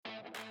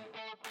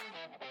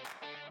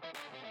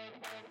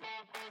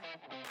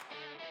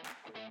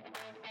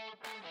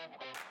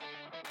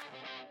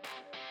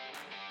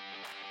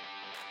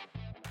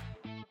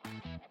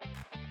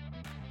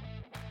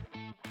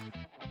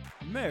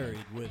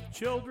Married with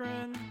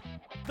Children,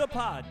 the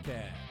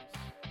podcast.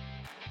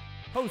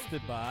 Hosted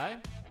by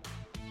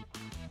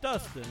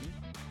Dustin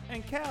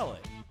and Callie.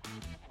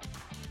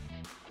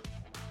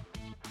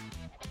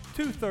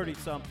 Two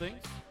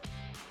 30-somethings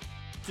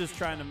just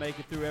trying to make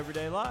it through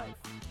everyday life.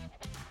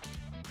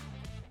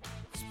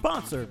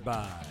 Sponsored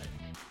by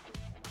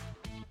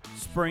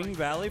Spring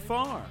Valley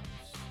Farms.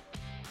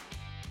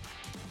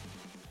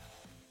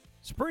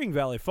 Spring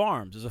Valley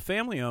Farms is a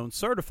family-owned,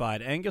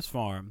 certified Angus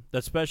farm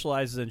that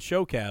specializes in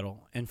show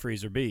cattle and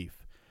freezer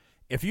beef.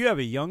 If you have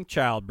a young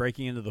child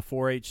breaking into the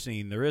 4-H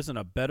scene, there isn't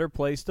a better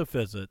place to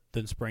visit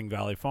than Spring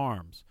Valley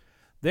Farms.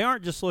 They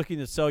aren't just looking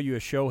to sell you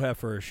a show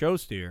heifer or show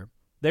steer.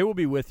 They will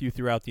be with you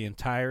throughout the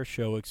entire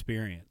show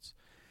experience.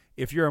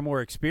 If you're a more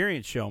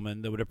experienced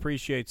showman that would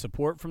appreciate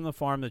support from the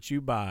farm that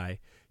you buy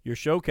your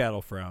show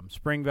cattle from,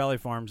 Spring Valley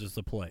Farms is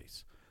the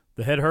place.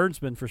 The head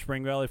herdsman for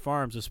Spring Valley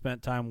Farms has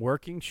spent time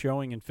working,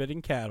 showing, and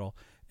fitting cattle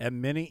at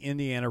many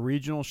Indiana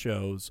regional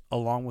shows,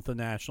 along with the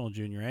National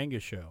Junior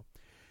Angus Show.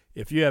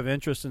 If you have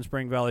interest in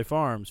Spring Valley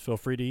Farms, feel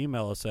free to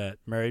email us at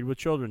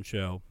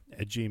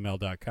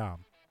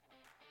marriedwithchildrenshow@gmail.com.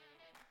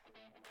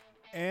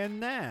 And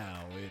now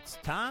it's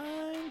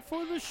time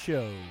for the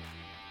show.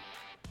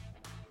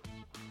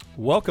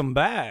 Welcome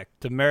back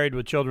to Married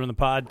with Children, the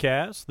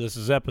podcast. This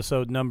is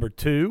episode number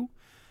 2.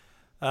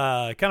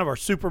 Kind of our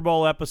Super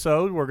Bowl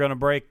episode. We're going to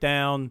break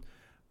down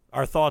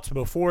our thoughts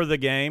before the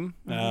game.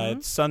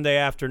 It's Sunday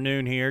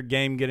afternoon here.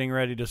 Game getting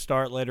ready to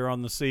start later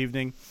on this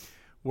evening.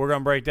 We're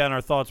going to break down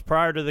our thoughts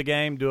prior to the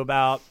game, do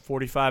about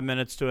 45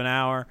 minutes to an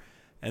hour,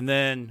 and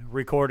then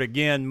record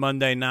again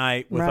Monday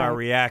night with our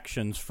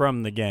reactions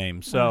from the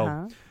game.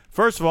 So,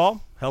 first of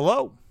all,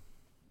 hello.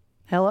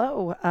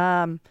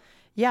 Hello.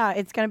 Yeah,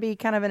 it's going to be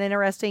kind of an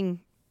interesting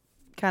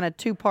kind of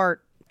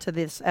two-part to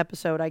this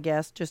episode, I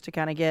guess, just to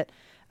kind of get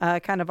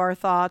kind of our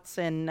thoughts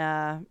and,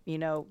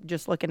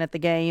 just looking at the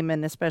game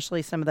and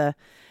especially some of the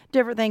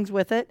different things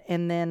with it,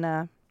 and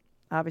then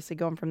obviously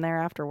going from there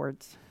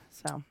afterwards.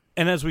 So.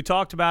 And as we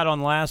talked about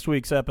on last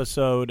week's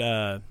episode,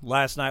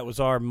 last night was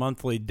our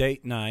monthly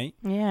date night.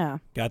 Yeah.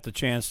 Got the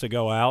chance to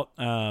go out.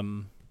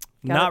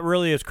 Not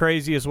really as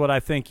crazy as what I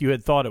think you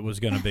had thought it was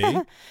going to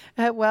be.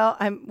 Well,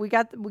 we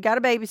got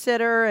a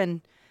babysitter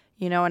and,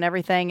 and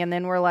everything. And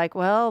then we're like,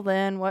 well,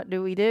 then what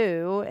do we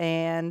do?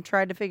 And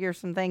tried to figure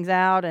some things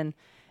out and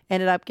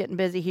ended up getting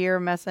busy here,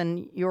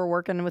 messing. You were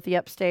working with the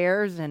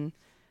upstairs and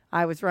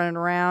I was running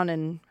around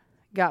and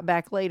got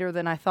back later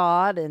than I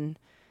thought. And,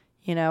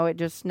 it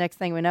just, next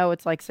thing we know,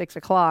 it's like 6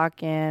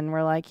 o'clock and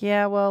we're like,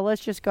 yeah, well,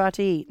 let's just go out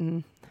to eat.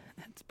 And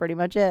that's pretty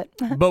much it.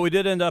 But we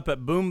did end up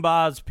at Boom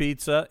Ba's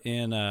Pizza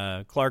in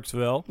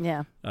Clarksville.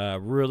 Yeah.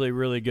 Really,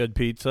 really good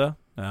pizza.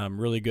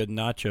 Really good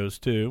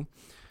nachos, too.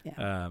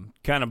 Yeah.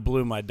 Kind of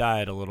blew my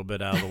diet a little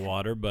bit out of the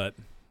water, but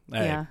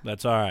hey,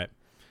 that's all right.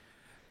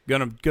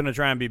 Gonna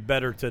try and be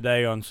better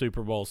today on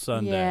Super Bowl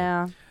Sunday.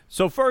 Yeah.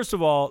 So first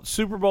of all,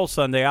 Super Bowl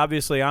Sunday.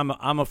 Obviously, I'm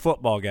a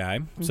football guy,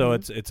 so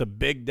it's a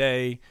big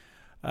day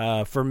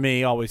for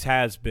me. Always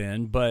has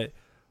been. But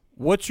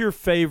what's your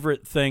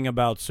favorite thing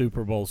about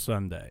Super Bowl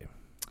Sunday?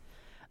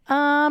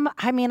 I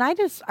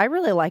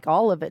really like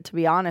all of it, to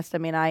be honest. I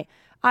mean, I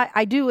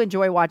do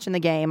enjoy watching the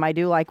game. I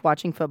do like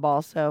watching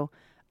football. So,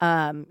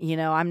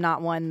 I'm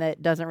not one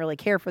that doesn't really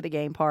care for the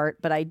game part,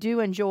 but I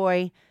do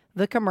enjoy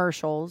the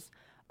commercials.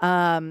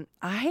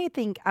 I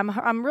think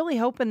I'm really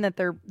hoping that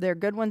they're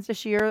good ones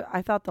this year.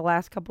 I thought the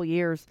last couple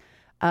years,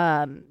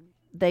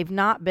 they've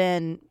not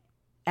been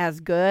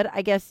as good.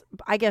 I guess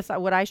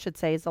what I should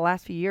say is the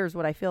last few years,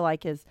 what I feel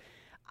like is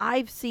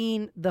I've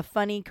seen the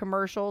funny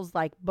commercials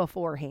like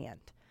beforehand.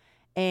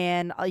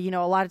 And, a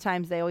lot of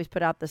times they always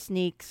put out the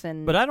sneaks.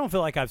 But I don't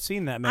feel like I've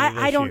seen that many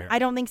this year. I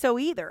don't think so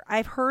either.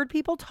 I've heard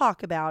people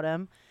talk about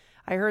them.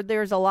 I heard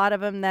there's a lot of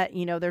them that,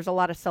 there's a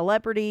lot of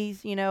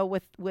celebrities,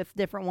 with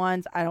different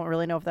ones. I don't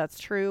really know if that's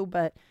true,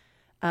 but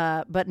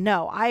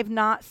no, I've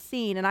not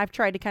seen, and I've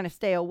tried to kind of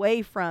stay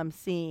away from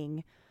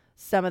seeing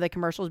some of the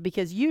commercials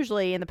because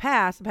usually in the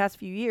past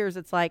few years,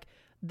 it's like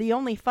the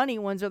only funny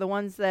ones are the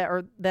ones that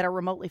are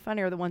remotely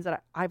funny are the ones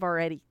that I've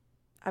already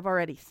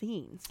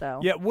seen. So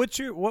yeah, what's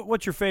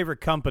your favorite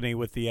company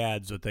with the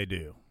ads that they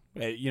do?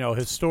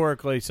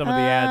 Historically, some of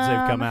the ads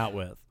they've come out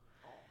with.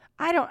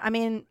 I don't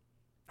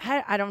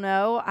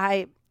know.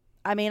 I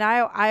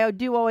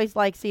do always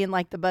like seeing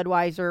like the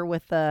Budweiser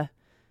with the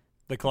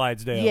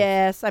Clydesdale.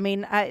 Yes,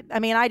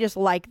 I just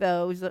like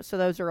those. So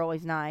those are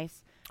always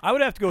nice. I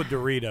would have to go with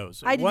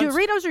Doritos.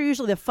 Doritos are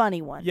usually the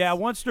funny ones. Yeah,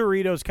 once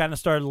Doritos kind of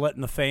started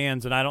letting the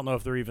fans, and I don't know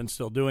if they're even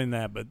still doing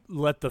that, but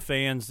let the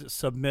fans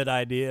submit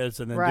ideas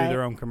and then do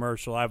their own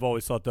commercial. I've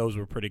always thought those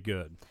were pretty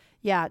good.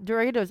 Yeah,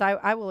 Doritos,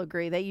 I will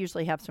agree. They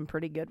usually have some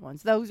pretty good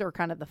ones. Those are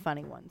kind of the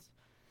funny ones.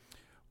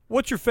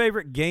 What's your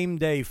favorite game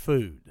day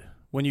food?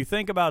 When you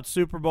think about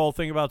Super Bowl,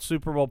 think about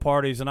Super Bowl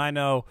parties, and I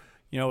know –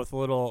 with a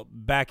little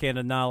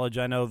backhanded knowledge,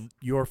 I know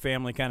your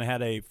family kind of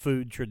had a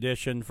food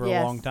tradition for a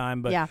long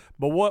time.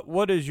 But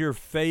what is your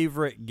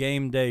favorite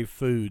game day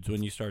foods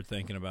when you start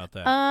thinking about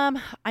that?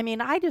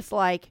 I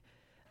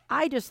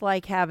just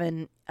like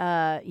having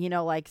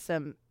like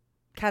some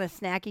kind of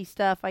snacky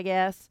stuff, I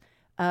guess.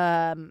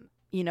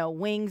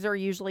 Wings are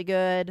usually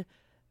good,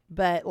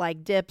 but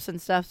like dips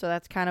and stuff. So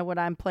that's kind of what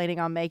I'm planning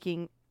on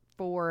making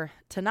for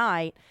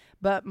tonight.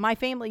 But my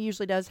family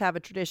usually does have a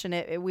tradition.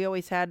 We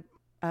always had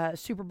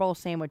Super Bowl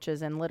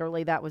sandwiches, and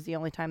literally that was the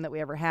only time that we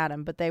ever had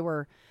them. But they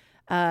were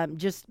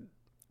just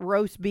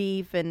roast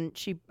beef, and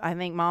I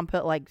think Mom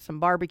put like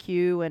some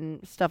barbecue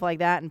and stuff like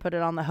that and put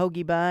it on the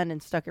hoagie bun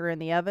and stuck her in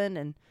the oven,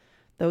 and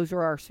those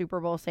were our Super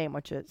Bowl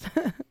sandwiches.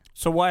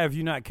 So why have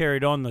you not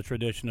carried on the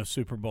tradition of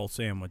Super Bowl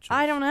sandwiches?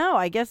 I don't know.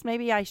 I guess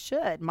maybe I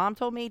should. Mom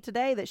told me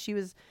today that she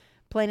was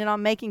planning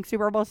on making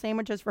Super Bowl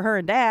sandwiches for her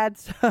and Dad,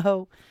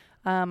 so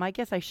I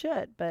guess I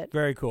should. But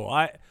very cool.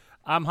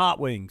 I'm hot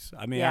wings.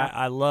 I mean, yeah.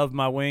 I love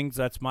my wings.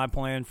 That's my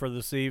plan for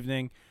this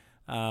evening.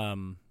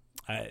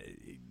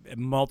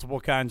 Multiple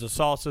kinds of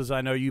sauces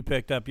I know you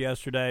picked up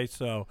yesterday,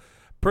 so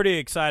pretty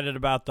excited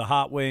about the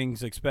hot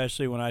wings,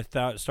 especially when I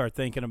start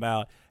thinking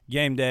about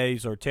game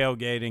days or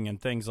tailgating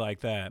and things like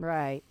that.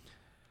 Right.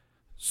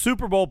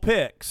 Super Bowl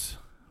picks.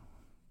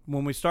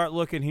 When we start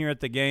looking here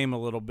at the game a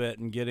little bit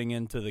and getting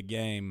into the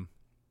game,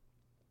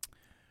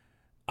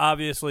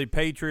 obviously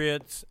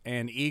Patriots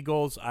and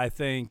Eagles, I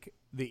think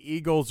the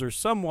Eagles are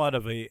somewhat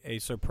of a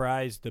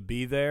surprise to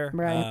be there.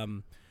 Right.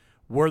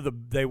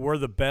 They were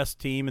the best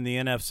team in the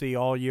NFC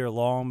all year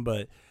long,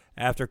 but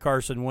after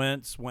Carson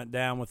Wentz went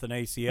down with an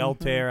ACL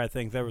tear, I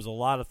think there was a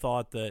lot of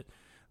thought that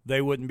they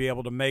wouldn't be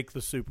able to make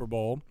the Super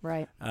Bowl.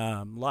 Right.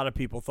 A lot of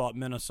people thought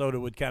Minnesota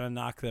would kind of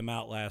knock them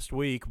out last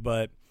week,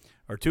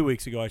 or 2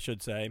 weeks ago, I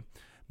should say.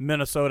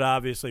 Minnesota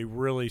obviously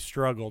really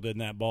struggled in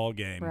that ball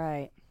game.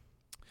 Right.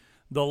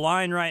 The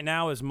line right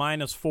now is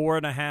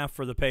 -4.5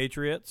 for the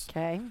Patriots.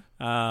 Okay.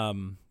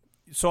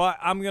 So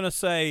I'm going to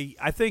say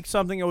I think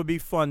something that would be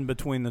fun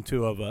between the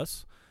two of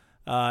us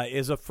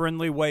is a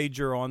friendly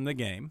wager on the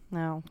game.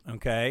 No.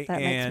 Okay. That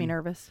makes me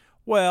nervous.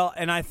 Well,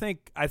 and I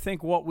think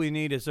what we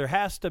need is there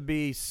has to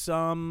be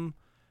some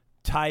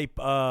type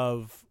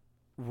of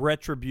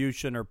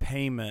retribution or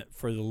payment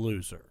for the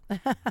loser.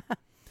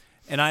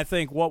 And I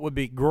think what would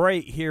be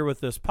great here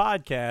with this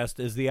podcast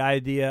is the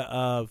idea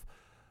of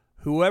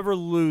whoever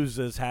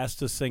loses has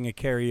to sing a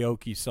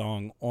karaoke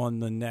song on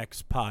the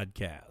next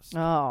podcast.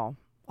 Oh,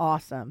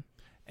 awesome.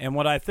 And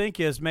what I think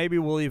is maybe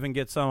we'll even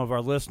get some of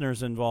our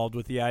listeners involved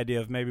with the idea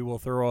of maybe we'll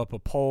throw up a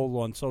poll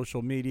on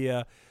social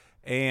media,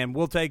 and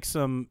we'll take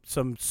some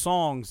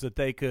songs that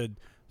they could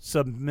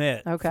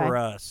submit for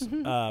us,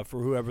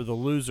 for whoever the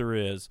loser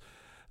is.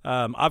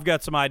 I've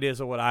got some ideas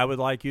of what I would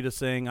like you to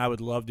sing. I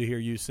would love to hear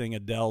you sing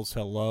Adele's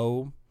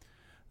 "Hello."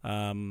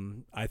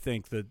 I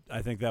think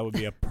that would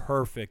be a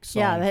perfect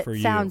song for you.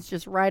 Yeah, that sounds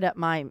just right up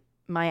my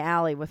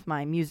alley with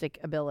my music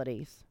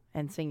abilities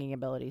and singing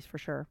abilities for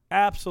sure.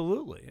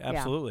 Absolutely.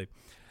 Yeah.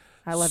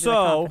 I love your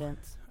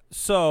confidence.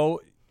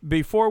 So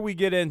before we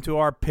get into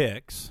our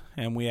picks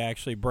and we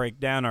actually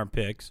break down our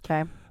picks,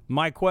 okay,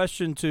 my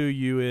question to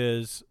you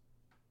is,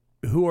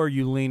 who are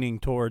you leaning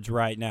towards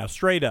right now?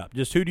 Straight up,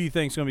 just who do you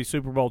think is going to be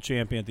Super Bowl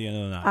champion at the end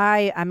of the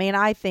night?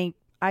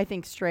 I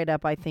think straight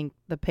up, I think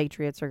the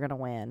Patriots are going to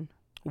win.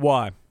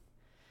 Why?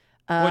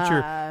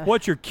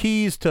 What's your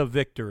keys to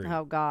victory?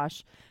 Oh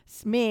gosh,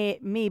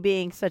 me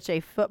being such a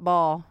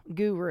football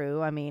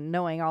guru, I mean,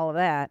 knowing all of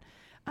that,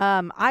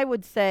 I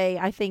would say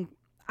I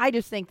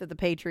just think that the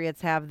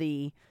Patriots have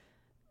the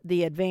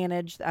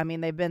advantage. I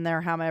mean, they've been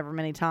there however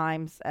many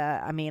times.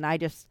 And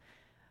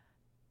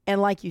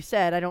like you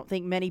said, I don't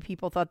think many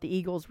people thought the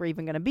Eagles were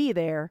even going to be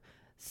there.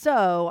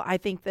 So I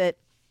think that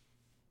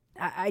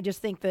I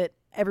just think that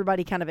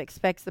everybody kind of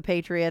expects the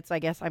Patriots. I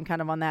guess I'm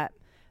kind of on that.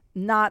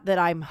 Not that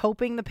I'm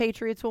hoping the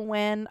Patriots will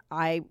win.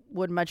 I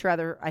would much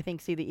rather, I think,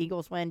 see the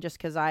Eagles win just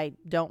because I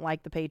don't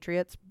like the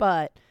Patriots.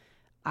 But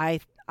I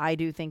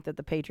do think that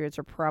the Patriots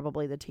are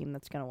probably the team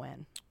that's going to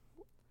win.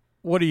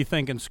 What are you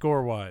thinking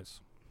score-wise?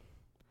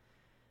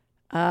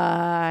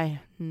 I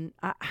don't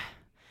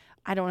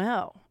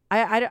know.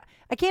 I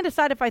can't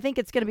decide if I think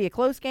it's going to be a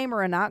close game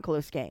or a not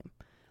close game.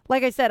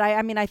 Like I said,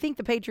 I think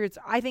the Patriots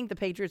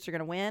are going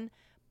to win,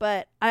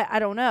 but I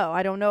don't know.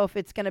 I don't know if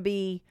it's going to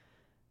be.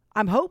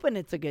 I'm hoping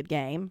it's a good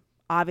game,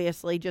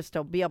 obviously, just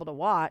to be able to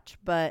watch.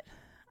 But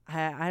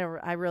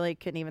I really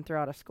couldn't even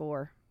throw out a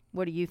score.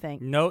 What do you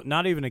think? No,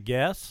 not even a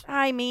guess.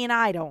 I mean,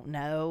 I don't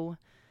know.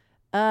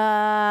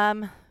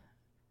 I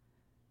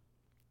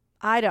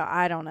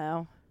don't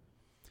know.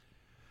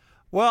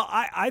 Well,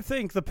 I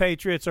think the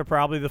Patriots are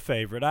probably the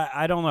favorite.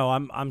 I don't know.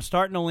 I'm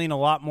starting to lean a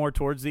lot more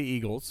towards the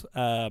Eagles,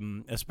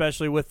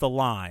 especially with the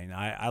line.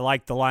 I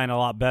like the line a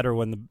lot better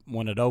when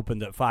it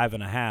opened at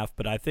 5.5,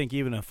 but I think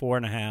even at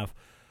 4.5,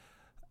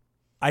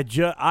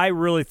 I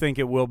really think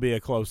it will be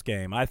a close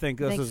game. I think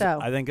this is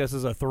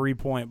a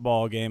 3-point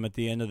ball game at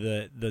the end of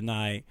the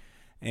night.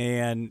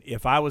 And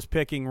if I was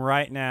picking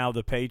right now,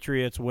 the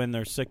Patriots win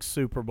their 6th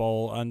Super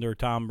Bowl under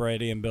Tom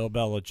Brady and Bill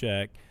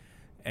Belichick.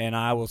 And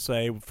I will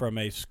say from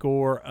a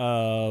score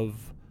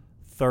of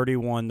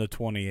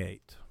 31-28.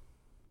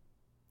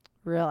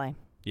 Really?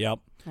 Yep.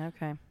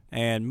 Okay.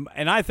 And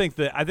I think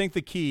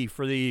the key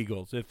for the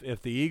Eagles,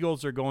 if the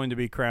Eagles are going to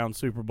be crowned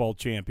Super Bowl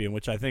champion,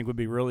 which I think would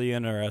be really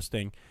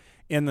interesting,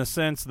 in the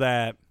sense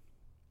that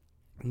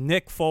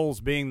Nick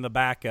Foles being the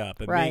backup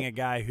and being a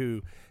guy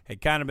who had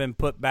kind of been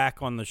put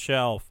back on the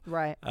shelf,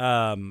 right?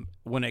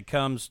 When it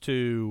comes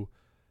to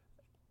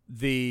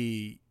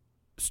the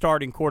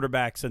starting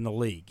quarterbacks in the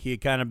league, he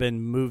had kind of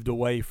been moved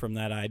away from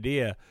that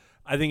idea.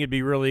 I think it'd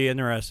be really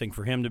interesting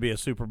for him to be a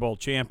Super Bowl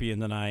champion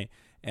tonight,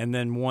 and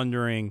then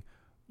wondering,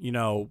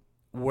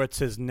 what's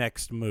his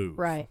next move,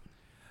 right?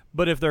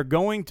 But if they're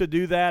going to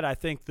do that, I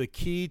think the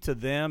key to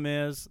them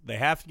is they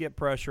have to get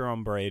pressure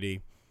on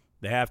Brady.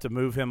 They have to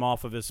move him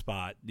off of his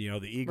spot. The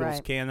Eagles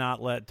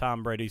cannot let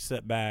Tom Brady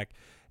sit back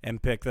and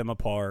pick them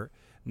apart.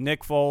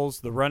 Nick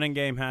Foles, the running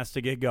game has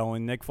to get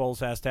going. Nick Foles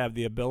has to have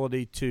the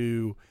ability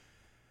to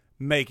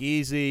make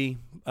easy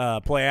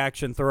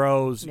play-action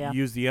throws,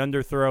 use the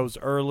underthrows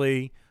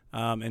early,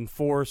 and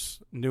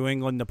force New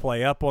England to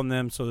play up on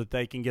them so that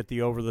they can get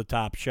the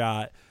over-the-top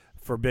shot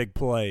for big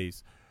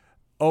plays.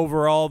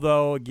 Overall,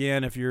 though,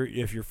 again, if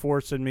you're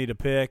forcing me to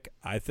pick,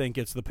 I think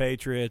it's the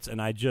Patriots,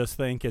 and I just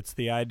think it's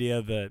the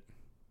idea that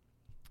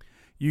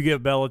you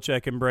give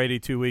Belichick and Brady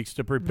 2 weeks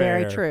to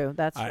prepare. Very true.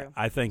 That's true.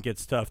 I think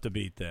it's tough to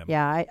beat them.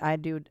 Yeah, I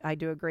do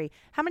agree.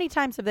 How many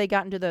times have they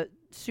gotten to the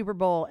Super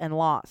Bowl and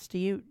lost? Do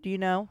you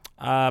know?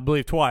 I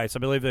believe twice. I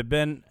believe they've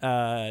been.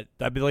 I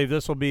believe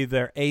this will be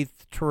their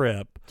 8th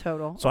trip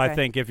total. So okay. I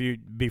think if you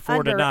before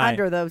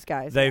under those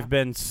guys, they've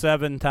been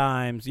 7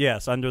 times.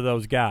 Yes, under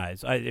those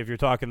guys. If you're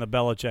talking the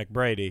Belichick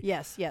Brady,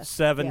 yes,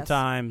 7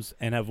 times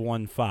and have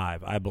won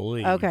 5, I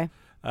believe. Okay.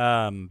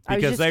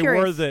 Because they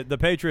curious. were the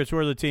Patriots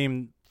were the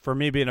team. For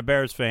me, being a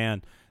Bears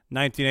fan,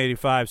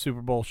 1985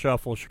 Super Bowl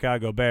Shuffle,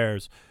 Chicago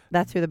Bears.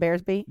 That's who the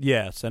Bears beat?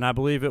 Yes, and I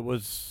believe it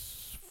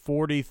was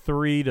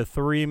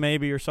 43-3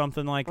 maybe or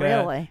something like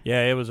that. Really?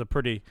 Yeah, it was a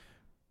pretty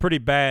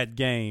bad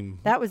game.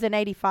 That was in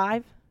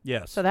 85?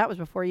 Yes. So that was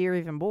before you were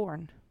even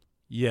born.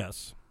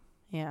 Yes.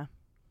 Yeah.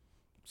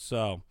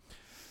 So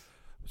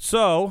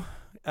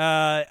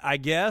I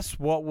guess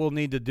what we'll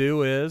need to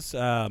do is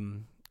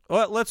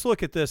let's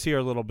look at this here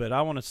a little bit.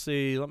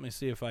 Let me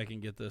see if I can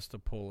get this to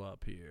pull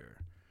up here.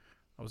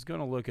 I was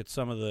going to look at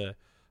some of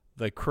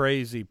the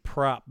crazy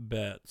prop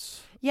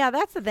bets. Yeah,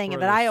 that's the thing for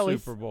that the I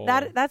always Super Bowl.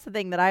 that's the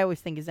thing that I always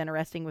think is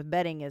interesting with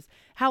betting is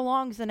how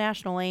long's the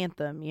national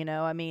anthem?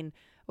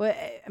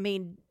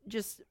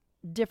 Just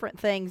different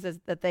things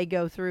that they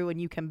go through,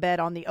 and you can bet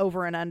on the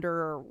over and under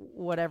or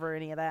whatever,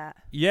 any of that.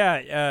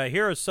 Yeah,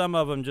 here are some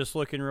of them. Just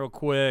looking real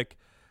quick.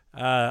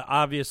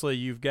 Obviously,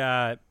 you've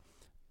got.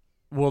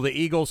 Will the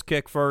Eagles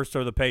kick first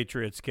or the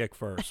Patriots kick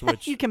first?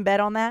 Which you can bet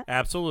on that.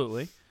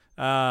 Absolutely.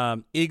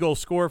 Eagles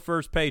score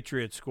first,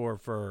 Patriots score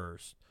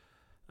first.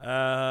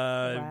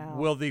 Wow.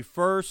 Will the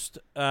first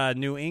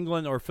New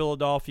England or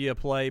Philadelphia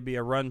play be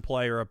a run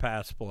play or a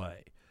pass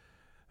play?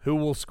 Who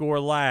will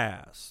score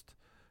last?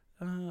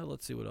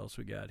 Let's see what else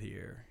we got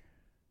here.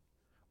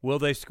 Will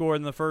they score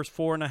in the first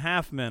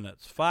 4.5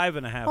 minutes,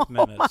 5.5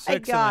 minutes,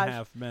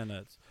 6.5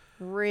 minutes?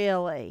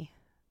 Really?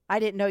 I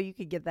didn't know you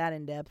could get that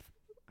in depth.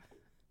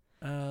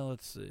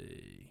 Let's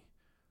see.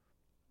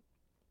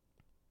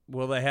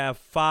 Will they have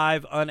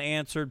 5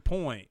 unanswered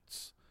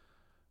points?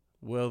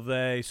 Will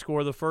they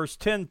score the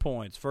first 10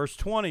 points, first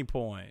 20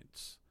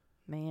 points?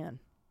 Man.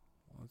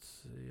 Let's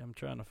see. I'm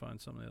trying to find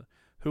some of the other.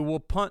 Who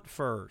will punt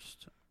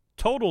first?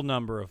 Total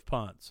number of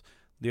punts.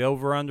 The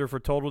over-under for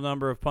total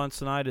number of punts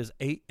tonight is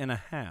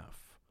 8.5.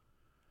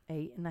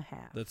 8.5.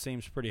 That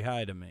seems pretty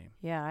high to me.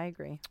 Yeah, I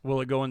agree.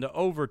 Will it go into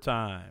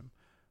overtime?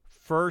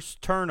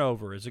 First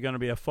turnover. Is it going to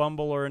be a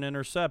fumble or an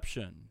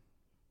interception?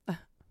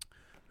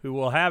 Who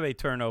will have a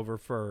turnover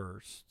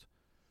first?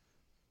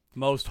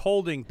 Most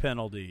holding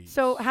penalties.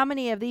 So how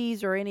many of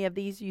these or any of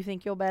these you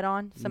think you'll bet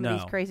on? Some of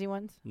these crazy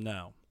ones?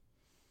 No.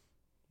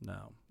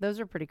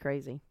 Those are pretty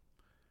crazy.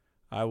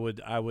 I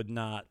would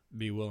not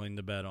be willing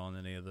to bet on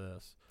any of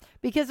this.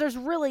 Because there's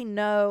really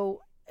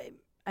no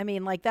 –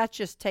 that's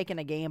just taking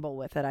a gamble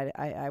with it,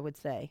 I would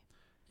say.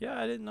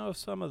 Yeah, I didn't know if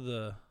some of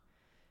the –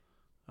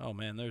 oh,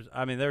 man,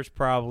 there's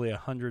probably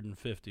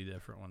 150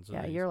 different ones.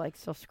 Yeah, you're like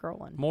still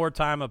scrolling. More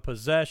time of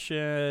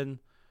possession.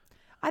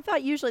 I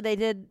thought usually they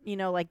did,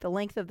 like the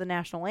length of the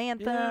national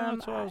anthem. Yeah,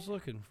 that's what I was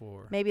looking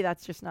for. Maybe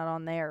that's just not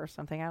on there or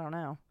something. I don't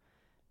know.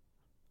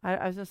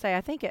 I was going to say,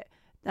 I think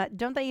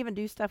don't they even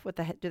do stuff with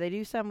do they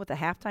do some with the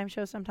halftime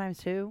show sometimes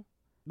too?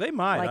 They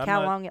might. Like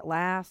how long it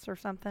lasts or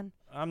something?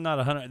 I'm not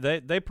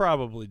 100. They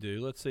probably do.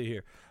 Let's see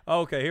here.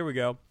 Okay, here we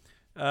go.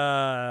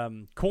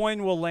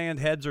 Coin will land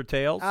heads or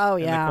tails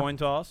in the coin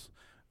toss.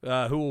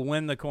 Who will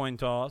win the coin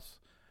toss?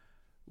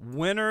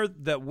 Winner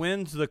that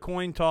wins the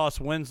coin toss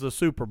wins the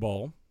Super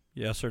Bowl.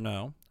 Yes or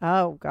no?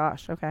 Oh,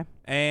 gosh. Okay.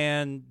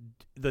 And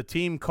the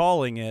team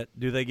calling it,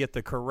 do they get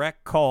the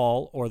correct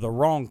call or the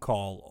wrong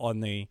call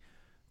on the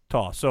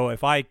toss? So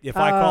if I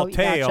call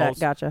tails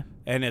gotcha.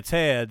 and it's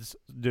heads,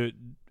 did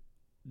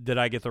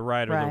I get the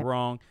right or the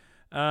wrong?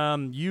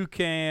 You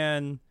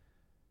can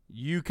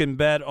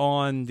bet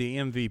on the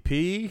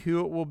MVP, who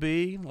it will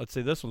be. Let's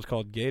see, this one's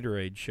called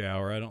Gatorade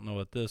Shower. I don't know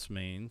what this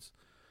means.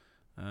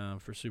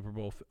 for Super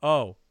Bowl.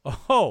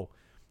 Oh,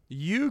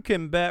 you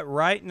can bet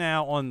right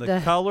now on the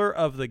color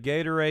of the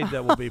Gatorade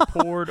that will be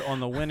poured on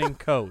the winning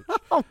coach.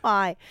 Oh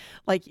my!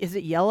 Like, is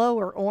it yellow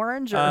or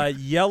orange? Or?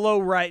 Yellow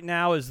right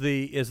now is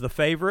the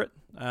favorite.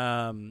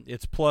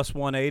 It's plus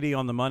 180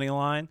 on the money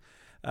line.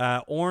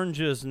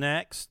 Orange is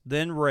next,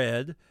 then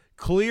red.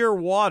 Clear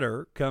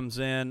water comes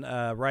in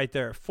right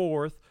there at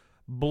fourth.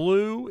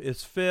 Blue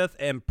is fifth,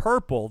 and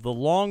purple, the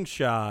long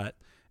shot,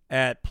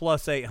 at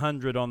plus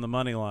 800 on the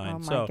money line. Oh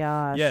my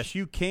gosh! Yes,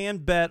 you can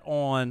bet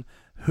on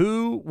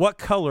what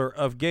color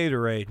of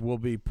Gatorade will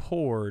be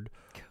poured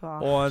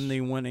on the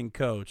winning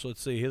coach.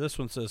 Let's see here. This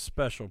one says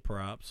special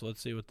props.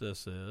 Let's see what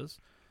this is.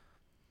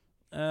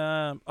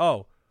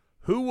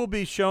 Who will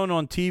be shown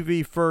on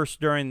TV first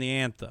during the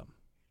anthem?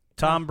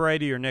 Tom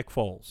Brady or Nick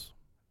Foles?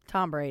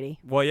 Tom Brady.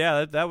 Well,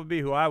 yeah, that would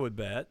be who I would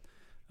bet.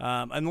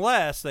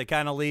 Unless they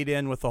kind of lead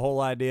in with the whole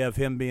idea of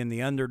him being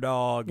the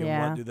underdog and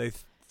what do they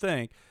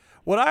think.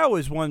 What I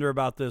always wonder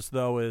about this,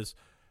 though, is,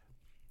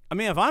 I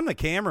mean, if I'm the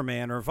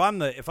cameraman or if I'm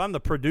the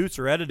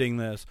producer editing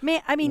this,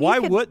 why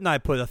wouldn't I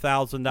put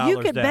 $1,000 down? You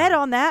could bet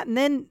on that and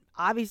then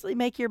obviously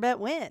make your bet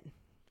win,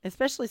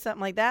 especially something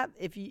like that.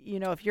 If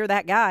if you're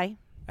that guy.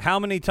 How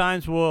many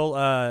times will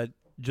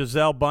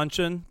Gisele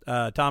Bundchen,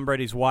 Tom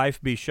Brady's wife,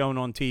 be shown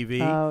on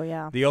TV? Oh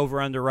yeah. The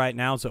over/under right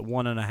now is at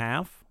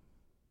 1.5.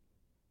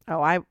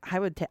 Oh, I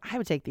would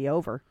take the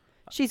over.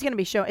 She's going to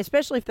be shown,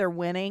 especially if they're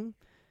winning.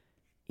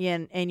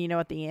 And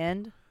at the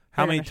end.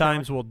 How many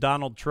times will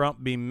Donald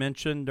Trump be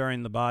mentioned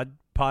during the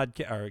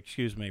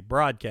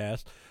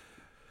broadcast?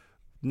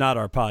 Not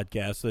our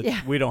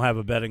podcast. We don't have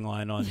a betting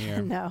line on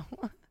here. No.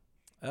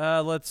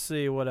 Let's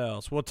see what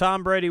else. Will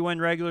Tom Brady win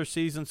regular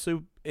season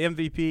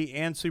MVP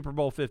and Super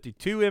Bowl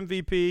 52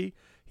 MVP?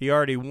 He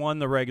already won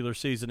the regular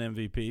season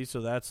MVP,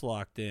 so that's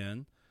locked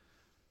in.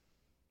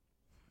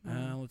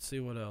 Let's see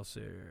what else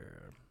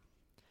here.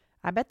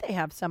 I bet they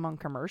have some on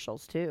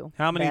commercials, too.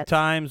 How many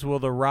times will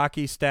the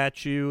Rocky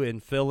statue in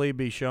Philly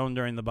be shown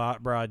during the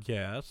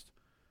broadcast?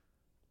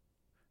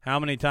 How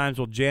many times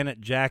will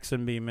Janet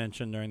Jackson be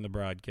mentioned during the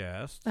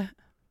broadcast?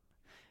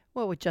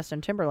 Well, with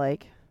Justin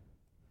Timberlake.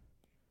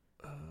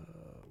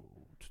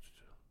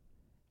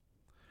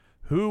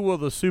 Who will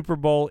the Super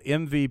Bowl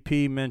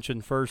MVP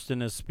mention first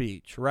in his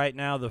speech? Right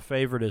now, the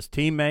favorite is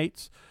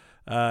teammates.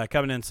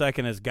 Coming in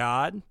second is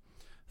God.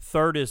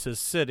 Third is his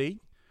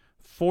city.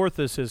 Fourth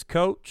is his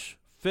coach.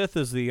 Fifth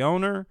is the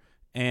owner.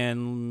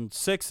 And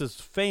sixth is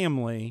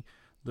family.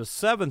 The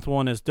seventh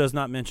one does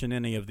not mention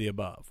any of the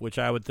above, which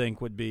I would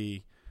think would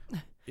be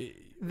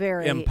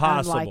very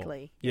impossible.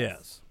 Unlikely.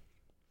 Yes.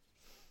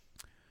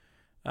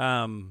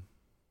 Well,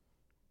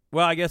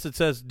 I guess it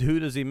says who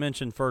does he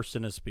mention first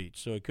in his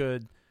speech, so it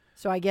could.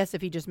 So I guess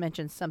if he just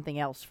mentions something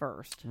else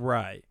first.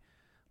 Right.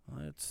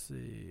 Let's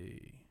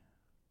see.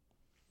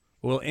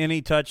 Will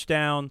any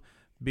touchdown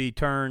be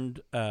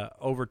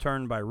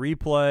overturned by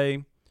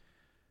replay?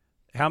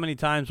 How many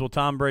times will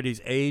Tom Brady's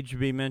age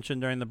be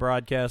mentioned during the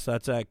broadcast?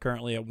 That's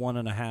currently at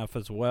 1.5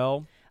 as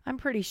well. I'm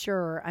pretty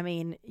sure. I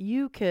mean,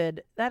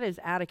 that is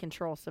out of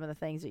control, some of the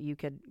things that you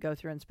could go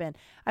through and spend.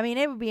 I mean,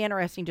 it would be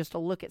interesting just to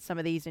look at some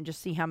of these and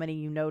just see how many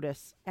you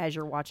notice as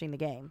you're watching the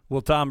game.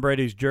 Will Tom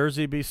Brady's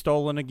jersey be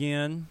stolen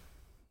again?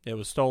 It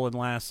was stolen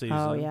last season.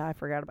 Oh, yeah, I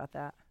forgot about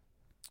that.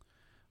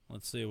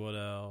 Let's see what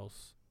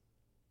else.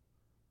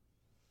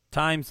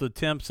 Times the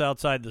temps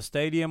outside the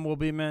stadium will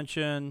be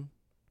mentioned.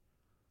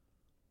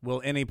 Will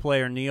any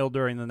player kneel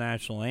during the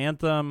national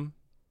anthem?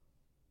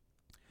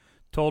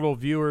 Total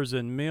viewers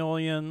in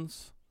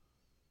millions.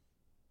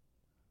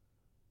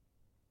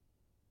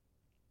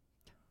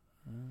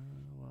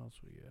 What else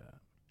we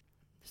got?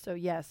 So,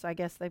 yes, I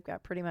guess they've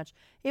got pretty much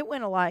 –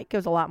 it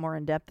goes a lot more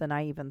in depth than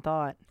I even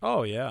thought.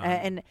 Oh, yeah.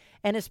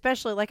 And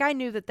especially – like I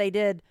knew that they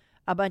did –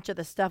 a bunch of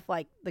the stuff,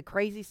 like the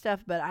crazy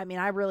stuff, but I mean,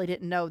 I really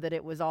didn't know that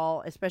it was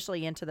all,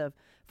 especially into the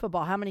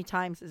football. How many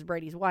times is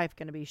Brady's wife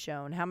going to be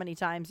shown? How many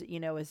times,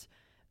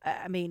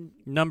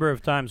 number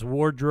of times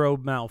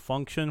wardrobe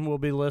malfunction will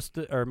be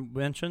listed or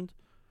mentioned.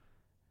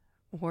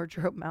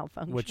 Wardrobe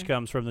malfunction, which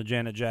comes from the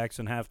Janet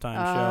Jackson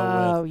halftime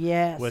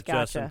show with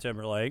Justin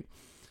Timberlake.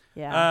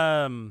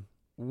 Yeah.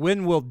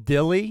 When will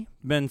Dilly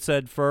been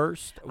said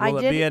first? Will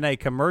it be in a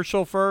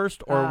commercial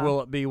first, or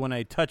will it be when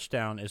a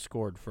touchdown is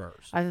scored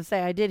first? I was going to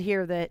say, I did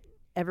hear that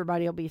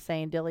everybody will be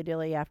saying Dilly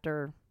Dilly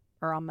after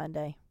or on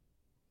Monday.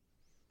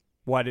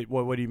 What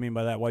do you mean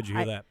by that? Why'd you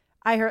hear that?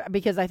 I heard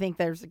because I think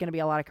there's going to be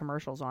a lot of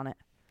commercials on it.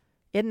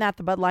 Isn't that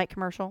the Bud Light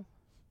commercial?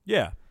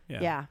 Yeah.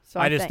 So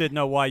I just didn't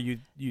know why you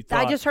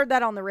thought. I just heard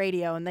that on the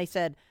radio, and they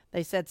said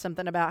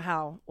something about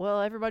how, well,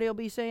 everybody will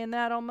be saying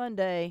that on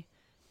Monday.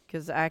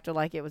 Because I acted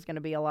like it was going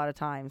to be a lot of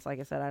times. Like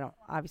I said, I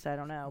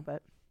don't know,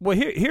 but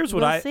here's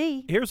what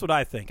see. Here's what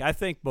I think. I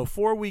think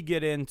before we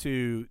get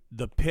into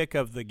the pick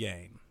of the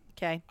game,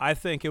 okay, I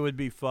think it would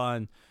be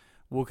fun.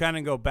 We'll kind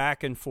of go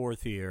back and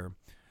forth here.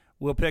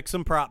 We'll pick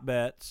some prop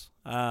bets,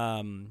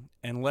 and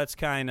let's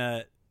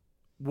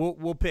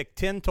we'll pick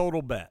 10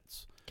 total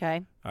bets.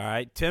 Okay. All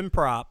right, 10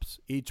 props,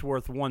 each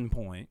worth 1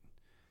 point,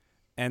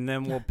 and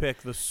then we'll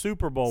pick the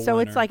Super Bowl So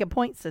winner. it's like a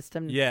point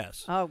system.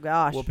 Yes. Oh,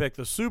 gosh. We'll pick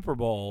the Super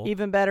Bowl.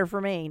 Even better for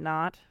me,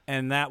 not.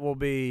 And that will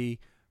be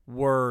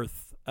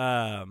worth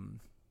 5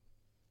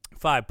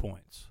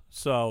 points.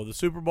 So the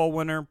Super Bowl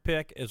winner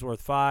pick is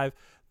worth 5.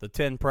 The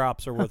 10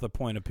 props are worth a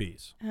point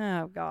apiece.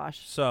 Oh,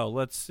 gosh. So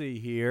let's see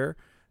here.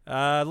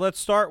 Let's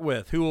start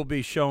with who will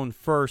be shown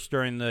first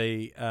during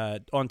the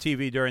on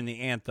TV during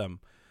the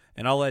anthem.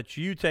 And I'll let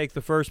you take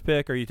the first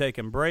pick. Are you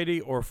taking Brady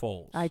or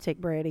Foles? I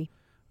take Brady.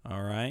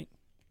 All right.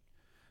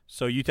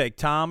 So you take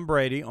Tom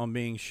Brady on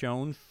being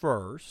shown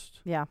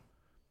first. Yeah.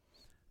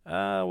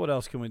 What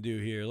else can we do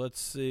here? Let's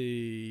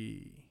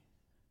see.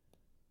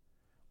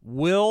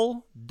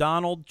 Will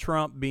Donald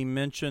Trump be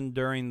mentioned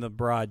during the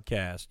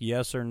broadcast?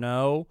 Yes or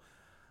no?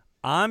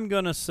 I'm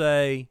going to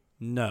say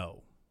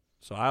no.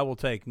 So I will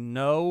take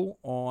no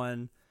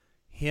on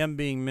him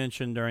being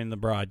mentioned during the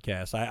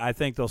broadcast. I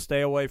think they'll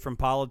stay away from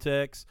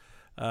politics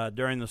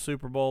during the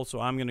Super Bowl,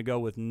 so I'm going to go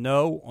with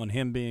no on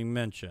him being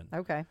mentioned.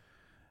 Okay.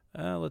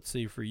 Let's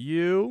see for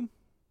you.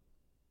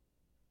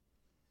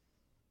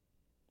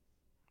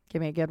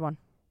 Give me a good one.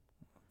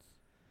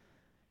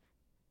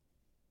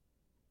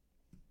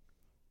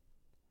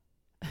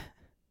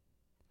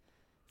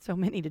 So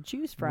many to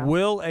choose from.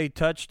 Will a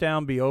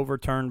touchdown be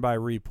overturned by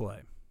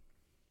replay?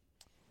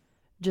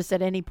 Just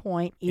at any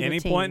point, either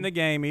Any team. point in the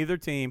game, either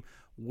team.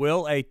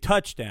 Will a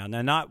touchdown,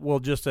 and not will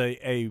just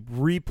a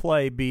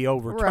replay be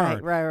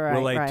overturned? Right.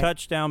 Will a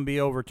touchdown be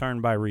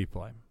overturned by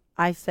replay?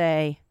 I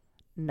say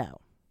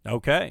no.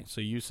 Okay,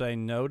 so you say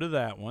no to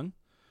that one.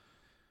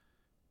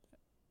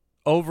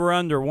 Over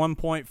under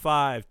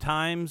 1.5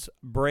 times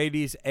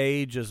Brady's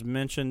age is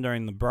mentioned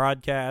during the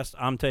broadcast.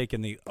 I'm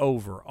taking the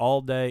over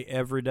all day,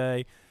 every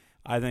day.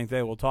 I think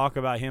they will talk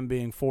about him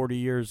being 40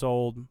 years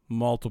old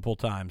multiple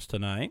times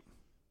tonight.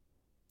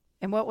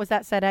 And what was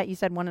that set at? You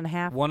said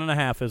 1.5?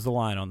 1.5 is the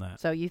line on that.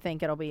 So you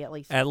think it'll be at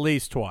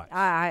least twice.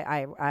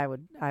 I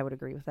would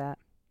agree with that.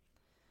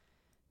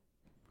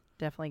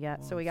 Definitely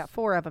got. So we got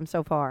 4 of them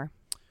so far.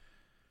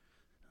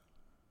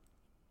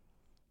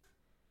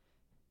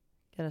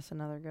 Get us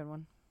another good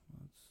one.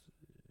 Let's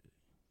see.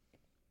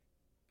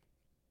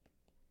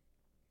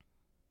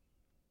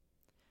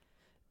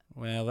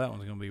 Well, that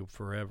one's going to be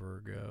forever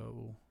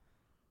ago.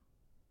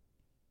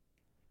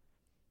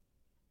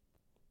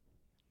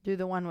 Do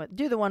the one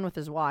with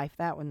his wife.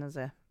 That one is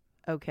a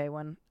okay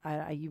one.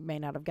 You may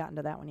not have gotten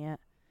to that one yet.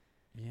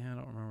 Yeah, I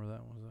don't remember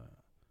that one.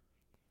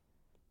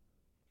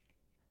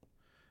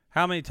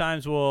 How many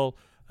times will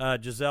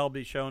Giselle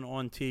be shown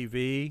on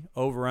TV?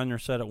 Over under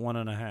set at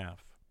 1.5.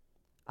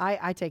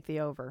 I take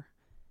the over.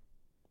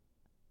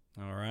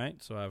 All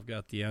right, so I've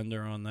got the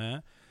under on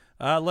that.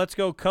 Let's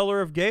go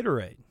color of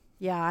Gatorade.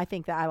 Yeah, I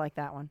think that I like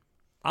that one.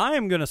 I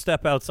am going to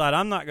step outside.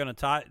 I'm not going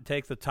to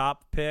take the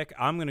top pick.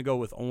 I'm going to go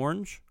with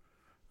orange.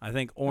 I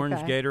think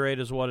orange Gatorade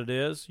is what it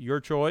is. Your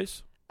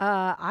choice?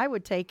 I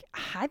think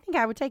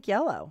I would take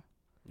yellow.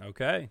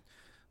 Okay.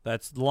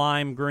 That's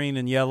lime, green,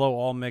 and yellow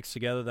all mixed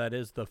together. That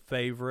is the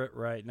favorite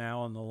right now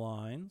on the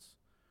lines.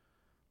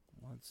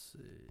 Let's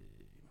see.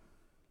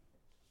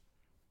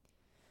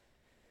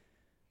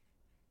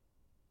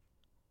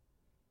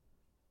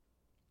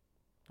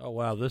 Oh,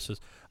 wow,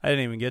 I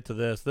didn't even get to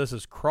this. This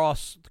is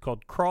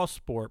called cross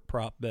sport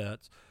prop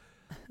bets.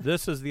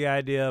 This is the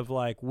idea of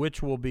like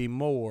which will be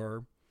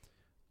more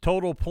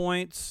total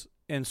points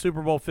in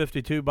Super Bowl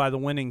 52 by the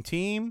winning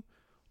team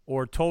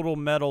or total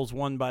medals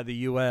won by the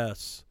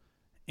U.S.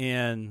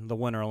 in the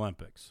Winter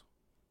Olympics.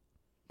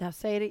 Now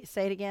say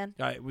it again.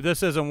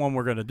 This isn't one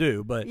we're going to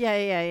do, but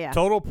yeah.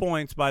 Total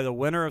points by the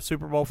winner of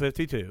Super Bowl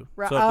 52.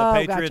 Right. So if the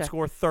Patriots gotcha.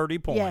 score 30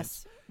 points,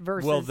 yes,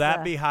 versus, will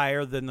that be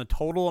higher than the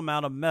total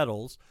amount of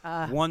medals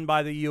won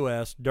by the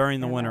U.S.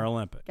 during the Winter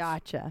Olympics?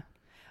 Gotcha.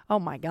 Oh,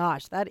 my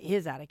gosh. That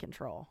is out of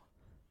control.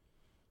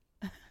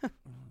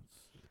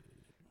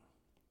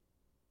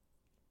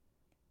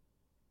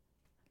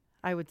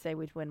 I would say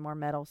we'd win more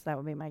medals. That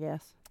would be my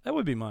guess. That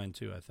would be mine,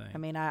 too, I think. I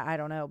mean, I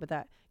don't know, but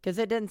that because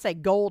it didn't say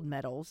gold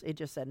medals. It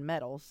just said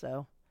medals,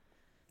 so.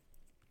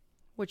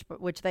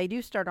 Which they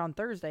do start on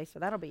Thursday, so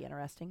that'll be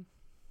interesting.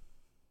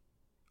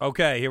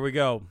 Okay, here we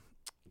go.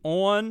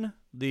 On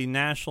the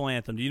national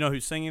anthem, do you know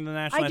who's singing the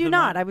national anthem? I do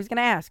not. I was going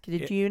to ask.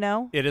 Did you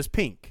know? It is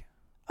Pink.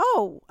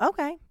 Oh,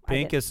 okay.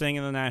 Pink is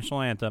singing the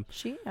national anthem.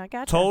 I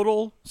got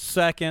Total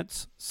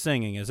seconds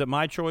singing. Is it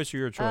my choice or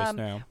your choice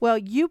now? Well,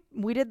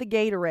 we did the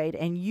Gatorade,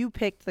 and you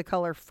picked the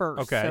color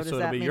first. Okay, so does it'll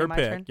that be mean your my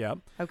pick. turn? Yep.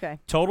 Okay.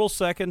 Total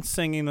seconds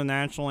singing the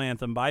national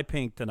anthem by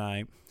Pink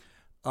tonight.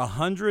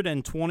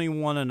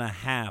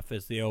 121.5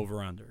 is the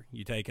over-under.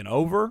 You take an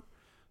over,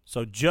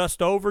 so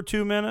just over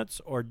 2 minutes,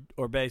 or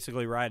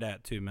basically right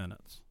at 2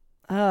 minutes.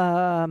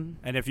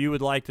 And if you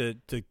would like to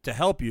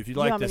help you, if you'd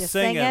like to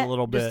sing it a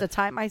little bit, just to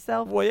type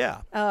myself. Well,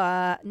 yeah.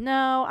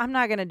 No, I'm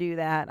not gonna do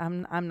that.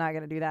 I'm not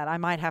gonna do that. I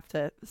might have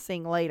to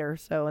sing later,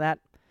 so that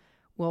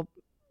will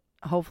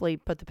hopefully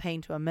put the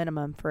pain to a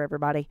minimum for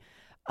everybody.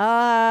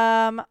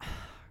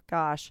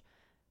 Gosh,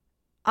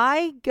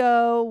 I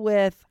go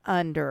with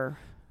under.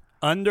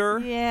 Under?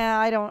 Yeah,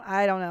 I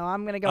don't know.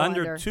 I'm going to go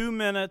under. 2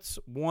 minutes,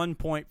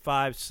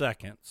 1.5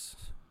 seconds.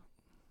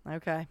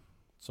 Okay.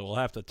 So we'll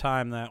have to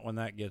time that when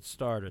that gets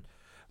started.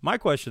 My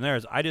question there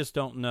is, I just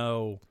don't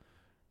know.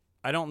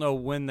 I don't know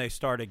when they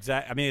start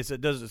exact. I mean,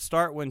 does it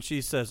start when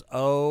she says,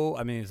 "Oh"?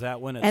 I mean, is that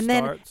when it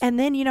starts? And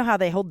then you know how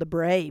they hold the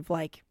brave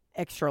like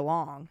extra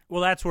long.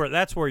 Well,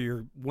 that's where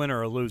your winner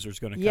or loser is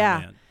going to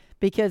come in.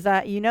 Because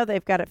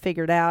they've got it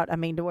figured out. I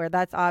mean, to where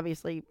that's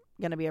obviously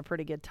going to be a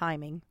pretty good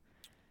timing.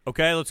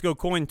 Okay, let's go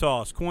coin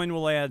toss. Coin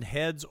will add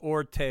heads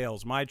or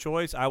tails. My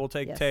choice. I will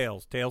take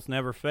tails. Tails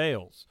never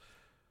fails.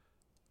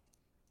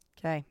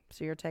 Okay,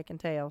 so you're taking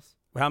tails.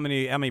 How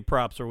many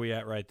props are we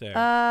at right there?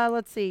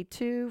 Let's see.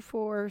 2,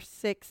 4,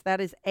 6.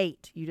 That is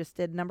 8. You just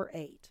did number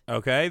 8.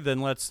 Okay, then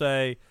let's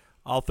say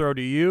I'll throw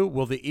to you.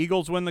 Will the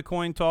Eagles win the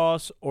coin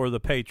toss or the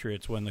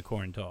Patriots win the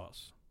coin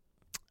toss?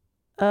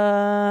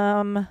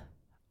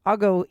 I'll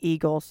go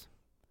Eagles.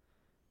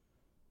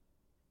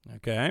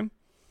 Okay.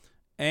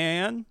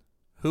 And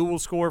who will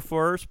score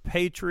first,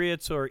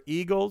 Patriots or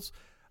Eagles?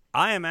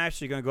 I am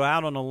actually going to go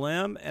out on a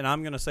limb, and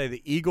I'm going to say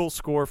the Eagles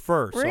score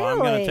first. Really? So I'm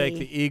going to take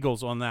the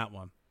Eagles on that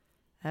one.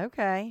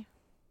 Okay.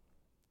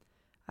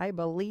 I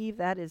believe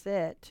that is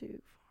it. 2, 4.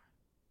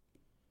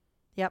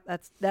 Yep,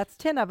 that's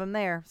 10 of them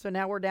there. So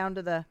now we're down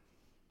to the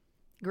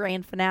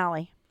grand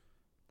finale.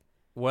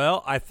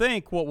 Well, I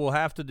think what we'll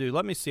have to do,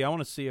 let me see. I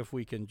want to see if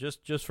we can,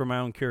 just for my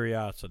own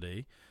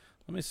curiosity,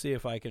 let me see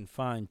if I can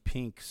find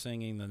Pink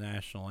singing the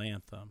national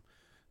anthem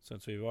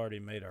since we've already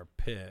made our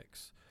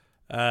picks.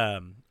 I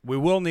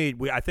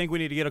think we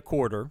need to get a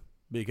quarter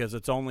because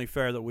it's only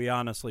fair that we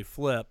honestly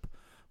flip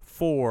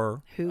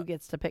for who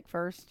gets to pick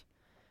first.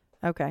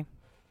 Okay.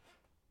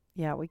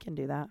 Yeah, we can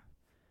do that.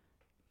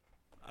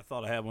 I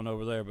thought I had one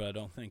over there, but I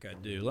don't think I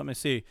do. Let me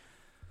see.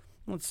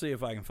 Let's see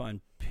if I can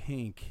find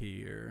Pink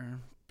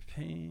here.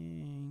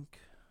 Pink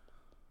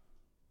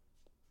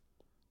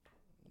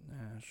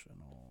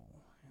national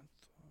anthem.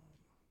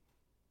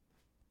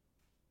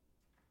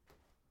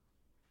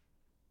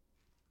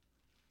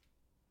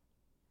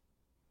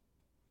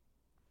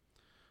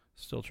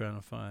 Still trying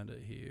to find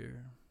it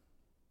here.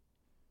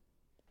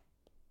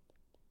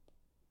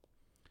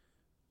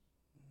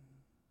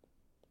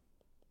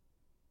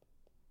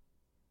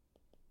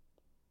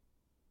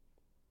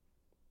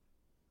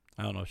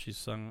 I don't know if she's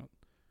sung it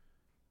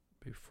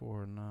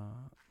before or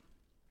not.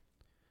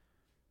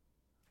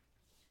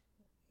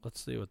 Let's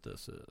see what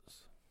this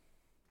is.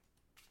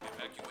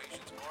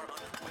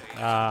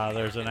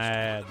 There's an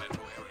ad.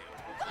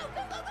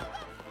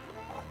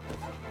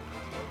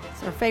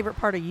 It's our favorite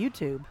part of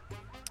YouTube.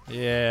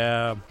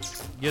 Yeah,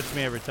 gets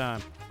me every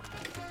time.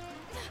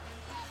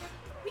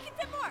 We can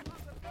fit more.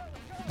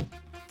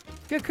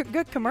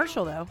 Good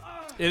commercial, though.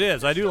 It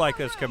is. I do like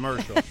this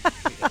commercial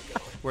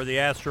where the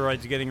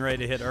asteroid's getting ready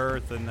to hit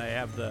Earth and they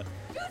have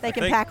They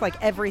can pack like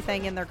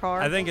everything in their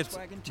car. I think it's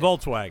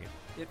Volkswagen.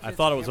 I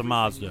thought it was a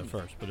Mazda at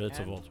first, but it's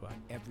a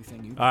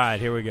Volkswagen. All right,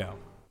 here we go.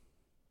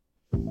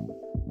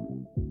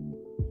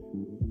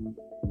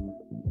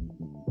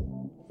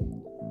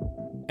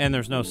 And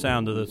there's no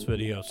sound to this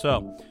video,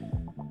 so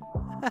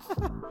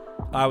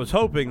I was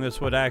hoping this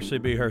would actually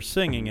be her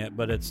singing it,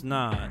 but it's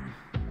not.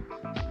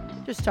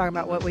 Just talking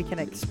about what we can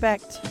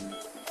expect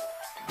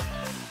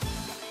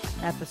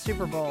at the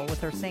Super Bowl with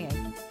her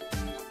singing.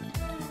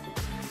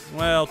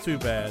 Well, too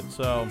bad.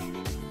 So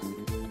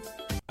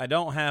I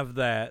don't have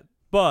that.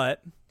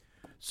 But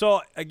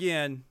so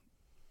again,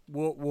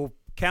 we'll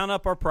count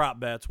up our prop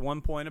bets, 1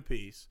 point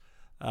apiece.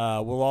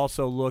 We'll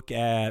also look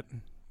at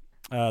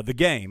the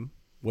game,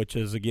 which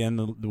is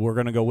again we're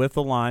going to go with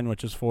the line,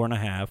 which is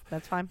 4.5.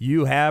 That's fine.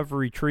 You have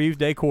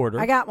retrieved a quarter.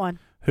 I got one.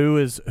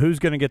 Who's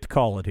going to get to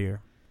call it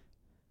here?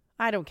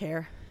 I don't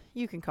care.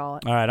 You can call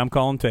it. All right, I'm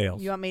calling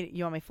tails. You want me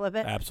to flip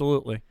it?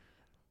 Absolutely.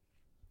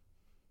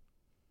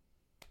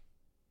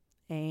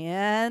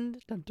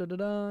 And dun, dun, dun,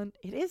 dun,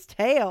 it is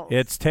tails.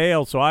 It's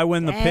tails. So I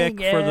win the pick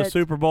for the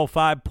Super Bowl,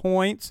 5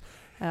 points.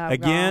 Oh,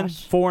 again,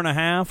 gosh.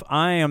 4.5.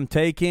 I am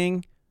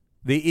taking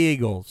the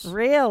Eagles.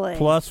 Really?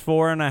 Plus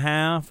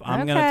 4.5.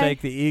 I'm going to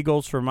take the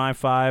Eagles for my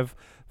five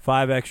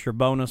extra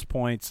bonus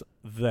points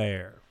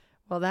there.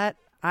 Well, that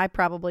I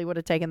probably would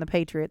have taken the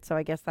Patriots, so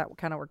I guess that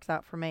kind of works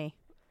out for me.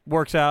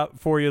 Works out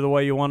for you the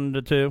way you wanted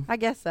it to? I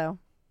guess so.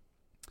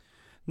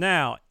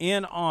 Now,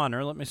 in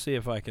honor, let me see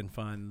if I can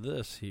find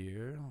this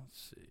here.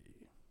 Let's see.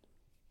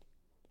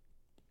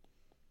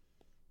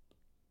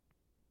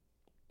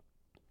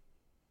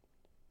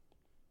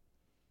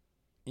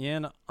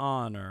 In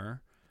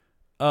honor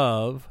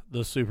of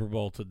the Super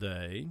Bowl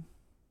today,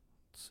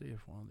 let's see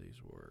if one of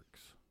these works.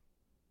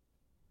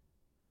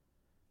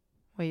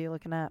 What are you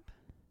looking up?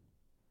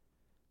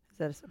 Is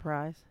that a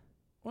surprise?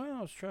 Well,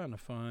 I was trying to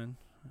find.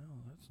 Well,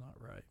 that's not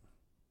right.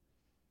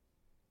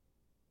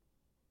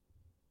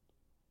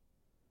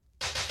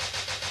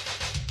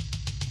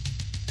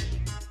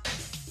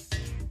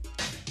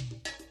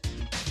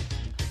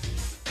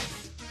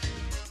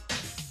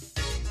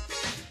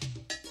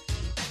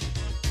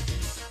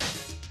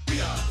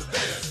 We are the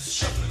Bears,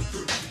 shuffling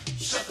through,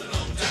 shuffling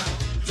on down,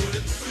 doing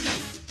it for you.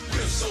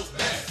 We're so bad.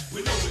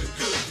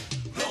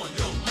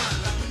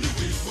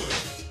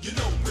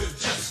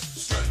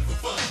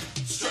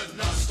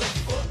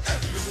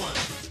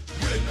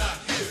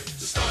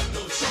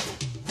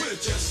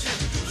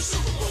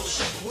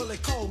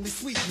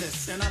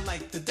 chance, and I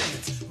like to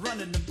dance.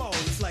 Running the ball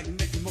is like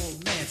making more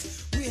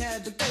mans. We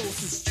had the goal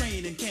since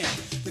training camp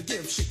to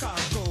give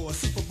Chicago a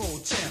Super Bowl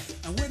champ.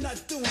 And we're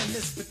not doing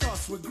this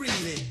because we're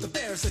greedy. The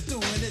Bears are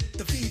doing it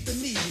to feed the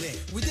needy.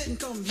 We didn't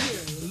come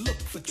here to look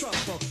for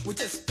trouble. We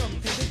just come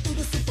here to do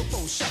the Super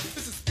Bowl shot.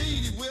 This is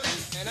Speedy Will,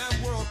 and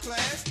I'm world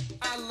class.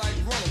 I like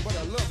running, but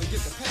I love to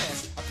get the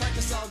pass. I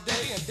practice all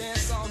day and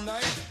dance all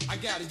night. I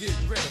gotta get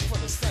ready for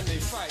the Sunday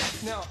fight.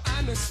 Now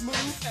I'm as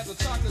smooth as a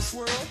chocolate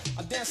swirl.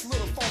 I dance a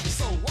little funky,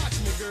 so watch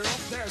me, girl.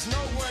 There's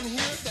no one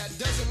here that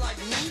does it like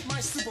me. My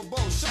Super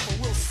Bowl shuffle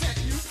will set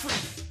you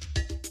free.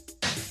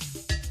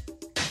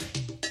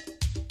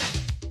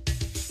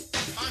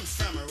 I'm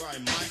Samurai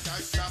Mike,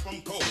 I stop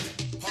 'em cold.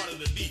 Part of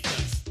the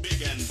defense,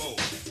 big and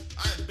bold.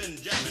 I've been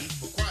jamming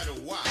for quite a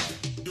while,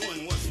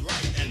 doing what's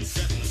right and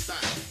setting the style.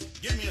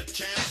 Give me a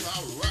chance,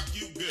 I'll rock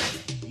you good.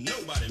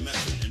 Nobody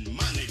messing in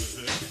my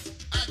neighborhood.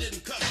 I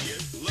didn't come here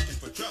looking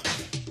for trouble.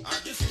 I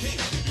just came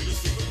to do the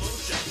Super Bowl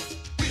shuffle.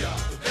 We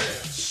are the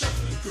Bears,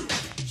 shuffling crew,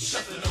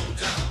 shuffling on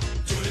down,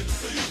 doing it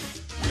for you.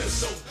 We're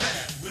so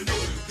bad, we know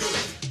it's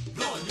good,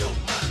 blowing your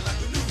mind like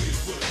we knew we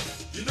would.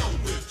 You know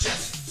we're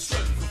just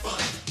strutting for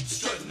fun,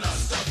 strutting our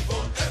stuff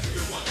for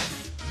everyone.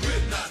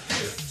 We're not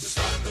here to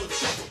start no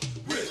trouble.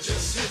 We're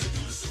just here to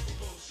do the Super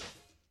Bowl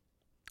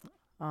shuffle.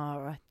 All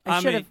right.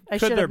 I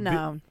should have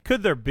known.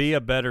 Could there be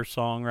a better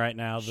song right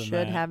now than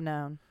that? Should have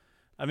known.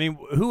 I mean,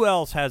 who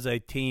else has a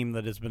team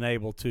that has been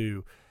able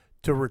to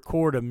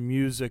record a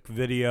music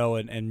video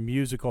and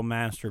musical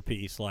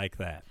masterpiece like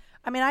that?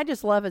 I mean, I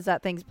just love as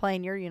that thing's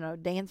playing, you're,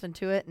 dancing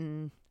to it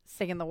and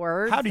singing the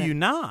words. How do you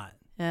not?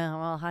 Yeah,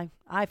 well,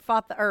 I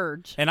fought the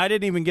urge. And I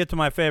didn't even get to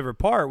my favorite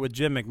part with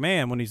Jim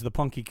McMahon when he's the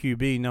punky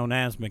QB known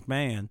as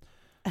McMahon.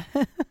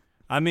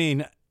 I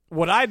mean,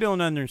 what I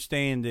don't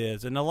understand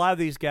is, and a lot of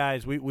these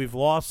guys, we've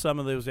lost some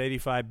of those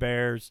 85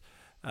 Bears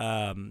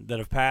that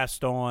have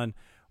passed on.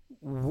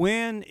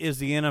 When is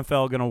the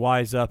NFL going to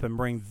wise up and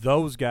bring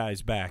those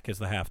guys back as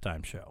the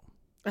halftime show?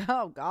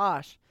 Oh,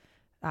 gosh.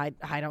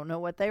 I don't know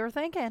what they were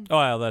thinking. Oh,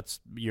 well,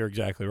 you're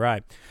exactly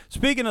right.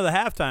 Speaking of the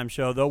halftime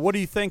show, though, what do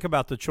you think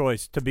about the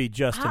choice to be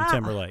Justin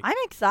Timberlake? I'm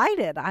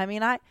excited. I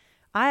mean,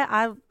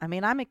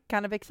 I'm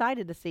kind of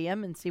excited to see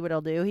him and see what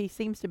he'll do. He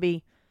seems to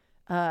be,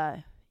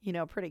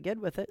 pretty good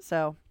with it.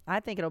 So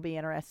I think it'll be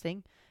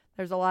interesting.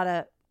 There's a lot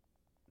of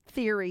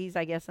theories,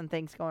 I guess, and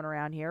things going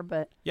around here,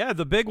 but yeah,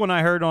 the big one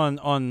I heard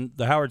on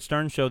the Howard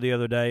Stern show the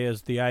other day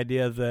is the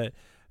idea that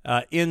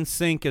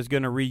NSYNC is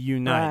going to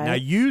reunite. Right. Now,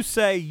 you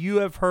say you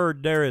have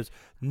heard there is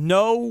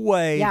no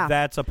way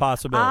that's a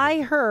possibility.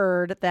 I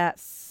heard that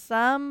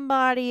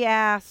somebody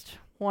asked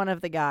one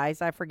of the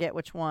guys, I forget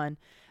which one,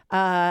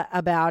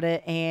 about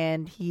it,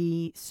 and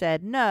he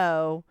said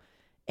no.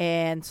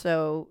 And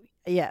so,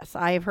 yes,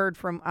 I have heard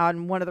from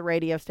on one of the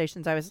radio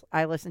stations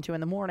I listened to in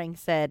the morning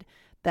said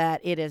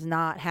that it is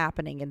not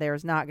happening and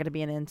there's not going to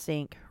be an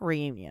NSYNC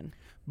reunion.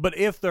 But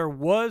if there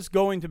was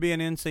going to be an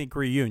NSYNC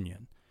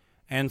reunion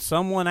and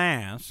someone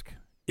asked,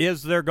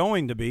 is there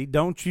going to be,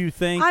 don't you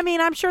think? I mean,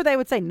 I'm sure they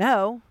would say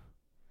no.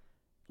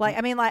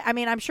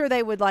 I'm sure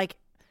they would like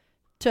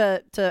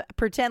to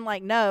pretend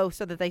like no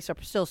so that they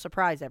still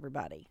surprise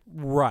everybody.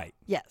 Right.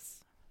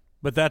 Yes.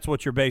 But that's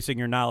what you're basing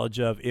your knowledge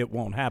of it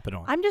won't happen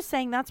on. I'm just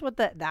saying that's what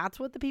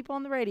the people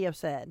on the radio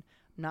said.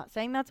 I'm not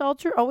saying that's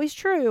always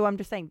true. I'm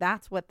just saying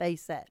that's what they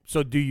said.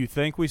 So do you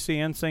think we see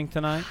NSYNC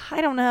tonight?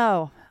 I don't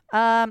know.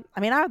 I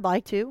would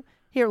like to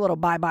hear a little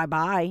bye, bye,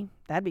 bye.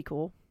 That'd be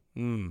cool.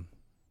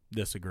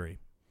 Disagree.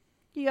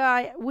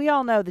 Yeah, we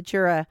all know that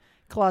you're a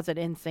closet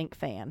NSYNC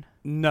fan.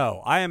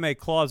 No, I am a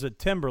closet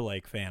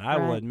Timberlake fan. I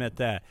will admit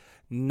that.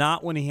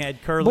 Not when he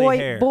had curly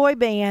hair. Boy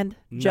band,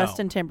 No.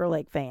 Justin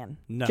Timberlake fan.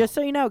 No. Just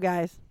so you know,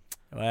 guys.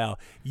 Well,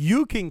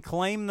 you can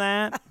claim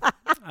that.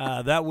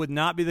 That would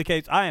not be the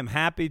case. I am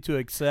happy to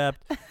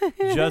accept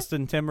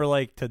Justin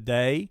Timberlake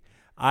today.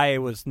 I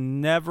was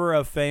never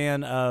a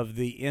fan of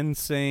the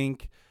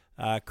NSYNC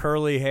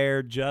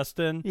curly-haired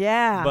Justin.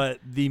 Yeah. But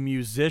the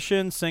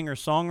musician,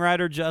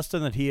 singer-songwriter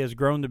Justin that he has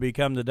grown to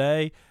become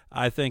today,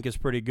 I think is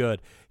pretty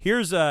good.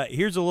 Here's a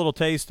little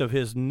taste of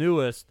his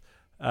newest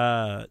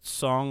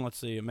song. Let's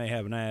see. It may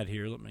have an ad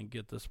here. Let me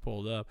get this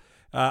pulled up.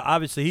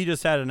 Obviously, he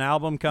just had an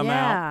album come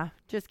out. Yeah,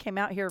 just came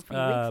out here a few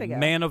weeks ago.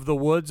 Man of the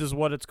Woods is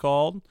what it's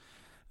called.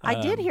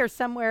 I did hear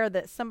somewhere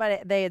that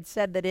they had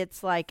said that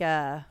it's like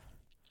a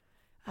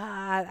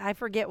I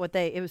forget what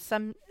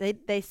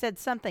they said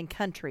something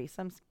country,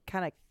 some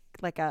kind of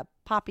like a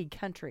poppy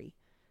country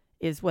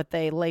is what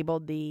they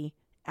labeled the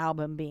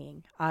album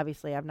being.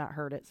 Obviously, I've not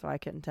heard it, so I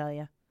couldn't tell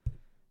you.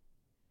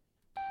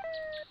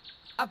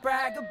 I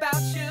brag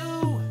about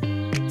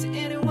you to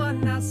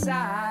anyone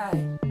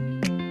outside,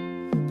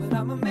 but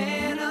I'm a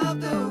man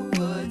of the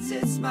woods,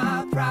 it's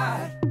my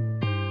pride.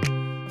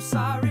 I'm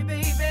sorry,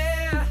 baby,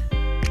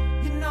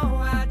 you know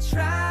I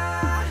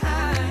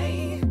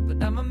try,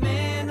 but I'm a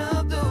man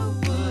of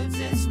the woods,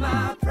 it's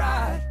my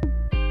pride.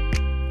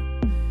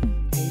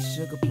 Hey,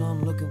 sugar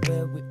plum, look at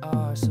where we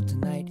are. So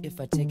tonight,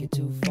 if I take it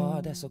too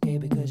far, that's okay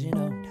because you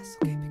know,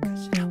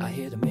 I'm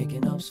here to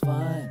making up's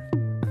fun.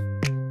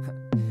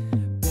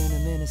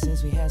 minute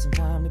since we had some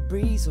time to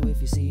breathe. So if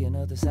you see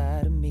another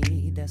side of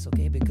me, that's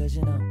okay because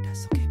you know.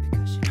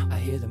 I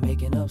hear the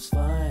making up's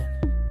fun.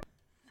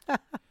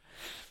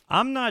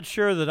 I'm not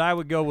sure that I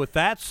would go with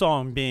that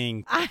song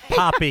being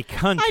poppy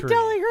country. I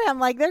totally agree. I'm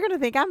like, they're going to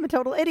think I'm a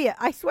total idiot.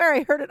 I swear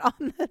I heard it on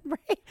the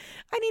radio.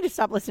 I need to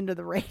stop listening to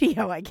the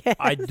radio, I guess.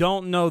 I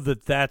don't know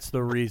that that's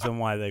the reason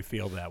why they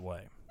feel that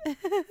way.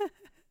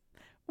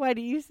 What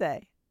do you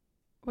say?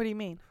 What do you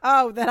mean?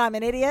 Oh, that I'm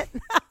an idiot?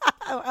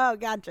 oh,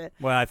 gotcha.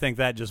 Well, I think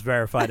that just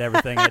verified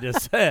everything I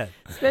just said.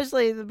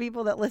 Especially the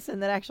people that listen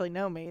that actually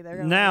know me. They're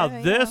gonna Now, be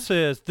like,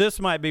 yeah, this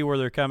might be where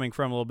they're coming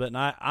from a little bit, and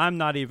I'm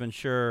not even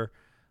sure.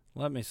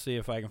 Let me see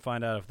if I can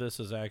find out if this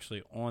is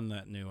actually on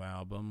that new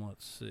album.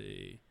 Let's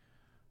see.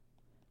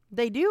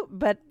 They do,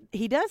 but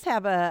he does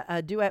have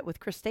a duet with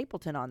Chris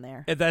Stapleton on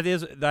there.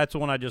 That's the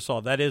one I just saw.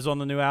 That is on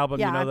the new album.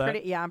 Yeah, you know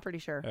that? I'm pretty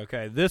sure.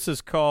 Okay, this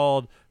is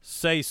called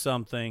 "Say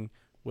Something"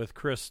 with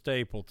Chris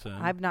Stapleton.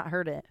 I've not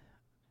heard it.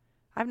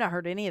 I've not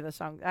heard any of the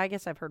songs. I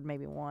guess I've heard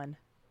maybe one.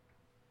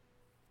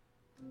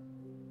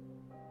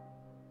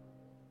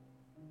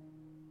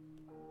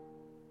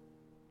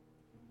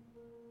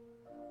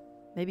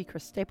 Maybe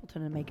Chris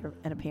Stapleton would make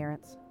an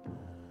appearance.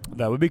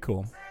 That would be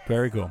cool.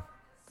 Very cool.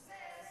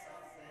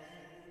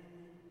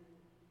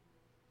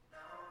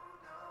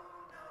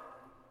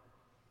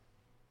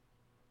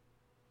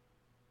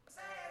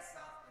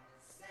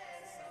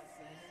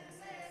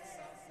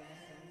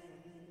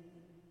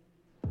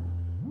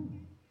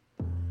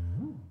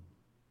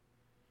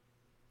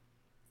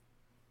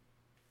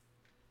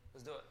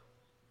 Let's do it.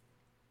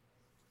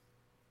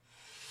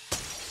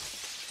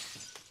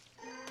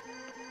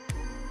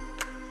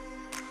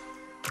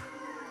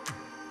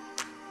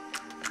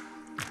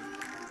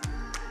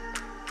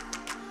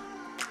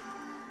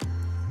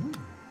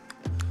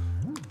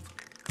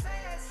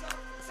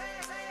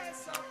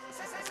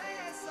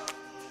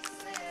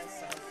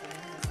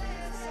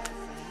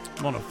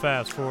 I'm going to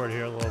fast forward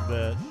here a little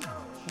bit.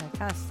 Yeah,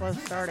 kind of slow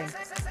starting.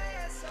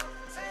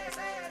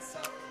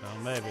 Well,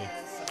 maybe.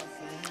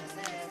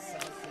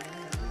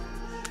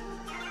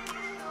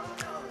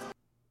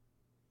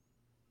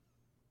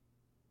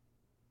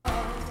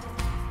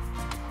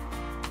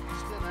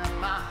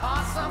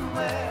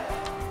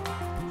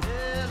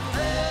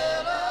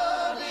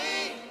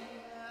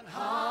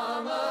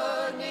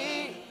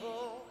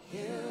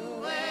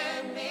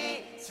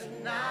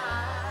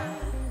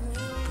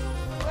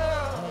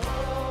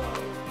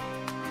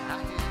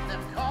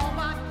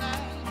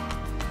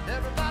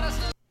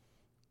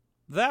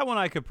 That one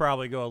I could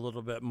probably go a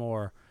little bit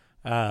more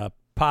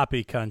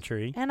poppy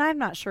country. And I'm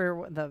not sure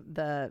what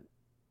the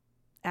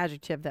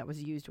adjective that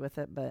was used with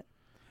it, but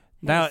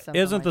Now, something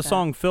isn't like the that.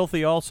 song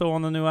 "Filthy" also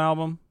on the new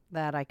album?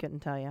 That I couldn't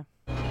tell you.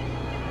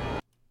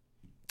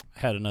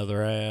 Had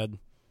another ad.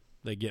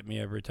 They get me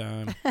every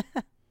time.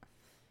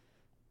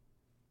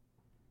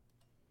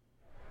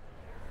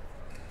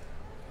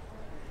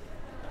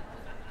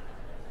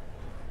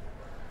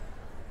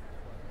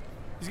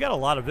 He's got a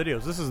lot of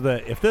videos.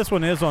 If this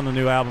one is on the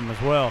new album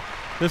as well,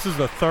 this is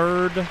the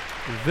third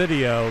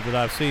video that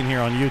I've seen here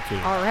on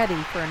YouTube. Already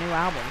for a new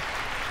album.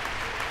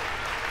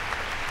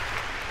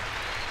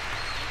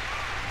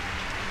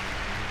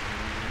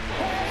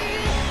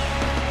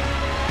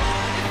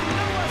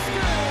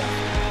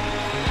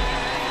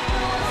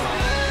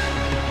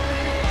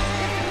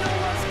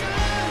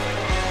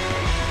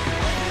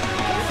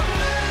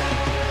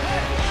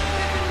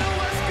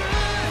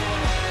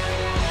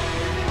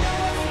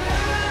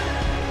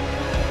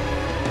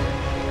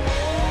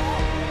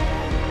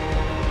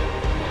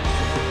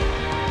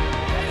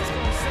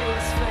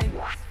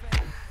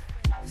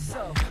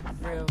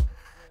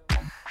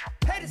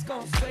 Haters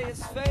gonna say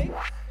it's fake.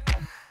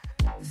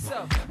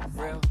 So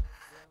real.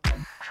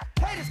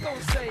 Haters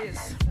gonna say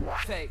it's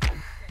fake.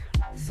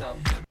 So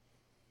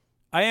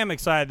I am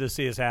excited to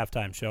see his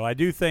halftime show. I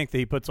do think that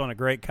he puts on a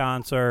great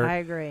concert. I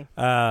agree.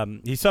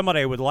 He's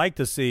somebody I would like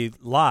to see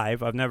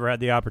live. I've never had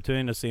the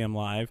opportunity to see him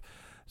live.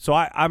 So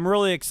I'm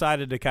really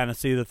excited to kind of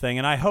see the thing.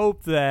 And I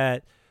hope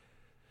that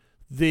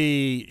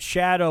the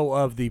shadow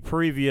of the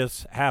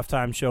previous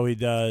halftime show he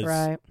does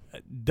Right.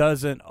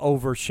 doesn't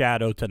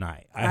overshadow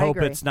tonight. I hope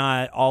agree. it's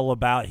not all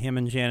about him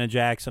and Janet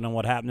Jackson and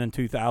what happened in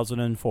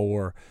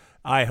 2004.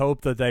 I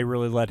hope that they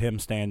really let him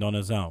stand on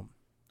his own.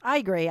 I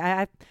agree.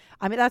 I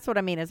mean, that's what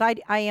I mean. Is I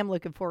am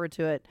looking forward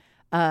to it,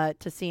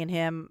 to seeing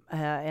him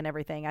and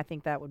everything. I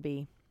think that would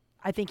be.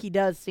 I think he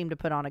does seem to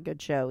put on a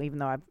good show, even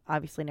though I've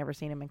obviously never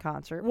seen him in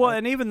concert. Well, but-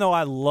 and even though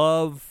I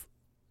love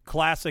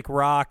classic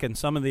rock and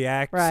some of the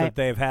acts Right. that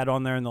they've had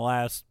on there in the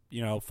last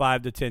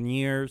 5 to 10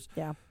 years,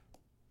 yeah,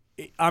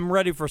 I'm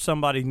ready for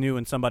somebody new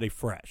and somebody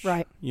fresh.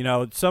 Right.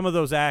 Some of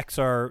those acts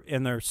are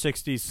in their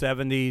 60s,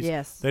 70s.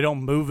 Yes. They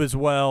don't move as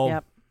well.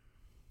 Yep.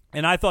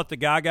 And I thought the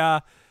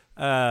Gaga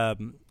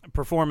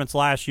performance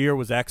last year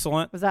was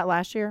excellent. Was that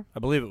last year? I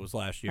believe it was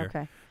last year.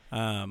 Okay.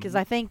 Um, Because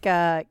I think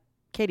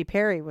Katy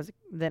Perry was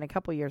then a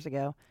couple years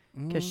ago.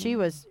 Because she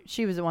was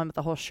the one with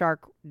the whole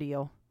shark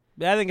deal.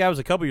 I think that was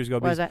a couple years ago.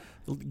 Was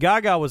because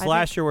Gaga was I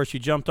last think- year where she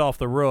jumped off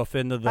the roof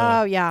into the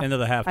Oh yeah. into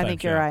the halftime I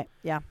think show. you're right.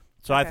 Yeah.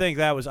 So I think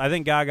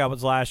Gaga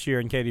was last year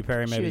and Katy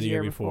Perry maybe was the the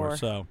year year before.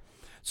 before.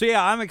 So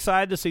yeah, I'm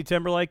excited to see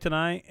Timberlake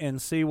tonight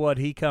and see what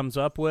he comes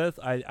up with.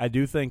 I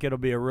do think it'll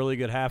be a really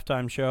good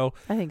halftime show.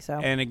 I think so.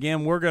 And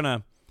again, we're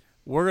gonna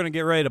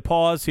get ready to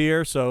pause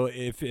here. So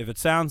if it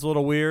sounds a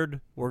little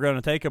weird, we're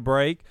gonna take a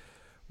break.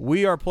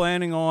 We are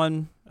planning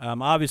on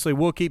obviously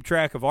we'll keep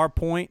track of our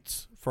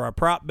points for our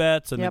prop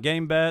bets and the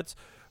game bets.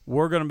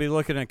 We're going to be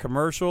looking at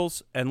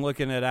commercials and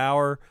looking at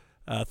our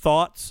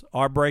thoughts,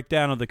 our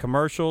breakdown of the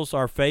commercials,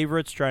 our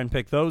favorites, try and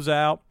pick those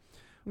out.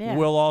 Yeah.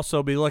 We'll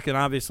also be looking,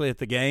 obviously, at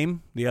the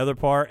game, the other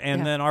part, and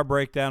Yeah. then our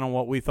breakdown on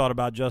what we thought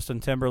about Justin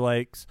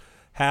Timberlake's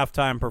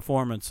halftime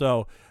performance.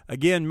 So,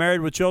 again,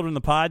 Married with Children,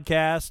 the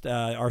podcast,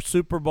 our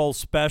Super Bowl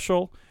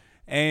special.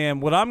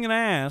 And what I'm going to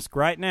ask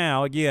right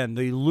now, again,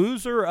 the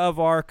loser of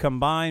our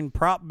combined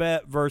prop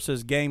bet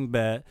versus game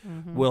bet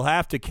will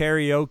have to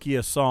karaoke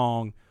a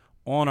song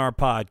on our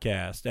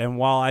podcast. And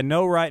while I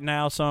know right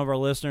now some of our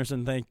listeners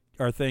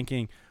are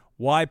thinking,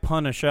 why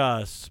punish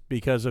us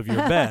because of your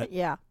bet?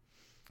 Yeah.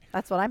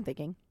 That's what I'm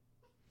thinking.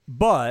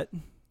 But,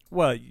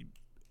 well,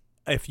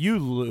 if you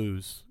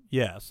lose,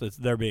 yes,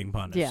 they're being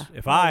punished. Yeah.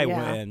 If I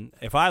Yeah. win,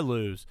 if I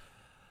lose,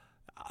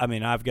 I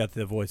mean, I've got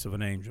the voice of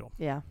an angel.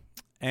 Yeah.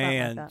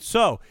 And that.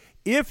 so,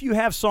 if you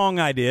have song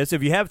ideas,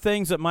 if you have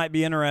things that might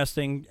be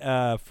interesting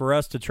for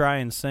us to try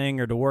and sing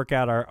or to work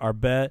out our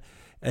bet,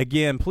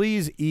 again,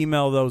 please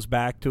email those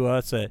back to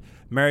us at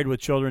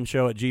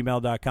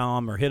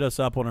marriedwithchildrenshow@gmail.com or hit us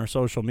up on our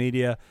social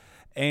media.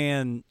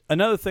 And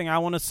another thing I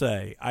want to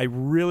say, I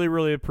really,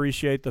 really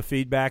appreciate the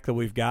feedback that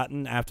we've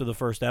gotten after the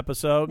first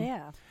episode.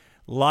 Yeah.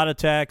 A lot of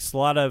texts, a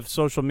lot of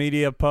social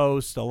media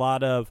posts, a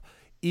lot of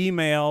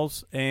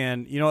emails,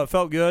 and, it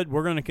felt good.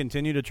 We're going to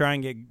continue to try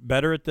and get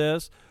better at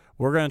this.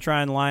 We're going to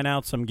try and line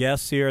out some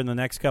guests here in the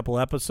next couple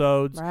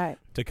episodes Right.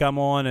 to come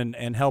on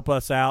and help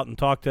us out and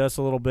talk to us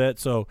a little bit.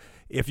 So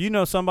if you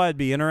know somebody would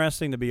be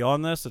interesting to be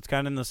on this that's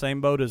kind of in the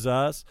same boat as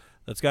us,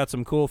 that's got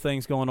some cool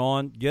things going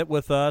on, get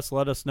with us.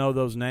 Let us know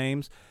those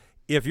names.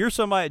 If you're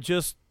somebody that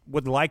just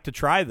would like to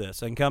try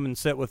this and come and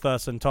sit with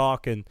us and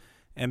talk and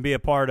be a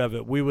part of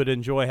it, we would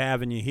enjoy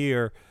having you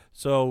here.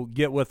 So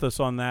get with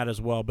us on that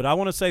as well. But I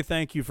want to say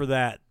thank you for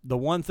that. The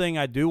one thing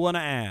I do want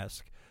to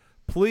ask,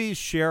 please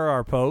share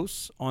our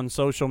posts on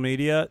social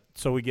media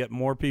so we get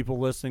more people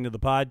listening to the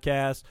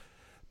podcast.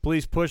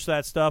 Please push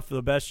that stuff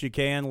the best you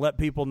can. Let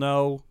people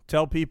know.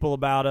 Tell people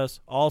about us.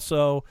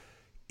 Also,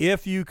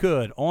 if you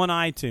could, on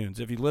iTunes,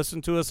 if you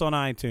listen to us on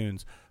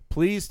iTunes,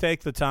 please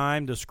take the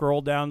time to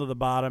scroll down to the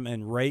bottom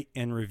and rate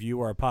and review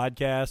our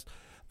podcast.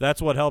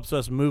 That's what helps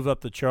us move up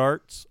the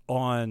charts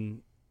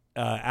on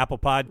Apple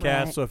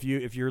Podcasts. Right. So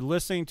if you're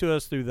listening to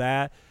us through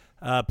that,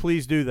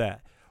 please do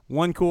that.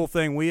 One cool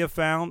thing we have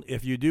found,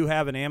 if you do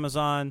have an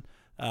Amazon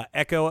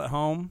Echo at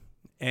home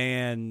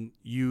and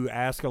you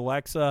ask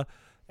Alexa,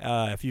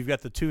 if you've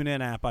got the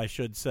TuneIn app, I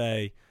should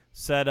say,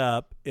 set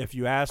up, if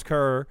you ask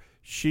her,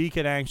 she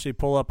can actually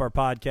pull up our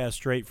podcast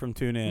straight from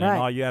TuneIn. Right.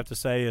 And all you have to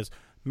say is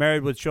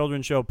Married with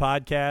Children Show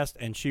podcast,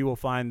 and she will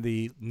find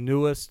the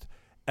newest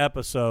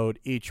episode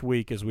each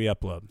week as we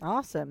upload.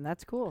 Awesome.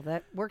 That's cool.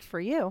 That works for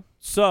you.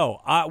 So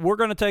we're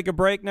going to take a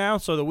break now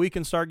so that we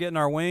can start getting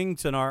our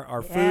wings and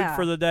our food Yeah.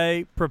 for the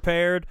day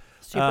prepared.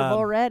 Super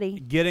Bowl ready.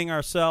 Getting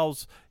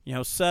ourselves,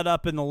 set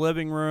up in the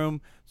living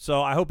room.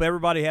 So I hope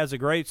everybody has a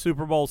great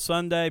Super Bowl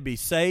Sunday. Be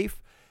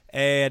safe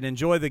and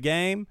enjoy the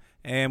game.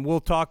 And we'll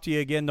talk to you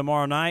again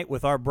tomorrow night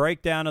with our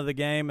breakdown of the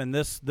game. And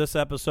this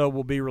episode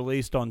will be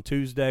released on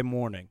Tuesday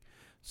morning.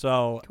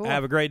 So Cool.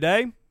 have a great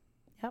day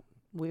Yep.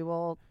 We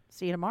will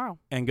see you tomorrow.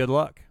 and good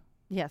luck.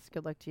 Yes.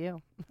 Good luck to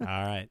you. All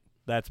right.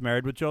 That's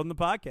Married with Children, the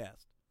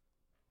podcast.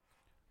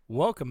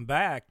 Welcome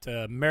back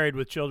to Married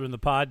with Children, the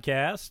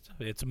podcast.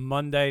 It's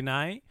Monday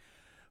night.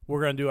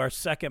 We're going to do our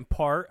second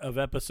part of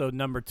episode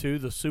number 2,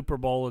 the Super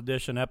Bowl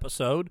edition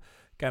episode,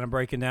 kind of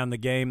breaking down the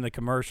game, the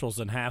commercials,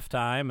 and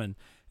halftime. And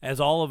as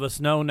all of us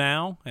know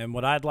now, and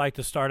what I'd like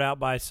to start out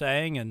by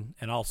saying, and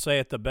I'll say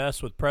it the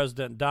best with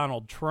President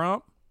Donald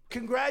Trump,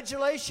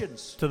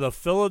 Congratulations. to the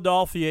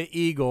Philadelphia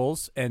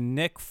Eagles and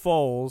Nick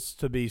Foles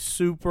to be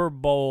Super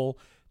Bowl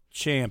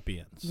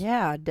champions.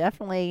 Yeah,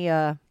 definitely.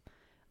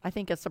 I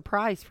think a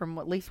surprise from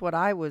at least what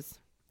I was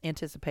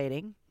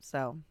anticipating.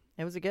 So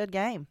it was a good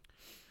game.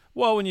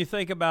 Well, when you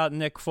think about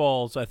Nick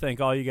Foles, I think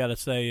all you got to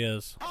say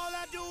is, All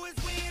I do is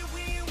win,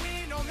 win,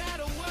 win, no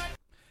matter what.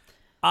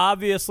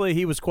 obviously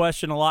he was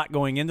questioned a lot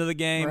going into the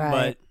game,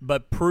 Right.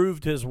 but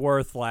proved his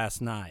worth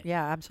last night.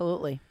 Yeah,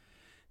 absolutely.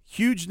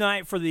 Huge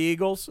night for the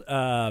Eagles,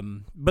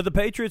 but the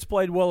Patriots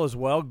played well as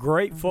well.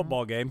 Great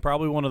football game,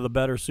 probably one of the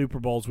better Super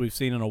Bowls we've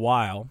seen in a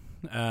while.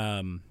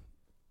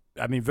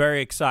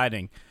 Very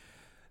exciting.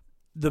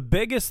 The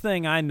biggest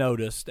thing I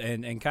noticed,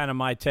 and kind of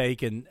my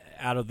take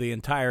out of the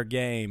entire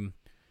game,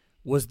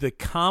 was the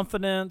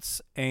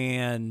confidence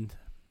and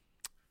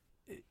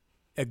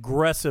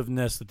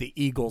aggressiveness that the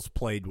Eagles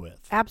played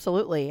with.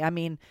 Absolutely. I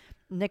mean,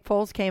 Nick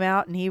Foles came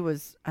out and he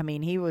was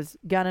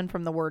gunning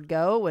from the word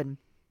go, and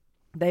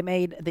they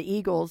made the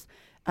Eagles,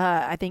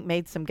 I think,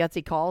 made some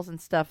gutsy calls and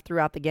stuff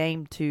throughout the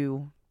game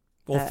to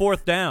Well,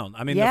 fourth down.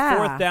 I mean, yeah. the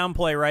fourth down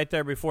play right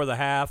there before the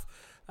half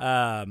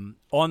on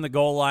the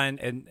goal line.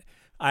 And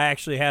I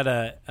actually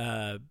had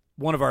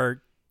one of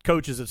our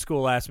coaches at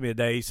school asked me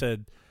today, he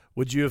said,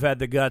 would you have had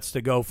the guts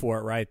to go for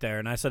it right there?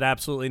 And I said,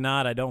 absolutely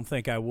not. I don't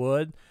think I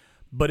would.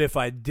 But if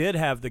I did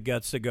have the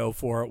guts to go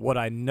for it, what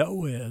I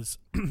know is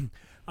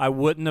I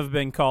wouldn't have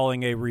been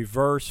calling a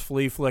reverse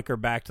flea flicker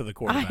back to the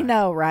quarterback. I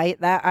know, right?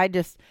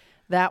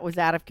 That was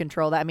out of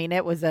control. I mean,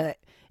 it was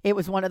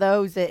one of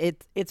those.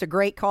 It's a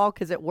great call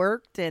because it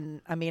worked,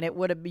 and I mean,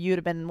 you'd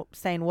have been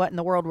saying, "What in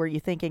the world were you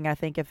thinking?" I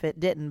think if it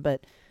didn't,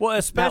 but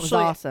that was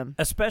awesome.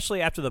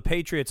 Especially after the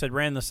Patriots had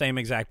ran the same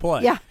exact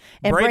play. Yeah,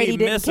 and Brady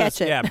didn't misses,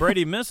 catch it. Yeah,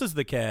 Brady misses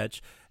the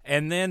catch,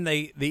 and then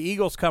the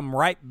Eagles come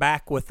right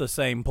back with the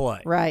same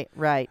play. Right.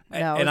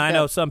 No, and I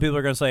know some people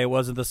are going to say it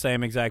wasn't the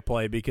same exact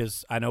play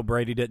because I know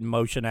Brady didn't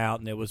motion out,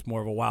 and it was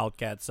more of a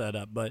wildcat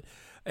setup, but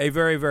a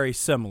very, very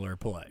similar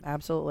play.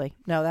 Absolutely.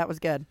 No, that was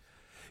good.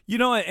 You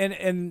know,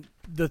 and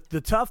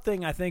the tough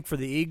thing I think for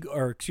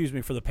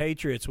for the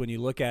Patriots when you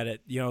look at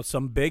it, you know,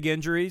 some big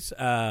injuries.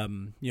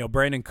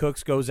 Brandon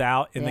Cooks goes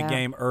out in the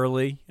game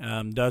early,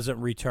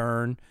 doesn't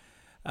return.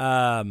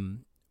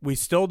 We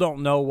still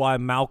don't know why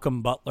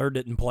Malcolm Butler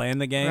didn't play in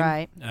the game.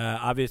 Right.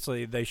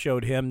 Obviously, they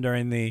showed him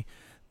during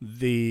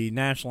the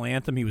national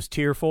anthem. He was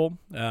tearful.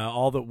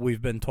 All that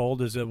we've been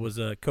told is it was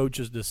a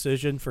coach's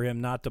decision for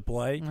him not to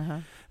play.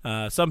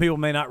 Some people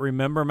may not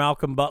remember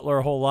Malcolm Butler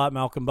a whole lot.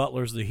 Malcolm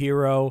Butler's the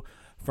hero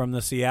from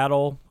the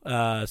Seattle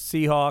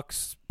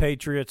Seahawks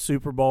Patriots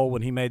Super Bowl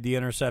when he made the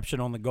interception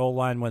on the goal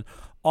line when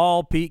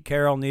all Pete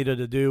Carroll needed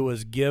to do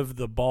was give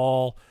the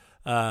ball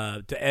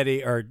to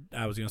Eddie, or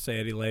I was going to say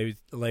Eddie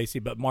Lacy,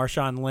 but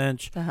Marshawn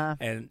Lynch,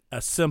 and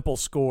a simple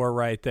score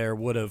right there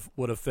would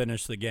have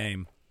finished the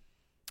game.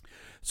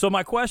 So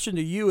my question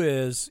to you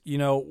is, you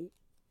know,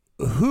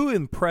 who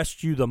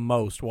impressed you the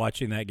most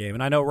watching that game?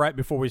 And I know right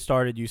before we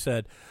started you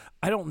said,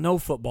 I don't know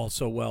football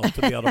so well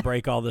to be able to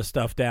break all this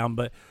stuff down,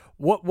 but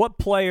what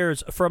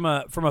players from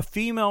a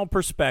female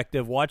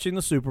perspective watching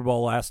the Super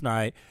Bowl last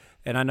night,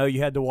 and I know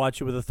you had to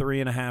watch it with a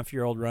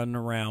 3.5-year-old running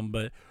around,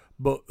 but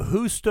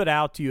who stood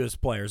out to you as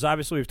players?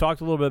 Obviously, we've talked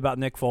a little bit about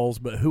Nick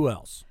Foles, but who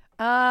else?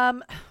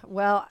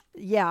 Well,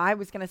 yeah, I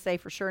was going to say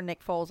for sure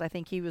Nick Foles. I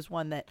think he was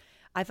one that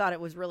I thought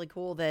it was really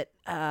cool that,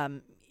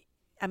 I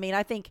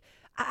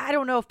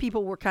don't know if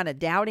people were kind of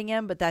doubting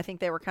him, but I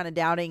think they were kind of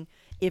doubting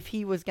if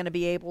he was going to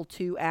be able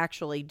to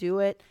actually do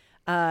it,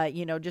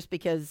 just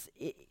because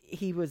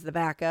he was the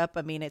backup.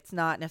 I mean, it's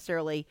not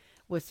necessarily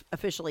was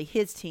officially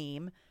his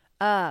team.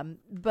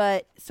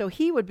 But so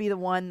he would be the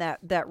one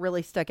that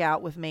really stuck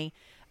out with me.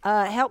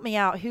 Help me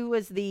out. Who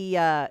was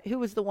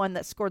the one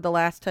that scored the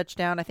last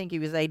touchdown? I think he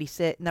was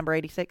number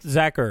 86.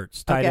 Zach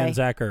Ertz, tight end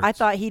Zach Ertz. I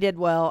thought he did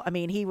well. I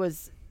mean, he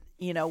was,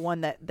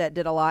 one that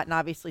did a lot and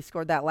obviously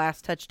scored that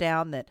last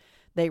touchdown that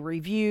they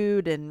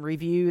reviewed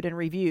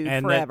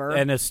forever.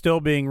 And it's still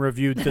being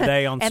reviewed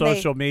today on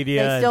social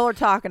media. They still are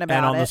talking about it.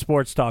 And on the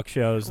sports talk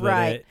shows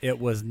that it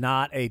was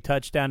not a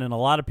touchdown in a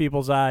lot of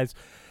people's eyes.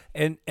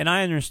 And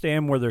I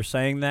understand where they're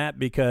saying that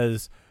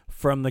because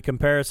from the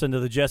comparison to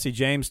the Jesse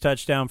James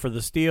touchdown for the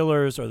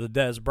Steelers or the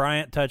Dez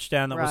Bryant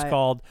touchdown that was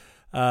called,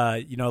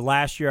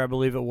 last year I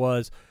believe it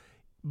was,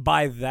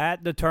 by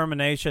that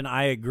determination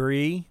I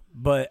agree,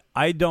 but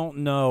I don't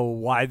know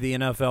why the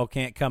NFL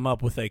can't come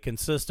up with a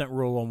consistent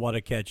rule on what a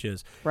catch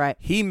is. Right.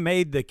 He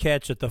made the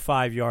catch at the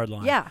 5-yard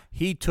line. Yeah.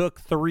 He took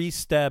 3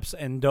 steps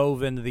and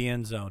dove into the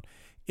end zone.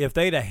 If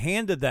they'd have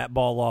handed that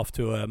ball off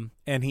to him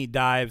and he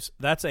dives,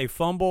 that's a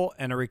fumble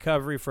and a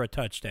recovery for a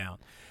touchdown.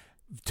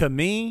 To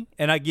me,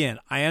 and again,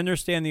 I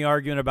understand the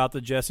argument about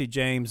the Jesse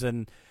James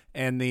and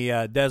the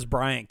Dez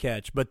Bryant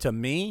catch, but to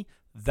me,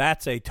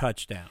 that's a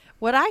touchdown.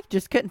 What I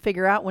just couldn't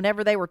figure out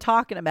whenever they were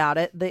talking about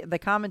it, the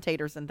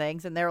commentators and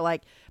things, and they're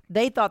like,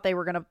 they thought they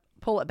were going to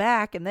pull it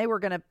back and they were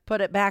going to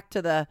put it back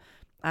to the,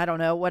 I don't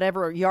know,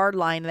 whatever yard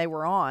line they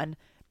were on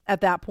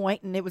at that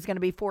point, and it was going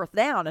to be 4th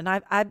down. And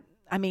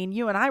I mean,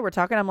 you and I were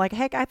talking. I'm like,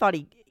 heck, I thought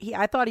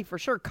he for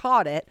sure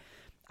caught it.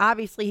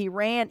 Obviously, he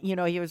ran.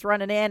 He was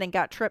running in and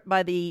got tripped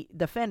by the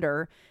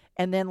defender.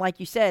 And then, like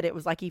you said, it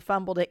was like he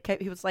fumbled it.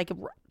 He was like,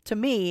 to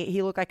me,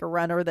 he looked like a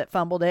runner that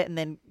fumbled it and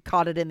then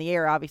caught it in the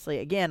air, obviously,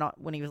 again,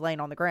 when he was laying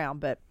on the ground.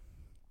 But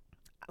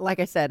like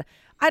I said,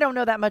 I don't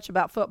know that much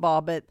about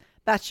football, but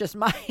that's just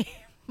my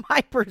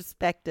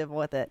perspective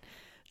with it.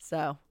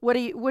 So what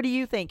do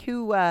you think?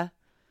 Who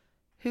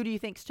do you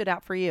think stood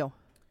out for you?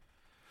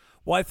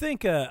 Well, I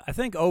think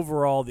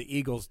overall the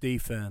Eagles'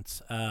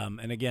 defense,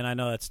 and again, I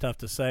know that's tough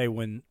to say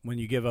when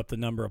you give up the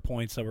number of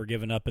points that were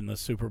given up in the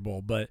Super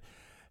Bowl, but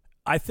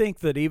I think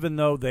that even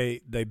though they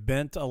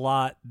bent a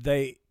lot,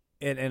 I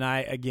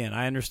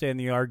understand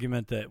the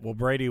argument that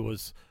Brady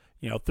was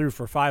threw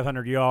for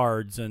 500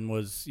 yards and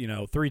was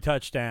 3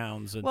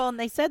 touchdowns. And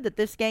they said that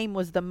this game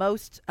was the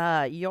most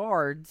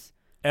yards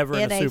ever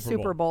in a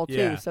Super Bowl too,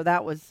 yeah. So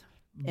that was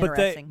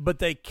interesting. But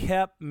they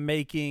kept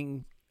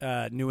making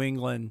New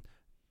England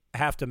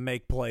have to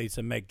make plays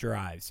and make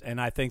drives, and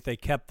I think they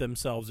kept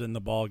themselves in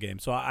the ball game.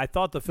 So I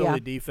thought the Philly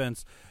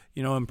defense,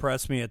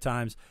 impressed me at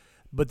times.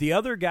 But the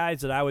other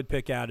guys that I would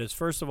pick out is,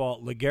 first of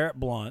all, LeGarrette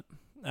Blount,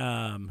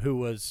 who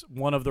was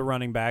one of the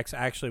running backs,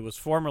 actually was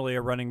formerly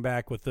a running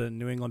back with the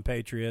New England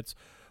Patriots,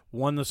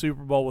 won the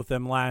Super Bowl with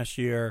them last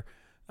year.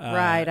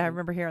 Right, I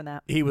remember hearing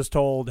that. He was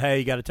told, hey,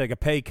 you got to take a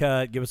pay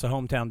cut, give us a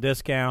hometown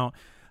discount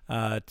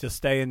to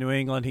stay in New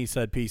England. He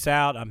said, peace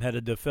out. I'm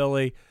headed to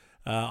Philly.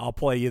 I'll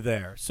play you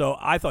there. So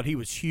I thought he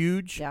was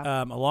huge,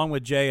 along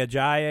with Jay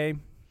Ajayi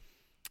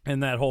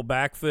and that whole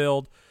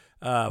backfield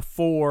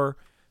for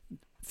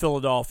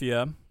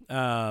Philadelphia.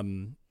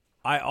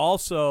 I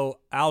also,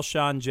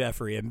 Alshon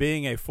Jeffrey, and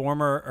being a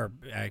former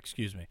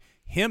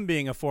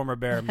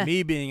Bear,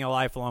 me being a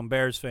lifelong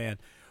Bears fan,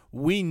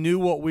 we knew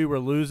what we were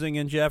losing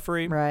in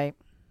Jeffrey. Right.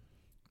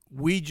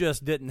 We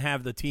just didn't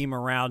have the team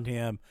around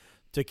him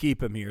to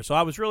keep him here. So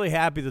I was really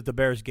happy that the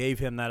Bears gave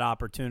him that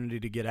opportunity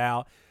to get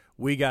out.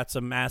 We got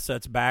some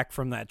assets back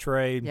from that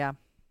trade. Yeah.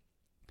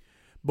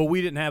 But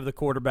we didn't have the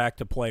quarterback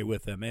to play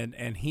with him.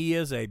 And he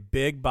is a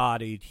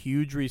big-bodied,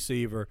 huge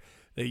receiver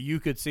that you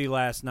could see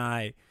last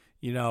night.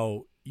 You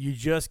know, you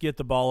just get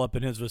the ball up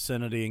in his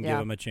vicinity and give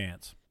him a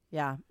chance.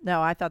 Yeah.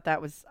 No, I thought that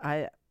was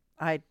I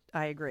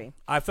agree.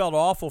 I felt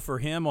awful for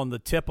him on the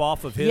tip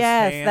off of his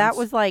hands. Yes, that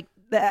was like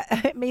that.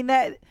 I mean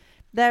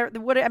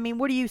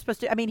what are you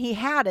supposed to? I mean, he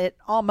had it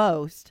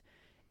almost,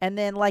 and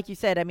then like you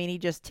said, I mean, he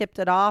just tipped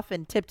it off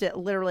and tipped it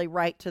literally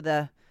right to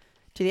the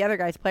other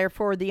guy's player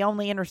for the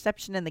only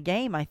interception in the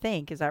game. I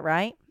think, is that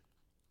right?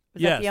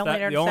 Was yes,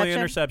 that the only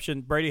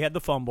interception. Brady had the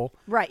fumble.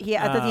 Right.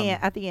 Yeah,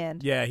 at the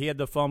end. Yeah, he had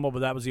the fumble, but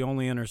that was the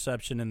only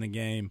interception in the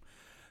game.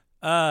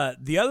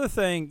 The other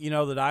thing, you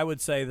know, that I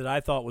would say that I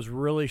thought was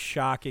really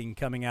shocking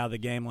coming out of the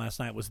game last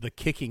night was the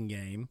kicking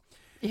game.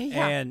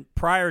 Yeah. And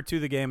prior to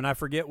the game, and I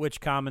forget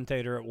which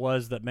commentator it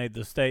was that made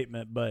the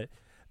statement, but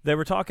they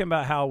were talking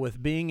about how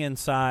with being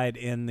inside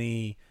in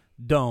the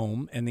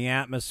dome and the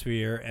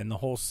atmosphere and the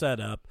whole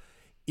setup,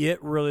 it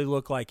really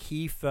looked like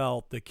he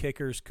felt the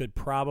kickers could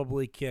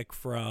probably kick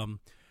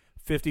from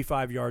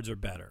 55 yards or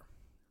better.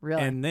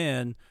 Really? And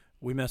then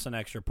we miss an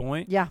extra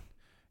point. Yeah.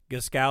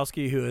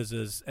 Gostkowski, who is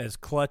as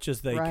clutch as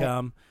they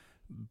come,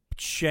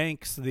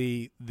 shanks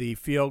the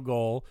field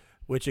goal,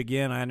 which,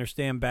 again, I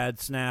understand bad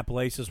snap,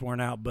 laces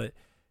weren't out, but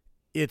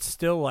it's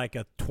still like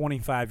a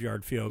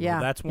 25-yard field goal.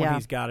 That's one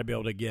he's got to be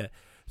able to get.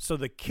 So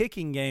the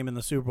kicking game in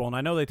the Super Bowl, and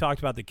I know they talked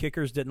about the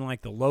kickers didn't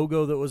like the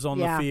logo that was on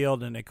the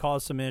field, and it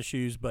caused some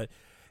issues, but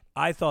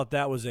I thought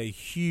that was a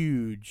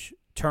huge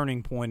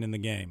turning point in the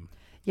game.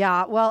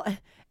 Yeah, well,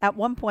 at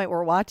one point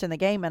we're watching the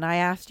game, and I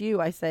asked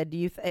you, I said, do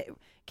you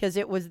because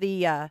it was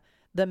the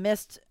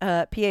missed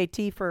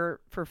PAT for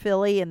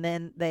Philly, and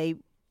then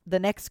the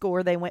next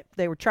score they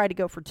were trying to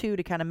go for 2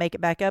 to kind of make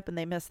it back up, and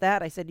they missed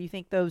that. I said, do you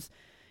think those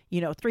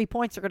 3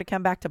 points are going to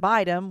come back to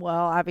bite them?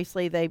 Well,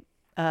 obviously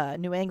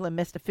New England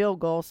missed a field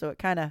goal, so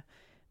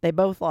they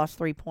both lost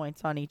 3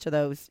 points on each of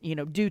those,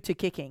 due to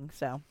kicking.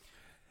 So.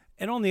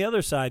 And on the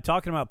other side,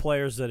 talking about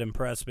players that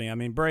impress me, I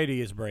mean,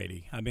 Brady is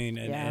Brady. I mean,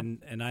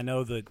 and I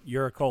know that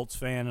you're a Colts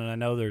fan, and I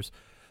know there's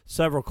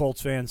several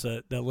Colts fans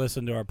that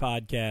listen to our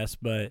podcast,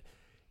 but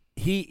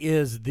he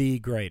is the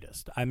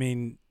greatest. I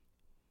mean,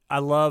 I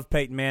love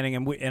Peyton Manning,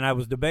 and I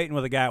was debating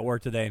with a guy at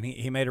work today, and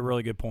he made a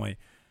really good point.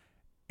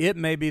 It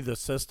may be the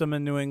system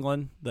in New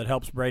England that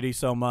helps Brady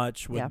so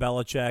much with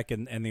Belichick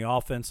and the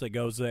offense that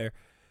goes there,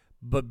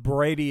 but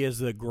Brady is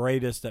the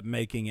greatest at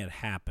making it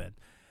happen.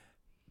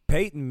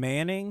 Peyton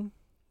Manning,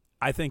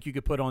 I think you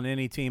could put on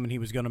any team and he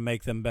was going to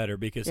make them better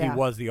because he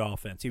was the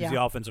offense. He was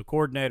the offensive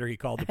coordinator. He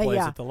called the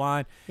plays at the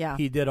line. Yeah.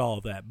 He did all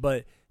of that.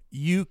 But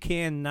you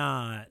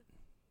cannot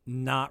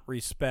not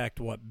respect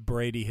what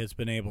Brady has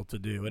been able to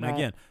do. And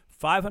again,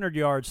 500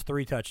 yards,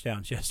 3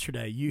 touchdowns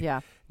yesterday.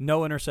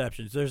 No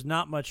interceptions. There's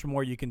not much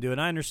more you can do. And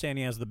I understand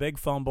he has the big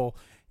fumble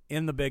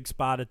in the big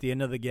spot at the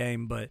end of the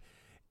game, but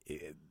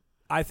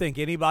I think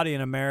anybody in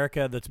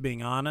America that's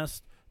being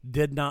honest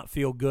did not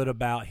feel good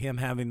about him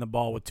having the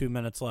ball with 2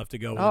 minutes left to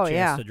go with a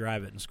chance to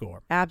drive it and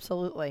score.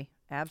 Absolutely.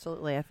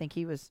 I think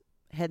he was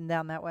heading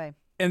down that way.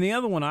 And the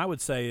other one I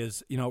would say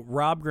is,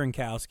 Rob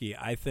Gronkowski,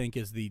 I think,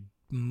 is the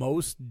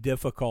most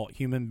difficult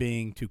human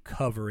being to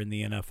cover in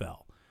the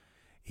NFL.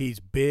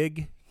 He's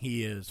big.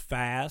 He is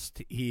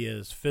fast. He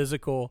is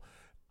physical.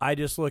 I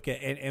just look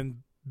at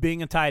and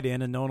being a tight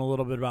end and knowing a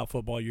little bit about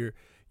football,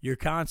 you're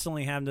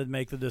constantly having to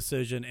make the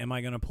decision, am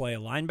I going to play a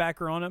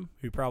linebacker on him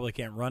who probably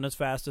can't run as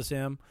fast as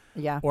him?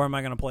 Yeah. Or am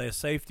I going to play a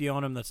safety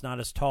on him that's not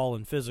as tall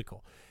and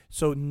physical?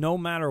 So no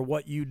matter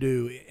what you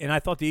do, and I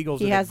thought the Eagles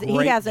did a great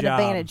job. He has an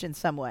advantage in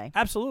some way.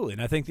 Absolutely.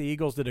 And I think the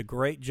Eagles did a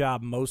great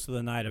job most of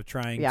the night of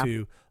trying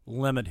to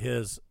limit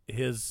his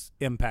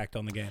impact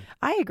on the game.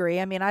 I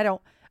agree. I mean, I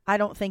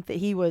don't think that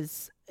he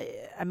was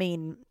I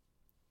mean,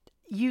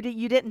 you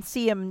didn't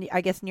see him,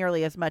 I guess,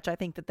 nearly as much. I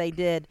think that they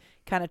did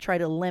kind of try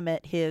to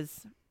limit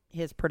his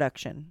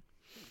production.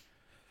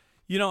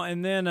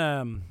 And then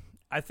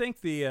I think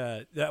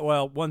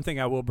one thing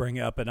I will bring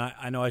up, and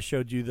I know I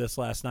showed you this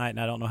last night, and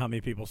I don't know how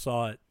many people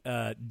saw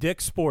it.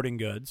 Dick's Sporting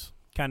Goods,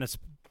 kind of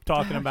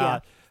talking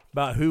about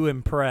who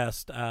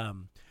impressed.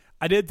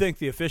 I did think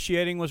the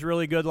officiating was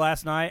really good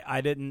last night.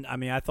 I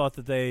thought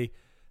that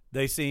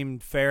they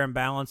seemed fair and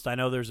balanced. I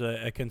know there's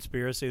a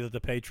conspiracy that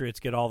the Patriots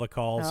get all the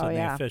calls and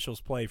the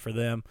officials play for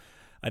them.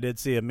 I did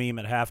see a meme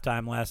at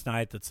halftime last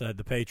night that said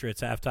the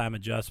Patriots halftime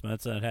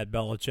adjustments, and it had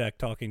Belichick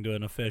talking to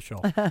an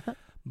official.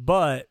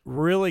 But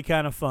really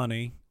kind of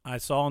funny, I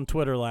saw on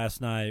Twitter last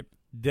night,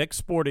 Dick's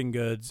Sporting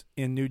Goods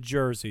in New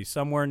Jersey,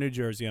 somewhere in New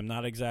Jersey, I'm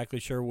not exactly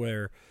sure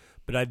where,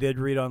 but I did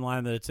read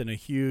online that it's in a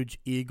huge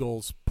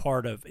Eagle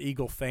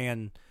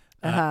fan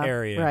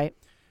area. Right.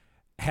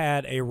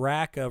 Had a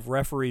rack of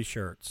referee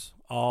shirts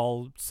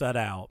all set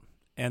out,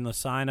 and the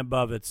sign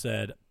above it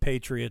said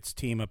Patriots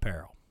Team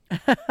Apparel.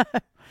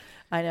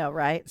 I know,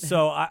 right?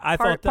 So I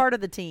thought part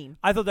of the team.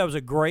 I thought that was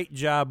a great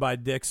job by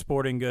Dick's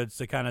Sporting Goods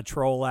to kind of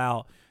troll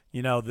out,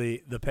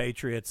 the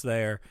Patriots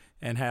there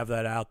and have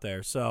that out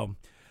there. So,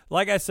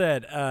 like I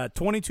said,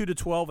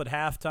 22-12 at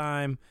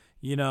halftime.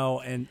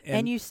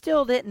 And you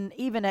still didn't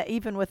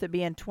even with it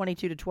being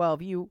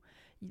 22-12.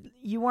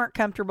 You weren't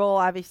comfortable.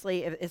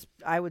 Obviously,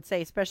 I would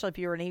say, especially if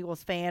you're an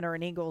Eagles fan or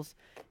an Eagles,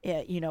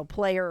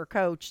 player or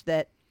coach,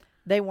 that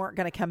they weren't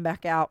going to come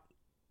back out,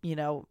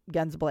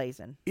 guns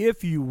blazing.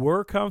 If you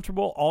were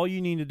comfortable, all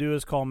you need to do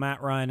is call Matt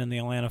Ryan and the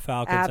Atlanta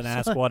Falcons and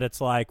ask what it's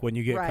like when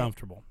you get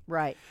comfortable.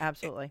 Right,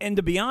 absolutely. And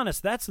to be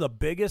honest, that's the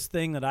biggest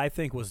thing that I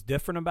think was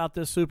different about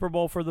this Super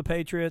Bowl for the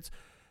Patriots.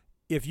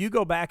 If you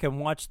go back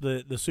and watch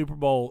the Super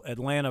Bowl,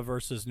 Atlanta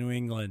versus New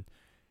England,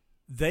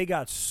 they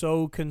got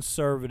so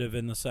conservative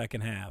in the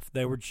second half.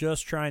 They were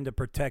just trying to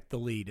protect the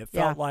lead. It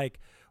felt like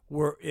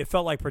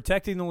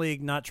protecting the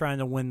league, not trying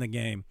to win the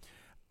game.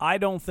 I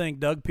don't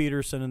think Doug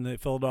Peterson and the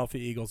Philadelphia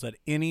Eagles at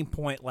any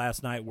point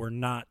last night were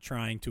not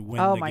trying to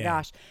win the game. Oh my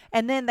gosh.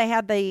 And then they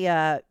had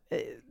did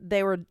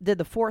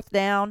the fourth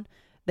down.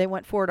 They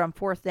went forward on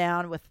fourth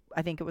down with,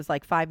 I think it was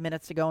like 5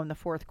 minutes to go in the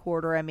fourth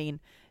quarter. I mean,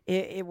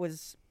 it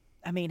was,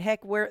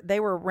 heck,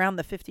 they were around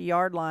the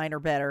 50-yard line or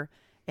better.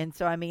 And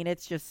so,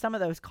 it's just some of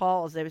those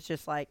calls, it was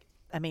just like,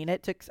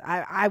 it took,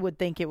 I would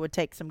think it would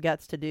take some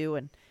guts to do.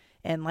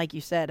 And like you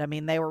said,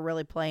 they were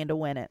really playing to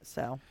win it.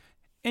 So.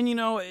 And,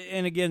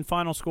 and again,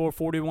 final score,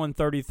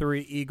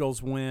 41-33,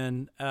 Eagles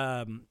win.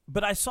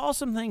 But I saw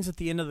some things at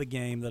the end of the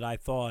game that I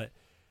thought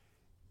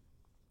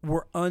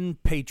were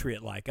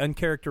un-Patriot-like,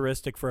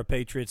 uncharacteristic for a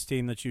Patriots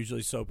team that's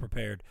usually so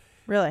prepared.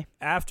 Really?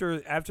 After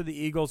the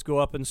Eagles go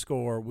up and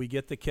score, we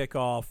get the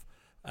kickoff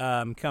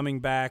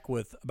coming back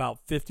with about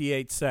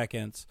 58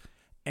 seconds,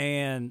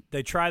 and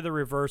they try the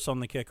reverse on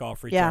the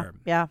kickoff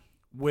return. Yeah.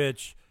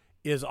 Which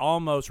is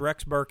almost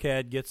Rex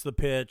Burkhead gets the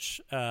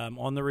pitch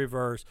on the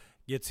reverse,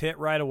 gets hit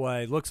right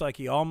away. Looks like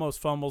he almost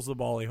fumbles the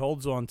ball. He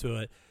holds on to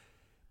it.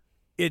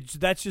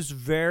 That's just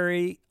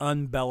very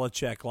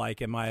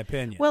un-Belichick-like, in my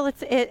opinion. Well,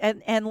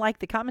 and like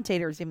the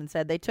commentators even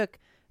said, they took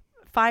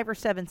 5 or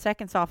 7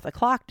 seconds off the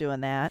clock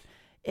doing that.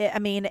 Did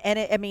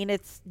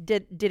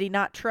he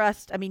not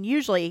trust?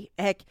 Usually,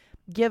 heck,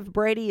 give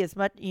Brady as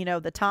much,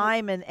 the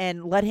time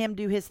and let him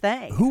do his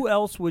thing. Who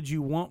else would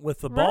you want with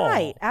the ball?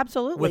 Right,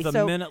 absolutely. With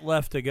a minute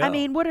left to go.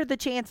 What are the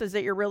chances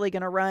that you're really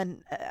going to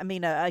run,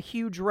 a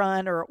huge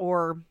run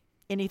or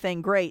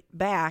anything great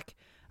back?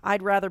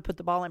 I'd rather put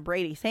the ball in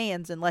Brady's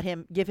hands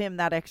and give him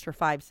that extra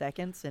 5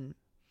 seconds.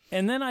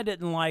 And then I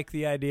didn't like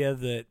the idea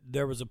that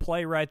there was a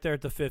play right there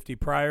at the 50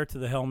 prior to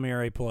the Hail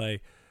Mary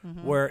play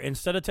where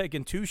instead of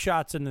taking 2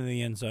 shots into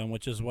the end zone,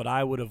 which is what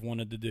I would have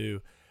wanted to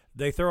do,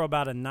 they throw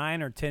about a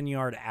 9 or 10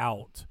 yard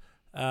out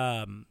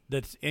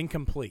that's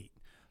incomplete.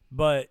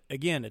 But,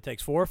 again, it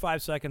takes 4 or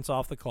 5 seconds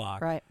off the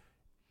clock. Right.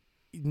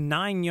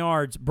 9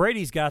 yards.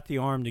 Brady's got the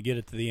arm to get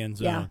it to the end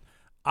zone. Yeah.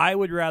 I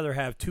would rather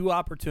have 2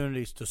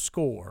 opportunities to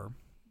score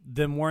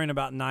than worrying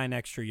about 9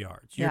 extra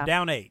yards. You're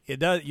down 8.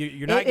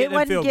 You're not getting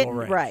in field goal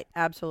range. Right,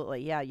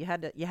 absolutely. Yeah, you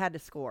had to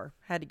score.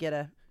 Had to get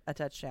a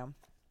touchdown.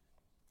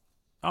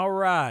 All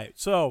right.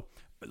 So,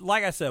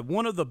 like I said,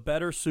 one of the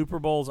better Super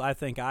Bowls I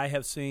think I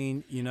have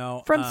seen,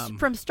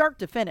 from start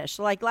to finish.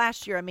 Like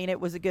last year, it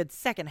was a good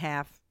second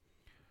half,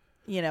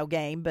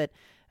 game, but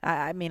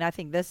I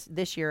think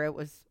this year it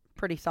was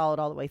pretty solid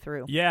all the way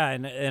through. Yeah,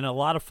 and a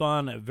lot of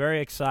fun,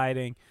 very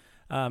exciting.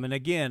 And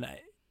again,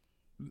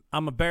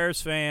 I'm a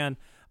Bears fan.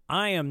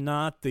 I am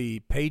not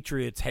the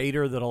Patriots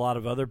hater that a lot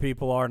of other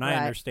people are, and I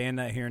understand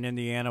that here in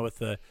Indiana with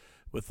the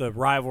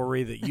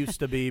rivalry that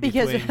used to be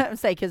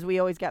because we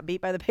always got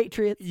beat by the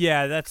Patriots.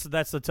 Yeah, that's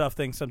the tough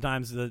thing.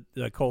 Sometimes the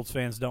Colts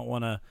fans don't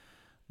want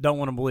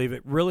to believe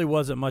it. Really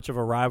wasn't much of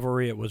a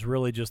rivalry. It was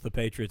really just the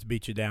Patriots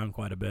beat you down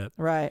quite a bit.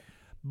 Right.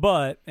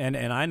 But and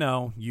I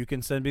know you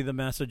can send me the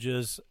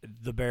messages.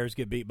 The Bears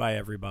get beat by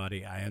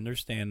everybody. I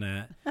understand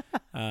that.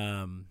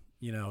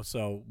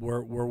 So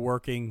we're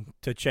working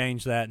to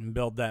change that and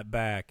build that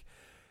back.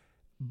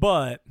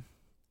 But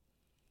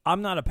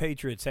I'm not a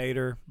Patriots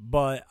hater,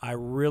 but I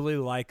really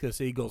like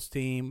this Eagles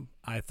team.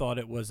 I thought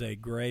it was a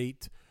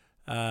great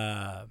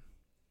our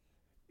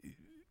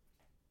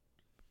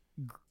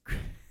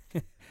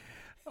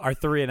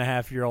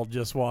 3.5-year-old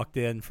just walked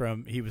in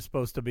he was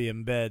supposed to be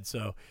in bed,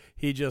 so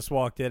he just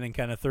walked in and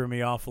kind of threw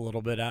me off a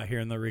little bit out here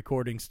in the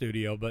recording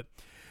studio. But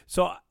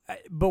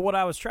But what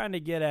I was trying to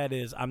get at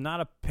is I'm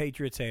not a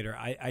Patriots hater.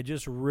 I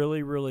just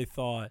really, really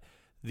thought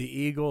the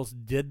Eagles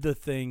did the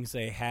things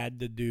they had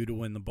to do to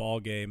win the ball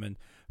game. And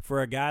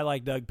for a guy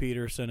like Doug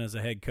Peterson as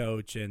a head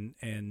coach and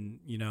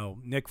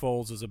Nick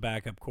Foles as a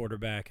backup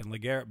quarterback and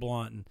LeGarrette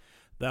Blount and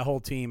that whole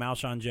team,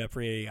 Alshon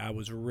Jeffrey, I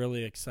was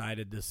really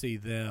excited to see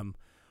them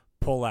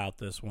pull out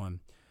this one.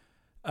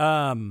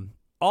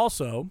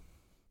 Also,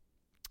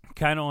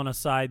 kind of on a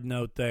side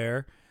note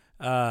there,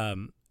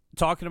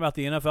 talking about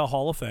the NFL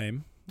Hall of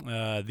Fame,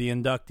 the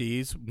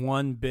inductees,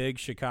 one big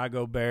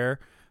Chicago Bear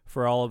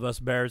for all of us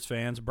Bears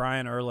fans,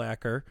 Brian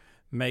Urlacher,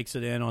 makes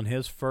it in on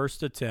his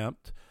first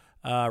attempt.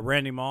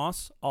 Randy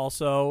Moss,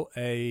 also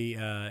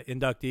a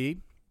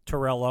inductee,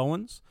 Terrell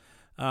Owens.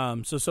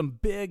 So some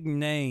big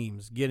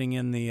names getting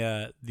in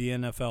the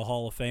NFL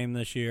Hall of Fame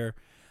this year.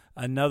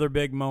 Another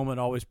big moment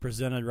always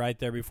presented right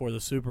there before the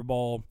Super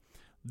Bowl,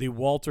 the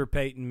Walter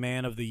Payton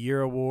Man of the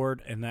Year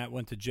Award, and that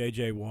went to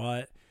J.J.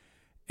 Watt.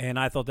 And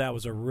I thought that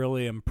was a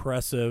really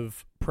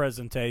impressive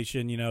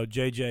presentation.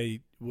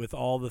 J.J., with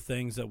all the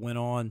things that went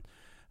on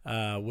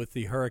with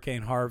the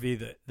Hurricane Harvey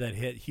that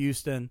hit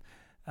Houston,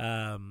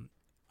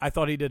 I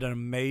thought he did an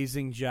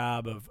amazing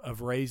job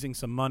of raising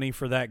some money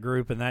for that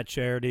group and that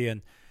charity.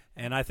 And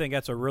I think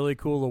that's a really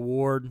cool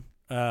award,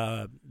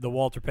 the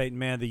Walter Payton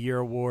Man of the Year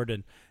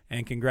Award,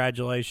 and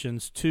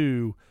congratulations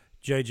to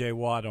J.J.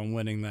 Watt on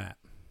winning that.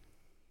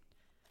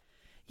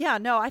 Yeah,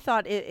 no, I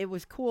thought it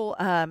was cool,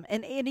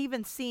 and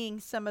even seeing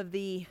some of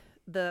the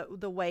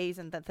ways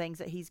and the things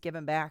that he's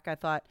given back. I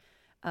thought,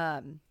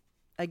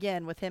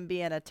 again, with him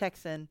being a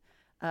Texan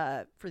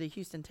for the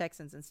Houston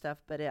Texans and stuff,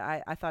 but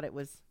I thought it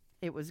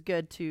was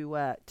good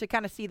to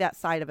kind of see that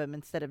side of him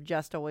instead of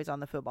just always on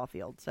the football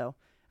field. So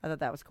I thought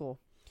that was cool.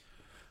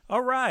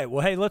 All right.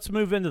 Well, hey, let's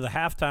move into the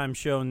halftime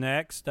show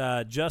next.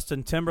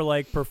 Justin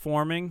Timberlake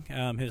performing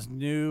his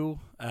new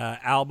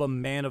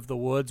album, Man of the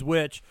Woods,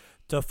 which,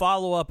 to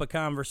follow up a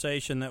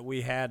conversation that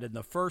we had in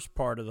the first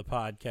part of the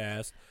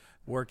podcast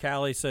where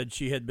Callie said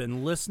she had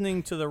been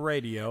listening to the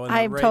radio. And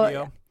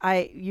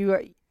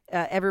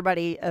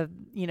everybody,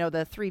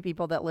 the three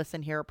people that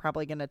listen here are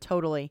probably going to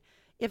totally,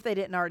 if they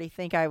didn't already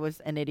think I was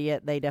an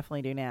idiot, they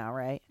definitely do now,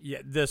 right? Yeah,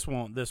 this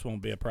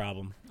won't be a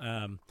problem.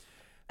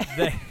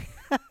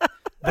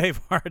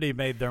 They've already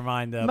made their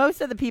mind up. Most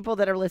of the people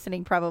that are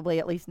listening probably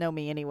at least know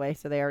me anyway,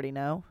 so they already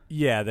know.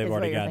 Yeah, they've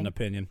already got an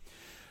opinion.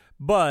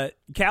 But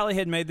Callie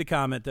had made the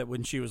comment that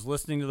when she was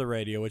listening to the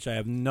radio, which I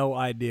have no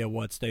idea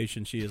what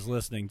station she is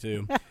listening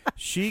to,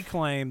 she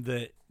claimed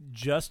that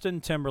Justin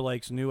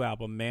Timberlake's new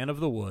album, Man of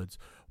the Woods,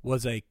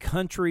 was a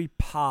country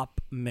pop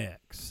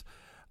mix.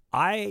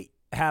 I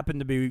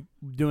happened to be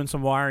doing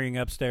some wiring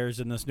upstairs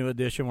in this new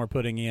edition we're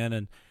putting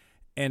in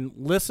and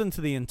listened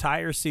to the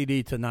entire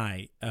CD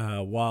tonight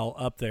while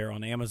up there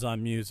on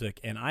Amazon Music,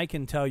 and I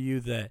can tell you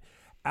that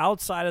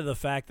outside of the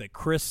fact that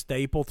Chris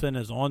Stapleton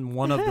is on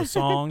one of the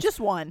songs, just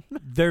one,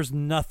 there's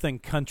nothing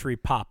country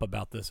pop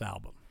about this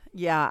album.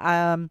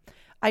 Yeah,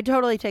 I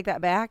totally take that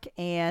back,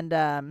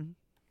 and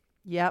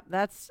yep,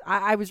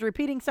 I was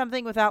repeating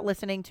something without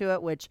listening to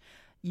it, which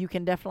you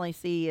can definitely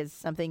see is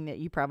something that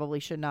you probably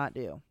should not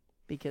do,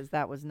 because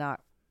that was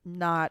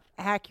not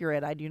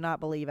accurate. I do not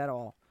believe at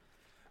all.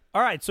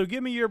 All right, so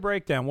give me your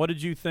breakdown. What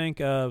did you think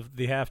of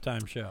the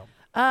halftime show?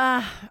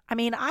 I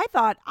mean, I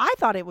thought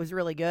it was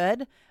really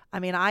good. I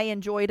mean, I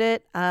enjoyed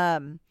it.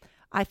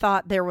 I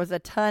thought there was a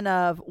ton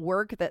of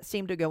work that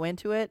seemed to go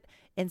into it.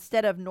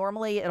 Instead of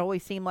normally, it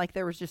always seemed like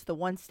there was just the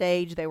one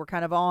stage they were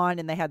kind of on,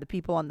 and they had the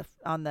people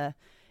on the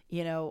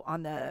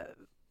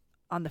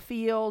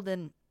field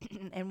and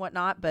and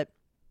whatnot. But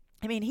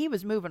I mean, he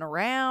was moving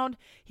around.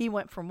 He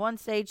went from one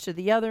stage to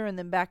the other and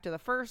then back to the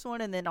first one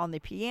and then on the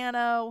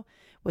piano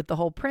with the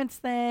whole Prince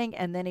thing.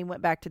 And then he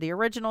went back to the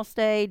original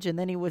stage and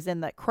then he was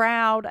in the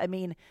crowd. I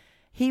mean,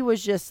 he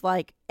was just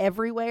like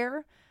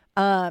everywhere.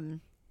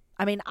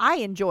 I mean, I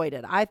enjoyed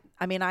it. I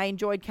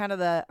enjoyed kind of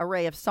the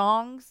array of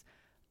songs.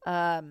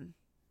 I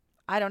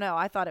don't know.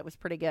 I thought it was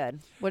pretty good.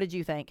 What did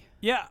you think?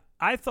 Yeah,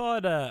 I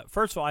thought,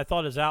 first of all, I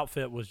thought his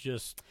outfit was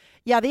just...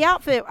 Yeah, the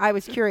outfit, I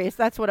was curious.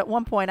 That's what at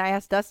one point I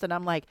asked Dustin,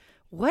 I'm like,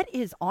 what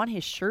is on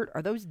his shirt?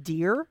 Are those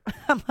deer?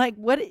 I'm like,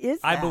 what is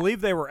that? I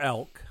believe they were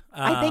elk.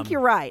 I think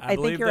you're right. I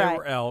believe they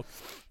were elk.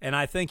 And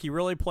I think he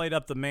really played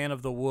up the Man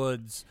of the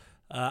Woods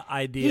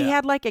idea. He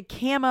had like a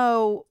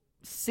camo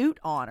suit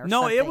on or something.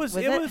 No, it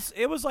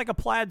was like a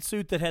plaid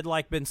suit that had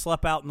like been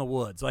slept out in the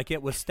woods. Like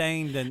it was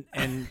stained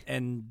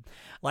and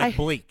like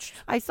bleached.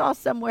 I saw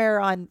somewhere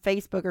on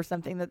Facebook or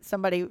something that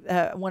somebody,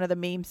 one of the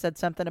memes said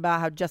something about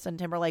how Justin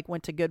Timberlake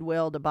went to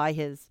Goodwill to buy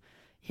his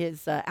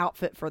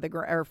outfit for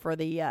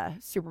the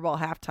Super Bowl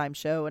halftime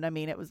show. And I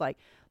mean, it was like,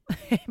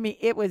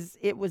 it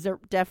was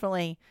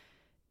definitely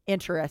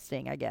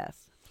interesting, I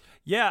guess.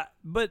 Yeah,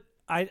 but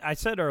I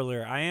said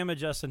earlier, I am a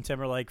Justin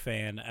Timberlake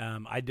fan.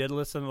 I did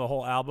listen to the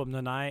whole album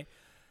tonight.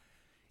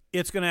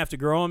 It's going to have to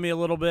grow on me a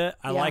little bit.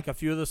 I Yeah. like a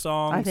few of the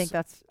songs. I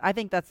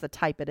think that's the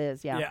type it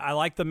is. Yeah. Yeah, I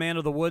like the Man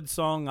of the Woods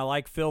song. I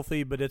like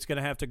Filthy, but it's going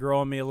to have to grow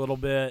on me a little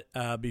bit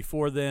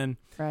before then.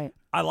 Right.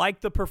 I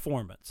like the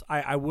performance.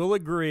 I will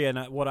agree, and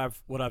what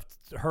I've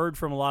heard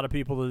from a lot of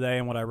people today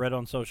and what I read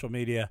on social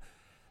media,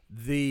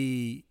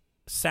 the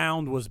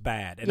sound was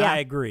bad, and Yeah. I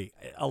agree.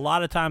 A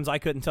lot of times I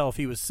couldn't tell if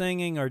he was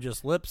singing or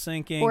just lip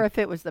syncing. Or if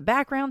it was the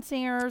background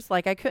singers,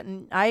 like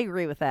I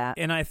agree with that.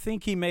 And I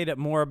think he made it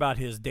more about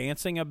his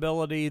dancing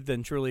ability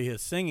than truly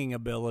his singing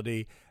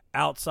ability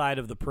outside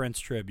of the Prince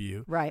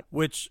tribute. Right.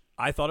 Which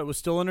I thought it was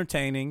still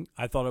entertaining.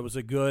 I thought it was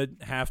a good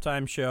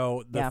halftime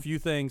show. The Yeah. few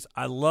things,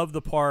 I love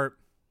the part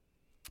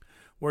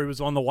where he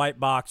was on the white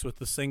box with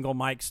the single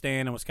mic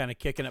stand and was kind of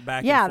kicking it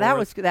back Yeah, and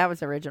forth. that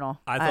was original.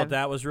 I thought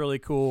that was really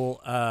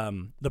cool.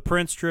 The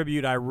Prince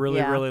tribute I really,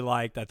 Yeah. really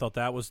liked. I thought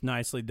that was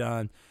nicely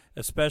done,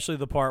 especially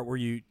the part where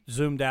you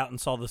zoomed out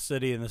and saw the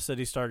city and the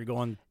city started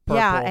going purple.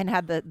 Yeah, and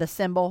had the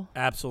symbol.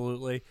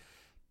 Absolutely.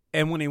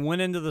 And when he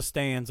went into the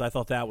stands, I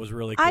thought that was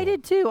really cool. I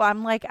did too.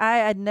 I'm like, I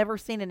had never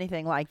seen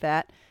anything like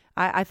that.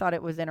 I thought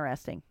it was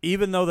interesting.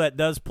 Even though that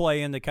does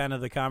play into kind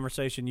of the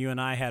conversation you and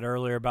I had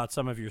earlier about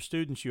some of your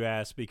students you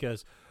asked,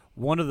 because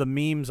one of the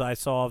memes I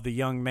saw of the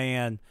young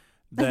man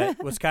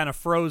that was kind of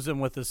frozen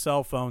with his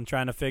cell phone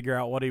trying to figure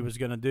out what he was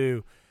going to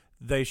do,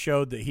 they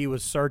showed that he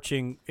was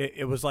searching.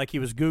 It was like he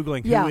was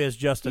Googling Yeah. who is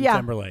Justin Yeah.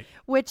 Timberlake.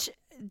 Which,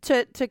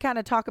 to kind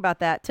of talk about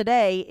that,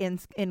 today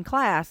in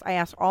class, I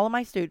asked all of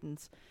my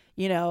students,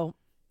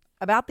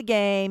 about the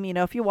game,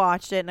 if you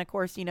watched it. And, of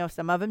course,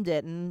 some of them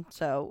didn't.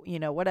 So,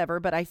 whatever.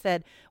 But I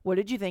said, what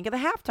did you think of the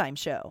halftime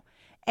show?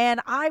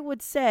 And I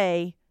would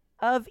say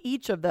of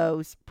each of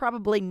those,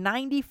 probably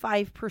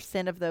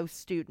 95% of those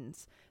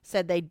students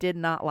said they did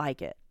not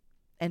like it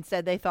and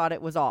said they thought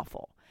it was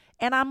awful.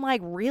 And I'm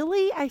like,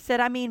 really? I said,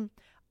 I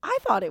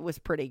thought it was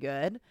pretty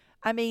good.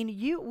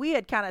 We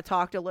had kind of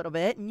talked a little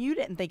bit, and you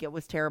didn't think it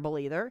was terrible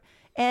either.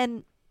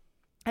 And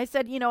I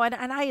said,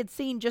 and I had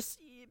seen just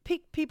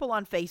people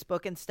on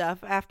Facebook and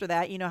stuff after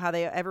that, how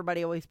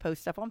everybody always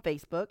posts stuff on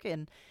Facebook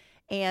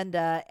and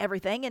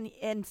everything.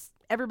 And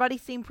everybody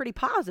seemed pretty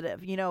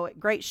positive,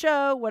 great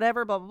show,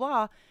 whatever, blah, blah,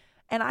 blah.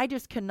 And I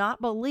just cannot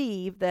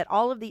believe that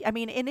all of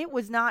and it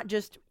was not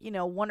just,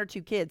 one or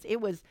two kids. It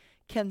was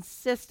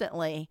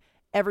consistently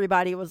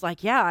everybody was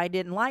like, yeah, I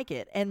didn't like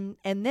it. And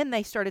then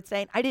they started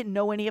saying, I didn't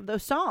know any of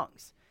those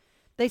songs.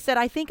 They said,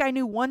 I think I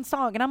knew one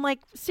song. And I'm like,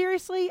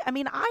 seriously?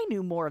 I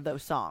knew more of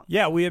those songs.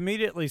 Yeah, we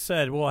immediately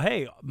said, well,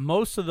 hey,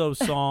 most of those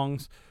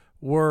songs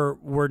were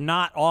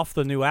not off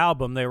the new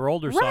album. They were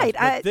older songs. Right,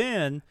 But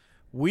then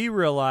we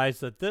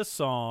realized that this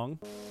song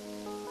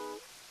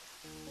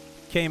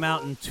came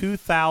out in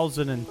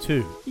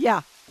 2002.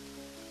 Yeah.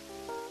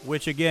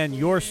 Which, again,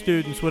 your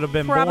students would have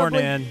been Probably born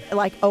in.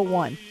 like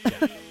 01.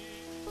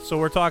 So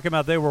we're talking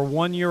about they were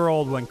 1 year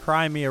old when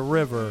Cry Me a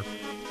River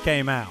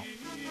came out.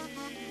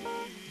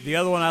 The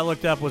other one I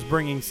looked up was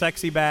Bringing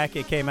Sexy Back.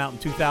 It came out in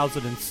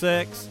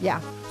 2006. Yeah.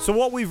 So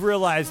what we've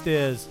realized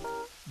is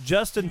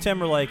Justin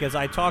Timberlake, as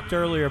I talked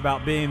earlier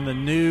about being the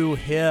new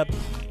hip,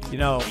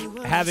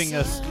 having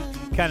this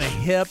kind of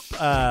hip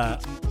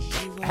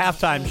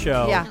halftime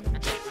show. Yeah.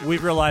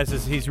 We've realized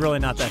is he's really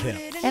not that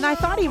hip. And I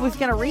thought he was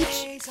going to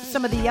reach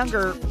some of the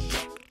younger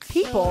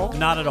people.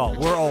 Not at all.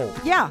 We're old.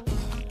 Yeah.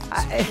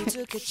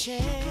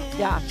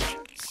 Yeah.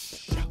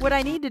 What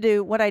I need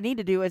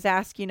to do is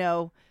ask,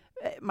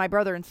 my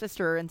brother and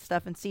sister and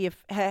stuff and see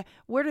if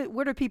where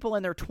do people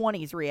in their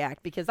 20s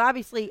react, because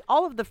obviously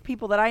all of the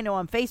people that I know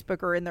on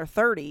Facebook are in their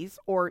 30s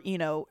or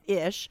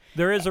ish.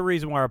 There is a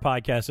reason why our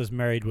podcast is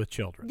Married with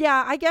Children.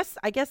 Yeah, I guess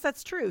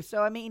that's true.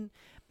 So I'm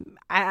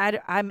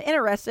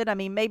interested.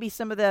 Maybe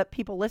some of the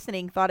people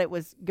listening thought it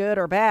was good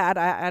or bad.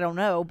 I don't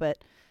know,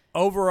 but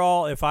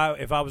overall, if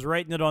I was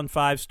rating it on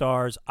 5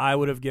 stars, I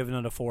would have given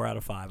it a 4 out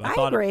of 5. I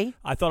agree.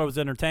 I thought it was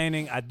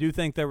entertaining. I do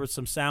think there was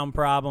some sound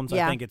problems.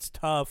 Yeah. I think it's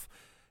tough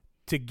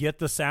to get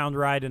the sound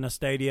right in a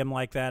stadium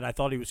like that. I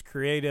thought he was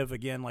creative,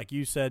 again, like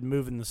you said,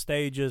 moving the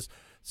stages,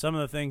 some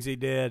of the things he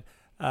did.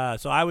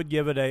 So I would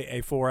give it a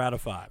 4 out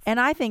of 5. And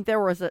I think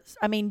there was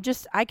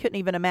I couldn't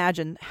even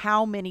imagine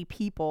how many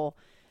people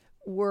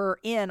were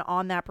in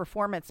on that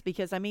performance,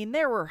 because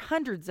there were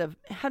hundreds of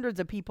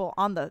people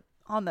on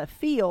the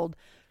field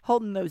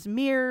holding those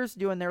mirrors,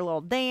 doing their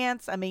little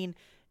dance. That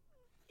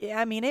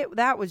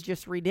was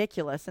just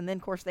ridiculous. And then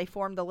of course they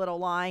formed a little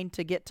line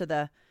to get to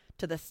the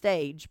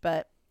stage,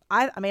 but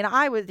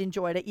I would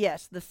enjoyed it.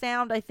 Yes, the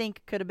sound I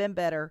think could have been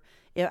better.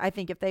 I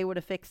think if they would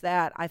have fixed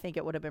that, I think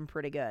it would have been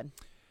pretty good.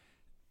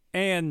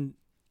 And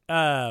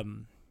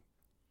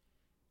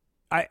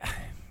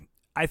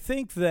I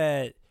think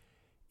that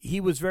he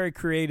was very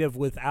creative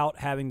without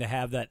having to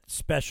have that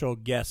special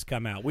guest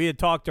come out. We had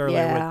talked earlier,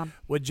 Yeah.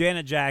 would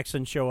Janet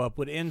Jackson show up?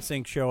 Would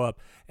NSYNC show up?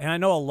 And I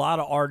know a lot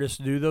of artists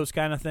do those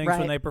kind of things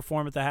when Right. they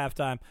perform at the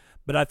halftime,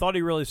 but I thought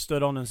he really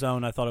stood on his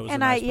own. I thought it was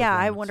And a nice I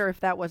performance. wonder if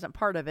that wasn't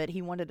part of it.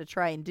 He wanted to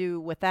try and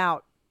do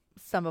without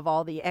some of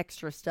all the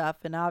extra stuff.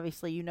 And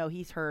obviously,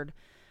 he's heard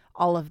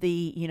all of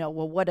the,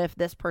 well, what if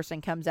this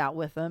person comes out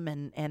with them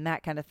and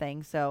that kind of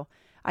thing. So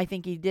I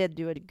think he did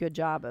do a good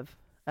job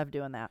of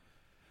doing that.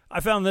 I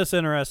found this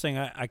interesting.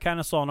 I kind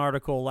of saw an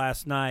article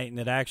last night, and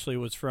it actually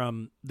was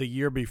from the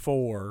year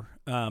before,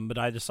 but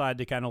I decided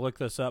to kind of look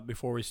this up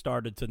before we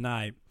started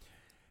tonight.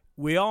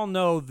 We all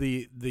know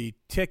the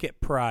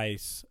ticket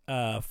price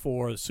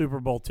for Super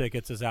Bowl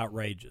tickets is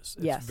outrageous.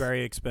 It's Yes.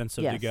 very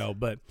expensive to Yes. go.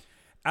 But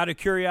out of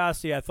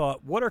curiosity, I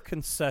thought, what are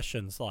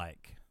concessions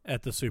like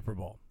at the Super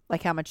Bowl?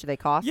 Like how much do they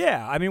cost?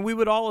 Yeah, I mean, we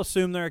would all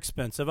assume they're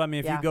expensive. I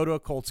mean, if Yeah. you go to a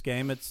Colts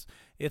game, it's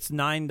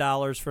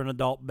 $9 for an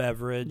adult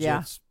beverage.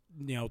 Yeah. It's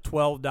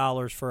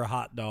 $12 for a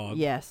hot dog.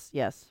 Yes,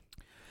 yes.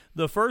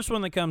 The first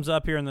one that comes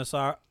up here in this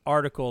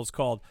article is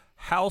called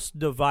House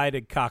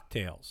Divided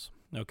Cocktails.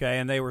 Okay,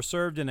 and they were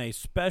served in a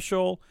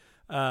special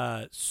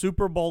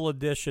Super Bowl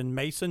edition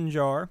mason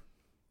jar.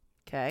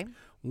 Okay,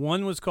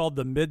 One was called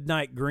the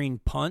Midnight Green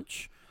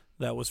Punch.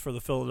 That was for the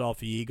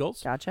Philadelphia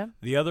Eagles. gotcha.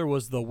 The other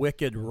was the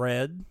Wicked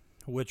Red,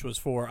 which was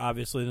for,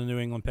 obviously, the New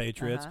England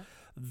Patriots. Uh-huh.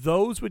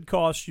 Those would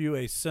cost you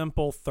a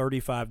simple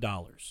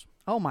 $35.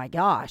 Oh my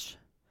gosh.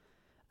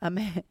 I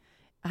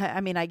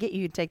mean, I get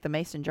you to take the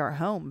mason jar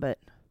home, but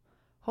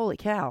holy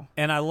cow.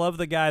 And I love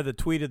the guy that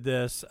tweeted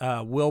this,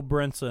 Will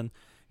Brinson.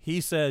 He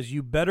says,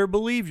 you better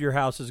believe your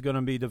house is going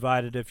to be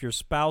divided if your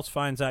spouse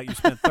finds out you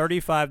spent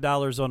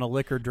 $35 on a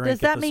liquor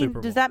drink at the Super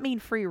Bowl. Does that mean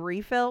free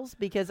refills?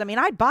 Because I mean,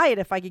 I'd buy it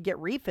if I could get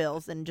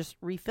refills and just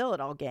refill it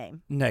all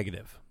game.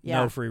 Negative.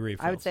 Yeah. No free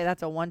refills. I would say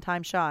that's a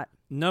one-time shot.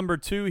 Number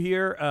 2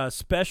 here,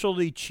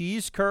 specialty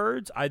cheese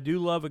curds. I do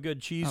love a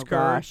good cheese Oh, curd.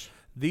 gosh.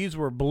 These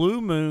were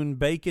Blue Moon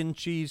bacon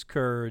cheese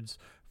curds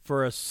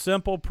for a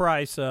simple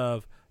price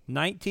of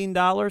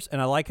 $19,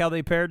 and I like how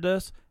they paired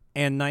this,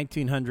 and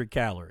 1,900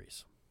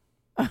 calories.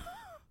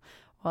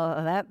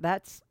 Well,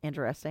 that's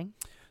interesting.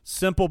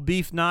 Simple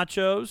beef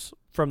nachos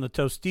from the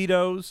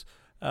Tostitos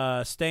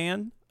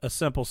stand, a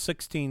simple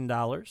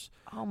 $16.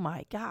 Oh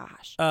my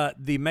gosh.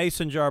 The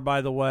mason jar,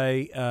 by the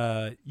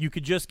way, you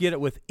could just get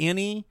it with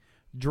any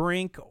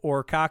drink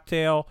or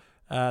cocktail.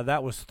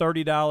 That was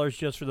 $30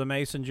 just for the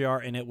mason jar,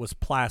 and it was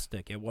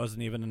plastic. It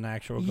wasn't even an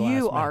actual glass.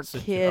 You are mason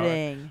jar.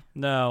 kidding.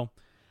 No.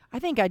 I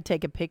think I'd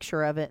take a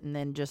picture of it and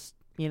then just,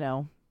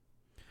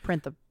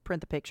 print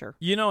the picture.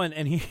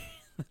 And he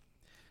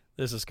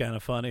this is kind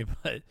of funny,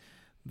 but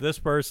this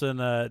person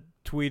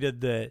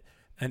tweeted that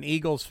an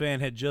Eagles fan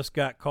had just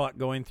got caught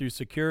going through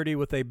security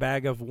with a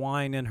bag of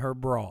wine in her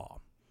bra.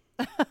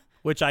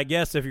 Which I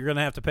guess if you're going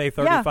to have to pay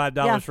 $35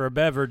 yeah. for a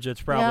beverage,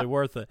 it's probably Yep.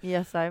 worth it.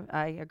 Yes,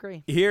 I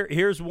agree.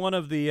 Here's one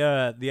of the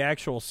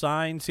actual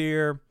signs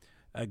here.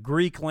 A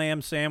Greek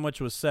lamb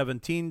sandwich was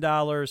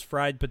 $17.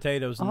 Fried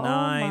potatoes $9.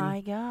 Oh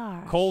my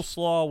gosh.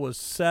 Coleslaw was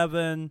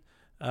 $7.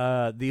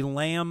 The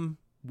lamb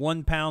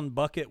 1 pound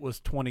bucket was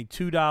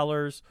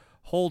 $22.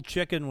 Whole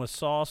chicken with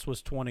sauce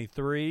was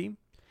 $23.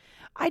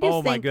 I just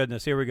Oh my think,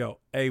 goodness! Here we go.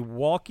 A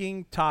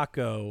walking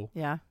taco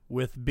yeah.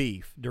 with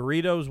beef.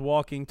 Doritos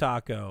walking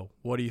taco.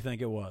 What do you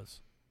think it was?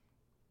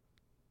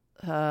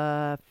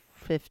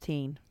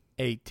 15.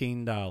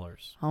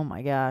 $18. Oh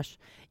my gosh.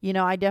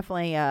 I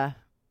definitely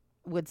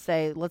would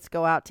say let's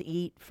go out to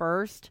eat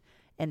first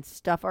and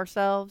stuff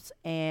ourselves,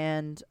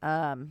 and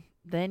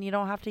then you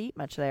don't have to eat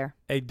much there.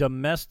 A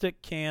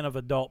domestic can of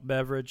adult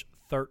beverage,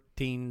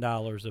 $13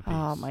 a piece.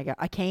 Oh my god.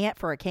 I can't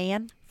for a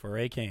can? For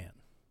a can.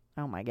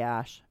 Oh my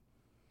gosh.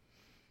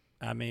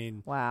 I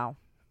mean, Wow.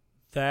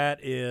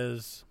 that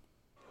is.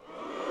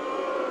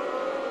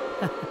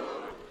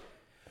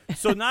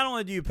 So not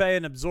only do you pay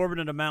an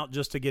exorbitant amount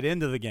just to get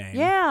into the game,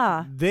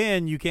 Yeah.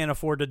 then you can't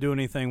afford to do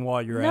anything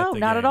while you're at No, the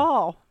not game. at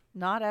all.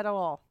 Not at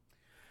all.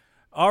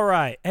 All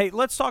right. Hey,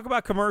 let's talk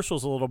about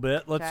commercials a little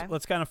bit. Okay.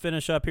 Let's kind of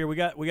finish up here. We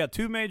got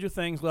 2 major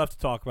things left to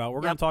talk about.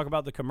 We're going Yep. to talk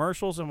about the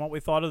commercials and what we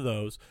thought of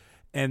those.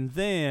 And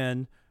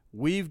then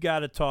we've got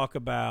to talk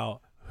about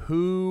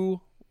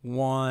who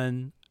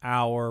won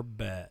our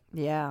bet.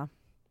 Yeah.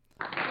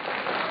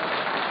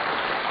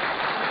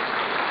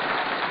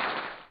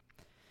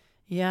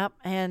 Yep,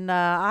 and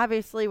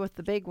obviously with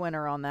the big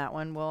winner on that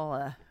one,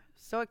 we'll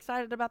so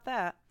excited about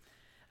that.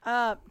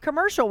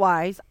 Commercial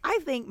wise, I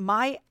think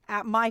my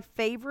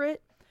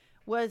favorite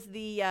was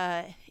the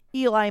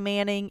Eli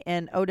Manning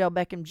and Odell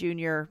Beckham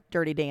Jr.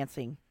 Dirty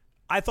Dancing.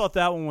 I thought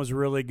that one was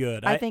really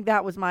good. I think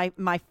that was my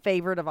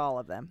favorite of all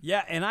of them.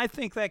 Yeah, and I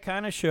think that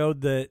kind of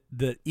showed that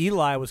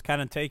Eli was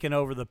kind of taking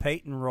over the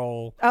Peyton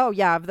role. Oh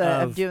yeah,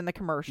 of doing the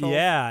commercials.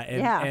 Yeah,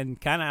 Yeah.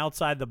 and kind of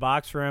outside the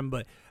box for him.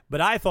 But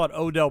I thought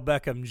Odell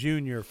Beckham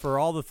Jr., for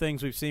all the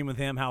things we've seen with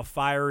him, how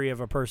fiery of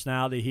a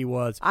personality he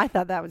was, I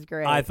thought that was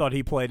great. I thought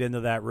he played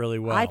into that really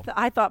well.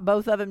 I thought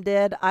both of them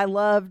did. I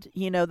loved,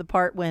 the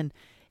part when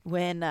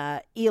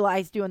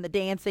Eli's doing the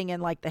dancing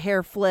and like the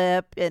hair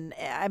flip, and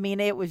I mean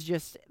it was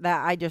just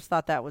that. I just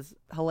thought that was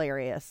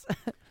hilarious.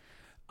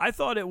 I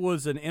thought it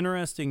was an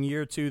interesting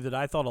year too. That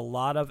I thought a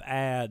lot of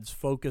ads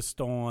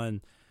focused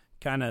on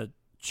kind of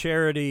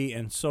charity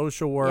and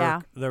social work. Yeah.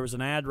 There was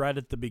an ad right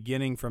at the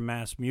beginning from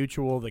Mass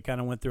Mutual that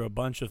kind of went through a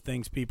bunch of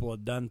things people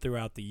had done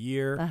throughout the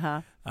year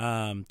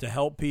to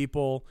help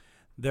people.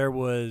 There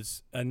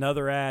was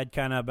another ad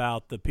kind of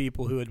about the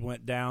people who had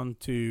went down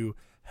to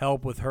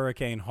help with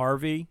Hurricane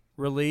Harvey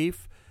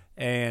relief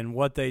and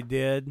what they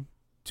did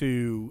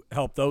to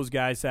help those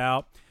guys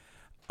out.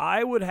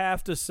 I would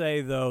have to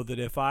say, though, that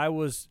if I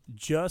was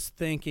just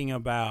thinking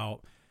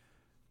about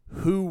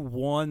who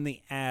won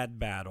the ad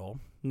battle,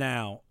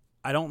 now,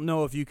 I don't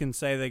know if you can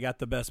say they got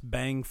the best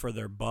bang for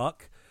their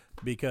buck,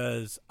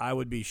 because I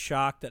would be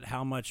shocked at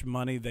how much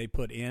money they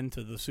put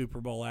into the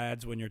Super Bowl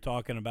ads when you're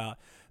talking about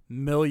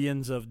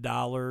millions of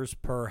dollars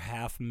per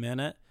half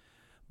minute.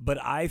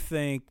 But I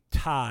think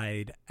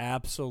Tide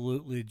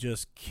absolutely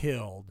just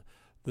killed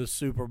the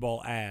Super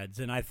Bowl ads.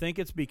 And I think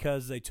it's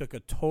because they took a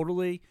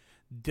totally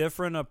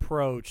different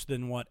approach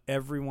than what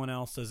everyone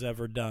else has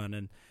ever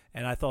done.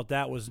 And I thought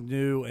that was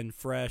new and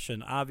fresh.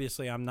 And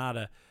obviously I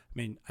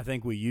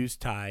think we use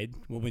Tide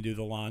when we do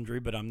the laundry,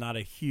 but I'm not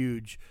a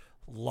huge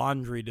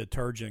laundry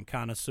detergent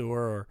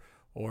connoisseur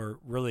or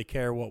really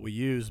care what we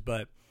use.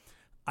 But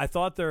I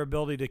thought their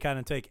ability to kind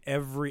of take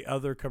every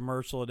other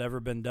commercial that had ever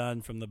been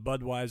done, from the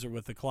Budweiser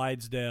with the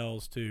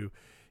Clydesdales to,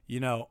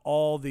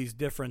 all these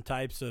different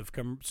types of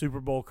Super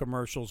Bowl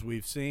commercials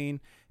we've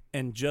seen,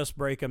 and just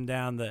break them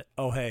down that,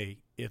 oh, hey,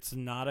 it's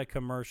not a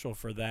commercial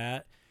for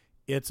that.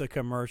 It's a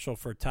commercial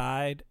for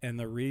Tide. And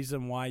the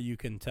reason why you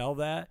can tell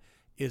that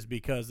is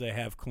because they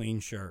have clean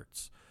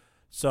shirts.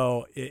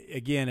 So,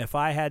 again, if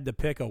I had to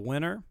pick a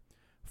winner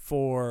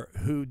for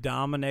who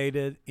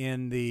dominated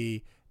in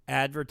the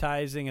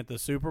advertising at the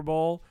Super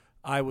Bowl,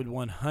 I would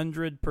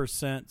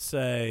 100%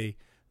 say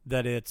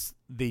that it's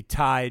the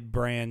Tide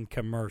brand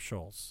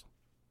commercials.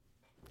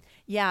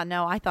 Yeah,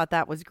 no, I thought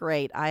that was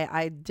great.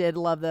 I did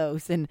love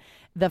those. And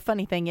the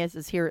funny thing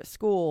is here at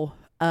school,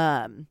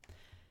 at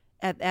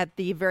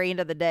the very end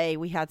of the day,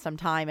 we had some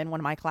time in one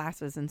of my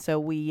classes, and so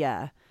we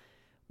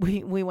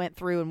went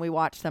through and we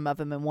watched some of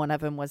them, and one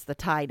of them was the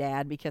Tide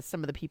ad, because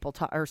some of the people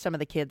some of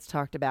the kids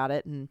talked about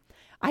it, and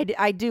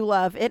I do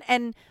love it.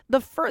 And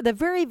the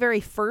very, very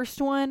first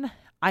one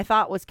I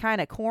thought was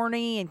kind of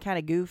corny and kind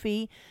of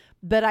goofy,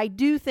 but I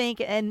do think,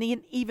 and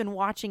even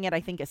watching it, I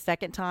think a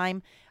second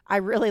time, I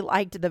really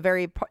liked the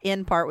very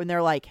end part when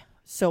they're like,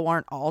 so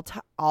aren't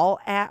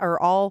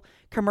all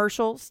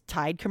commercials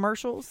Tide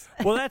commercials?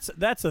 Well,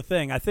 that's the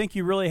thing. I think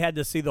you really had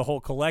to see the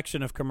whole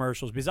collection of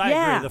commercials, because I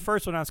agree. The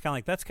first one I was kind of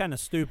like, that's kind of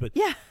stupid.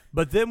 Yeah.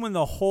 But then when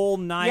the whole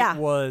night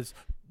was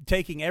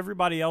taking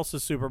everybody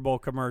else's Super Bowl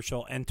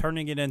commercial and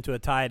turning it into a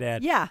Tide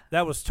ad,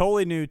 that was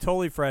totally new,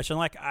 totally fresh. And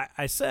like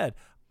I said,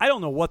 I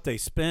don't know what they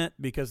spent,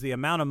 because the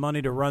amount of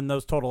money to run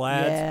those total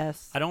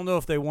ads, I don't know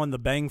if they won the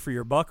Bang for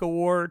Your Buck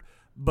award.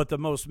 But the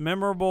most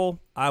memorable,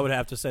 I would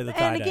have to say the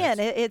Tide ads. And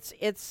again,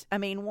 it's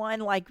one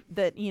like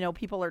that,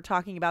 people are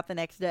talking about the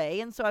next day.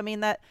 And so,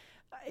 that,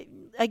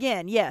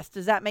 again, yes,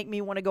 does that make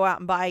me want to go out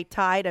and buy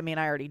Tide?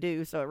 I already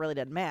do, so it really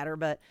doesn't matter.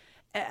 But,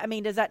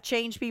 does that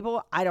change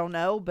people? I don't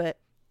know. But,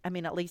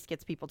 at least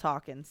gets people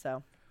talking,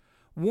 so.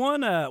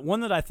 One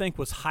that I think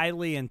was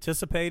highly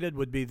anticipated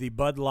would be the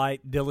Bud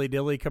Light Dilly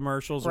Dilly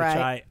commercials, which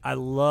I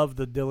love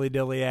the Dilly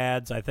Dilly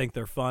ads. I think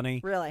they're funny.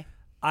 Really?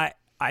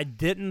 I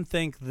didn't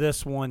think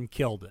this one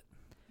killed it.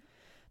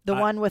 The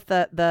one with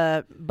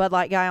the Bud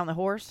Light guy on the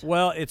horse?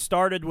 Well, it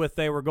started with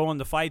they were going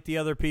to fight the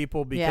other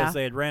people because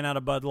they had ran out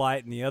of Bud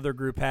Light, and the other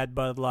group had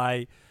Bud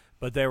Light,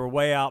 but they were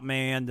way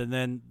outmanned. And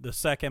then the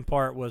second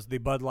part was the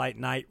Bud Light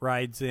Knight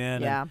rides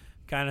in and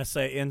kind of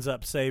ends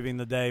up saving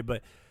the day.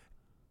 But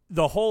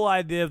the whole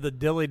idea of the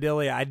Dilly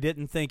Dilly, I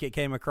didn't think it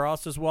came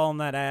across as well in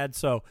that ad,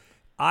 so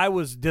I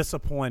was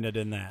disappointed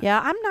in that. Yeah,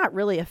 I'm not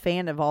really a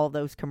fan of all of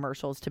those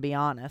commercials, to be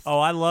honest. Oh,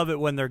 I love it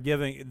when they're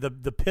giving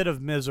the pit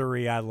of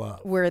misery. I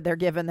love where they're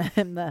giving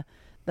them the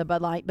Bud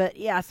Light. But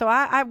yeah, so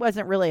I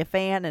wasn't really a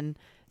fan, and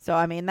so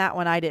that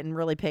one I didn't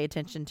really pay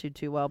attention to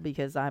too well,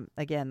 because I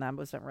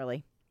wasn't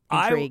really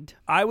intrigued.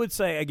 I would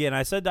say, again,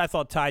 I said I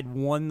thought Tide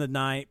won the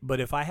night, but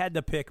if I had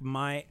to pick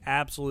my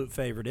absolute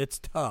favorite, it's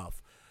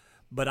tough,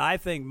 but I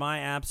think my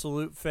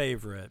absolute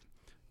favorite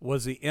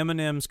was the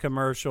M&M's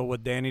commercial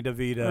with Danny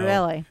DeVito.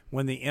 Really?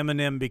 When the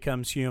M&M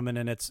becomes human,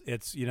 and it's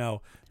the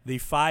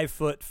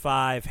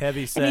 5'5"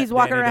 heavy-set and he's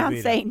walking Danny around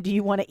DeVito. saying, "Do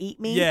you want to eat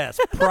me?" Yes,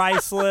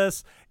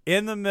 priceless,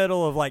 in the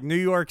middle of like New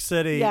York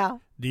City. Yeah.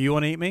 Do you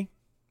want to eat me?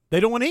 They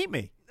don't want to eat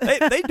me.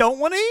 They don't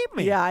want to eat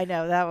me. Yeah, I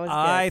know. That was good.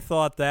 I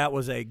thought that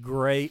was a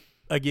great,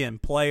 again,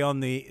 play on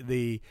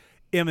the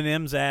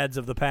M&M's ads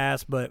of the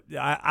past, but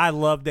I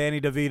love Danny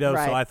DeVito,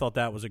 so I thought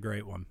that was a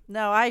great one.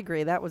 No, I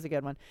agree. That was a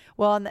good one.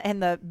 Well, in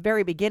the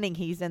very beginning,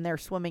 he's in there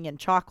swimming in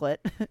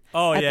chocolate.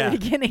 Oh, at the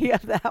beginning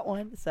of that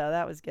one, so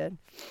that was good.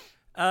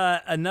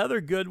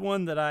 Another good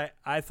one that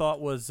I thought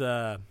was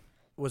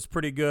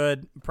pretty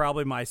good,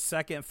 probably my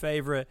second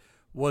favorite,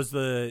 was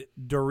the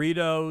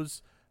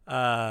Doritos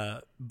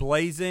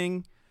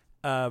Blazing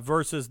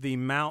versus the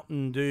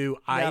Mountain Dew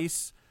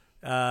Ice.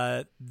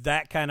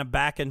 That kind of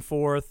back and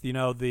forth,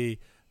 the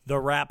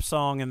rap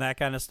song and that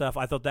kind of stuff.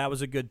 I thought that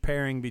was a good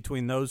pairing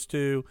between those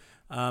two,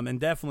 and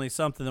definitely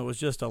something that was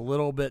just a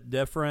little bit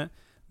different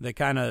that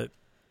kind of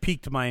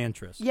piqued my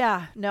interest.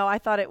 Yeah, no, I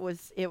thought it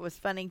was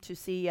funny to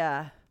see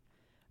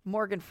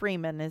Morgan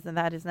Freeman, isn't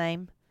that his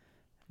name,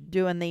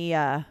 doing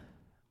the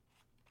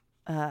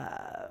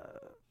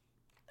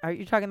Are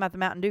you talking about the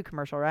Mountain Dew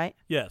commercial, right?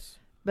 Yes.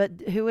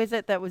 But who is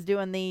it that was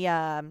doing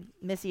the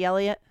Missy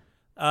Elliott?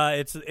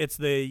 It's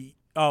the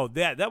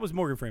that was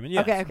Morgan Freeman.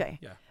 Yes. Okay.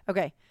 Yeah.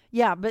 Okay.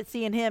 Yeah, but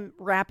seeing him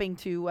rapping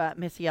to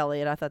Missy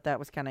Elliott, I thought that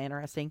was kind of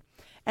interesting.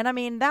 And I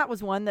mean, that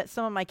was one that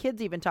some of my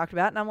kids even talked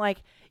about. And I'm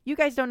like, you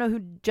guys don't know who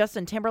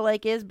Justin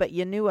Timberlake is, but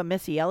you knew a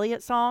Missy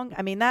Elliott song.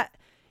 I mean, that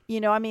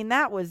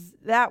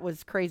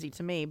was crazy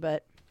to me,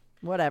 but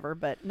whatever.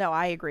 But no,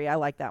 I agree. I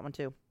like that one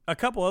too. A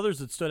couple others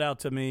that stood out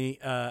to me,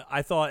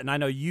 I thought, and I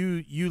know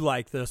you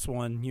liked this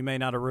one. You may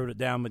not have wrote it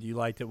down, but you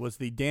liked it. Was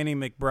the Danny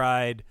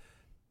McBride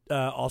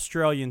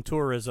Australian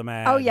tourism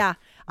ad? Oh yeah,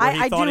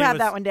 I do have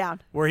that one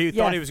down. Where he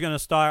thought he was going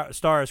to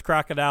star as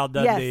Crocodile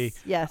Dundee.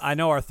 Yes. I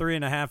know our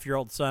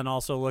 3.5-year-old son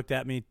also looked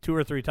at me 2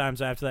 or 3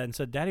 times after that and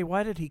said, "Daddy,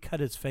 why did he cut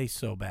his face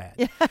so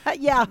bad?"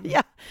 yeah,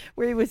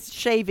 where he was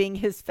shaving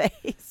his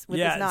face with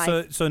his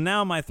knife. So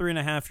now my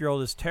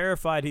 3.5-year-old is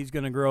terrified he's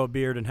going to grow a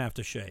beard and have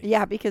to shave.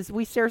 Yeah, because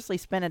we seriously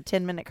spent a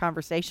 10-minute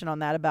conversation on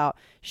that about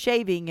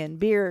shaving and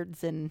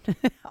beards and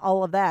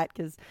all of that.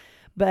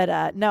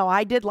 But no,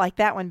 I did like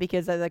that one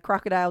because of the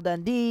Crocodile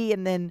Dundee,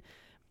 and then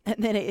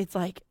it's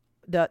like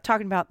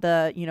talking about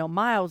the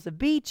miles of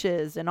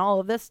beaches and all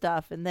of this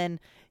stuff, and then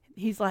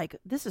he's like,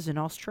 "This is an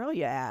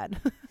Australia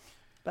ad."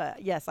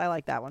 But yes, I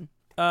like that one.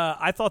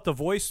 I thought the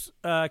voice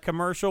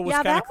commercial was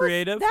kind of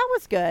creative. That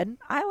was good.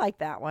 I like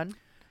that one.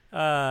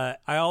 I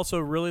also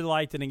really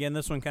liked, and again,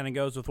 this one kind of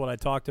goes with what I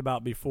talked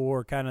about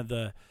before, kind of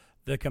the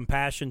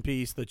compassion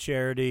piece, the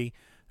charity.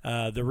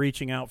 The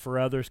reaching out for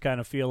others kind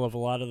of feel of a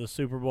lot of the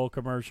Super Bowl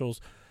commercials.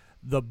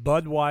 The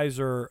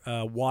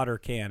Budweiser water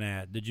can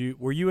ad.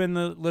 Were you in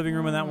the living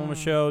room when that one was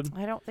showed?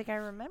 I don't think I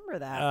remember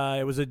that.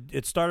 It was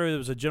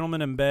a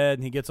gentleman in bed,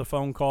 and he gets a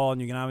phone call, and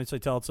you can obviously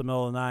tell it's the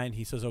middle of the night, and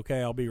he says,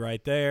 "Okay, I'll be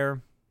right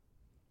there."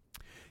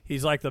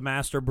 He's like the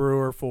master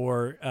brewer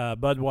for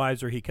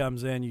Budweiser. He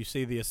comes in, you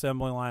see the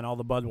assembly line, all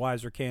the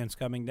Budweiser cans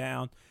coming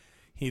down.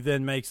 He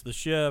then makes the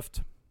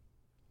shift,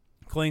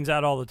 cleans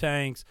out all the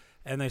tanks,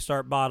 and they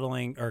start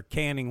bottling or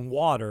canning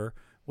water,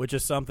 which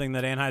is something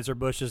that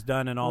Anheuser-Busch has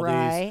done in all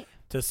these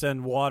to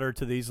send water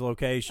to these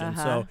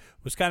locations. So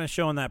it was kind of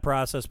showing that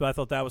process, but I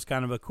thought that was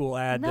kind of a cool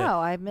ad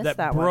I missed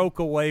that broke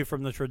away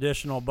from the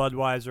traditional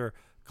Budweiser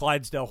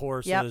Clydesdale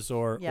horses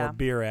or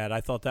beer ad. I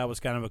thought that was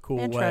kind of a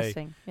cool way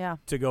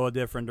to go a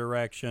different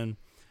direction.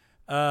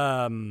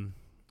 I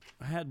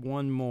had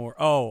one more.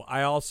 Oh,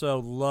 I also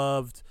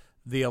loved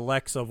the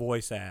Alexa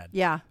voice ad.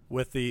 Yeah.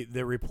 With the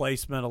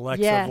replacement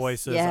Alexa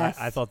voices. Yes.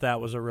 I thought that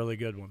was a really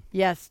good one.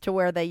 Yes, to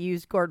where they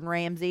use Gordon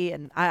Ramsay.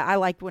 And I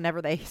liked whenever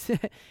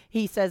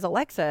he says,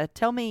 "Alexa,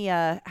 tell me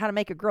how to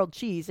make a grilled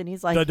cheese." And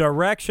he's like, "The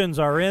directions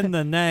are in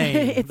the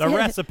name. The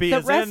recipe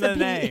is in the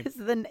name."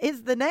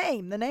 Is the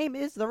name. The name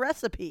is the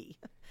recipe.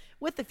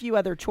 With a few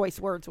other choice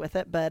words with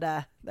it, but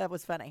that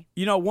was funny.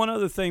 One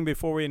other thing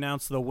before we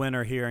announce the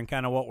winner here and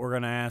kind of what we're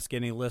going to ask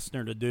any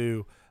listener to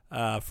do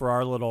for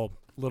our little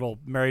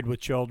Married with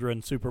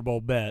Children Super Bowl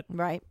bet.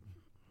 Right.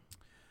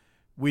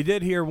 We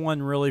did hear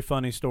one really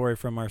funny story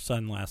from our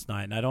son last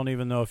night, and I don't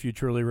even know if you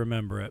truly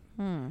remember it.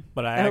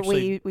 But I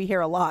actually we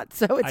hear a lot,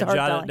 so it's hard I jotted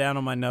telling. it down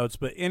on my notes.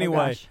 But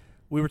anyway,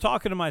 we were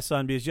talking to my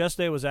son because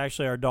yesterday was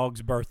actually our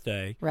dog's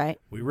birthday. Right.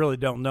 We really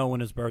don't know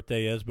when his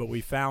birthday is, but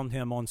we found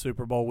him on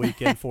Super Bowl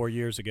weekend 4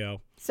 years ago.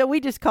 So we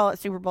just call it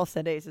Super Bowl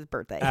Sunday is his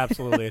birthday.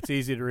 Absolutely. It's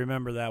easy to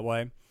remember that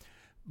way.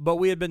 But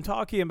we had been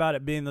talking about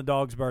it being the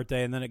dog's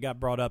birthday, and then it got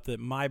brought up that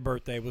my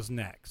birthday was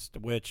next,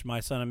 which my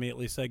son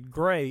immediately said,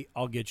 "Great,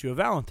 I'll get you a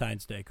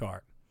Valentine's Day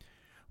card."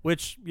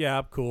 Which, yeah,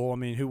 cool. I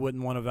mean, who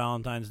wouldn't want a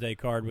Valentine's Day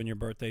card when your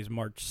birthday's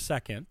March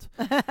 2nd?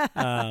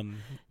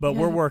 But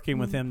we're working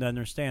with him to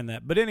understand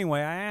that. But anyway,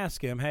 I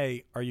asked him,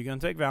 "Hey, are you going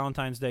to take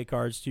Valentine's Day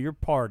cards to your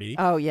party?"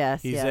 Oh,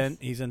 yes, He's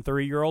in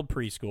 3-year-old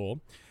preschool.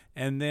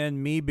 And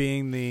then me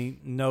being the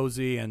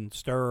nosy and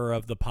stirrer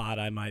of the pot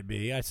I might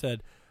be, I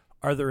said,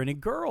 "Are there any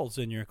girls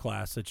in your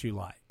class that you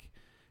like?"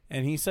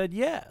 And he said,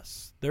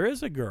 "Yes, there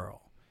is a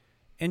girl,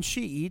 and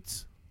she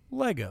eats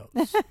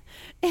Legos."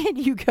 And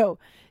you go,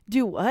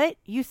 "Do what?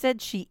 You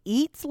said she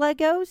eats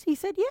Legos?" He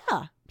said,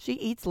 "Yeah, she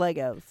eats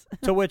Legos."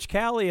 To which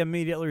Callie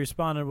immediately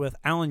responded with,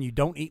 "Alan, you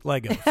don't eat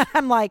Legos."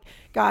 I'm like,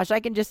 gosh, I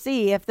can just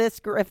see if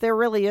there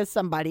really is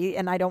somebody,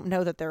 and I don't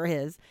know that there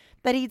is,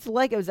 that eats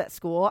Legos at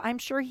school, I'm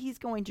sure he's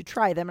going to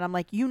try them. And I'm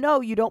like, you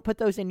don't put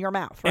those in your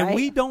mouth, right? And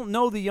we don't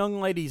know the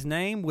young lady's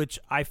name, which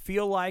I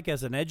feel like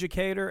as an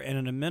educator and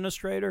an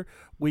administrator,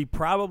 we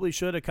probably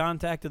should have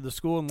contacted the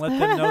school and let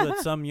them know that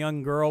some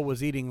young girl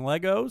was eating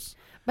Legos.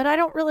 But I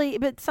don't really,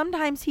 but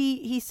sometimes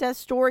he says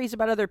stories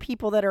about other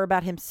people that are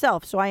about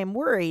himself. So I am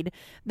worried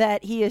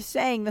that he is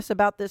saying this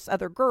about this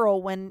other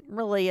girl when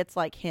really it's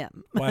like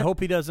him. Well, I hope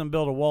he doesn't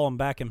build a wall and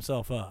back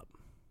himself up.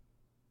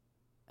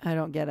 I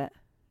don't get it.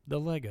 The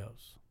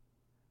Legos.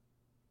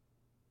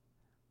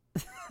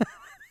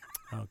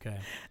 Okay.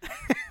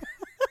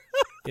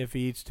 If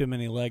he eats too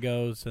many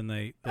Legos and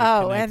they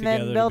and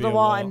then build a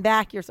wall and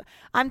back yourself.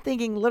 I'm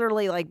thinking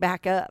literally like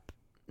back up,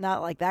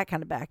 not like that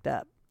kind of backed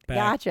up.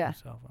 Gotcha.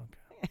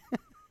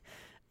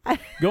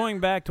 Okay. Going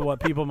back to what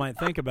people might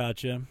think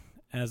about you,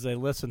 as they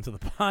listen to the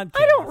podcast.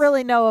 I don't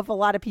really know if a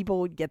lot of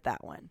people would get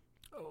that one.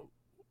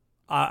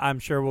 I'm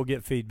sure we'll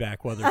get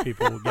feedback whether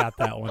people got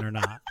that one or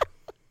not.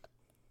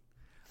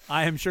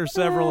 I am sure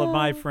several of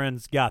my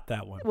friends got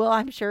that one. Well,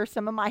 I'm sure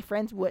some of my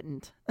friends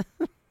wouldn't.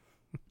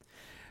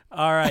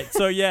 All right.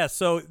 So, yeah.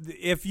 So,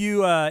 if you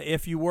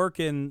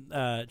work in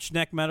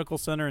Schneck Medical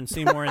Center in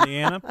Seymour,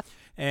 Indiana,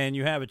 and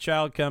you have a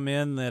child come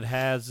in that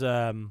has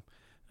eaten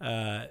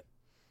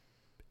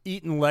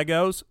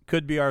Legos,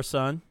 could be our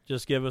son,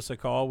 just give us a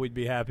call. We'd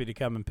be happy to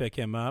come and pick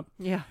him up.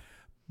 Yeah.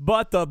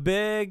 But the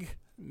big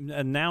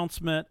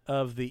announcement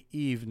of the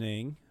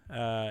evening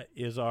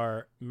is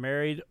our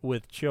Married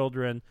with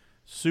Children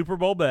Super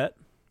Bowl bet.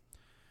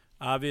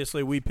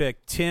 Obviously, we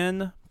picked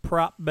 10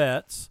 prop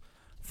bets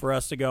for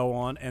us to go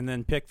on and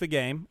then pick the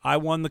game. I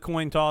won the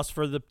coin toss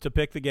to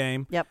pick the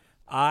game. Yep.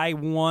 I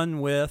won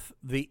with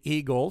the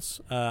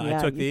Eagles. I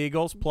took the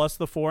Eagles plus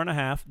the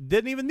 4.5.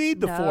 Didn't even need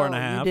the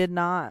 4.5. You did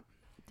not.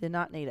 Did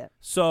not need it.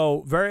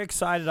 So very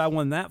excited. I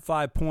won that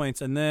 5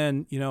 points. And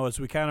then, as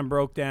we kind of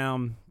broke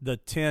down the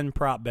 10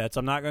 prop bets,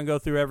 I'm not going to go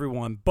through every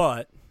one,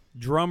 but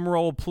drum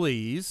roll,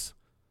 please.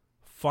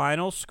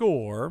 Final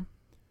score,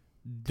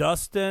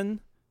 Dustin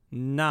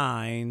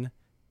 9,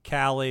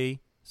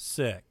 Callie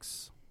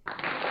 6.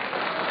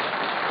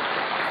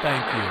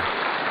 Thank you.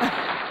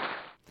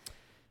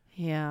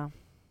 Yeah.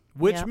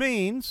 Which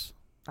means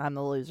I'm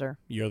the loser.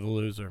 you're the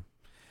loser.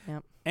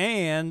 Yep.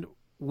 And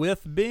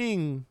with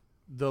being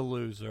the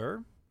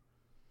loser,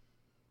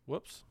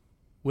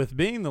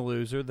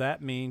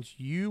 that means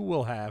you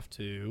will have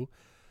to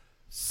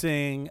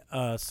sing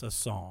us a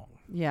song.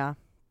 Yeah.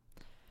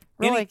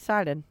 Really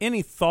excited.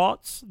 Any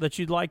thoughts that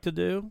you'd like to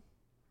do?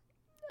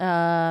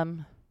 Not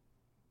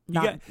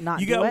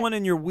you do got it. one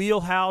in your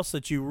wheelhouse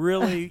that you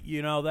really,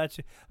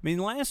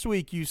 last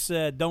week you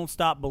said Don't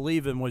Stop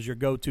Believing was your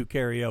go-to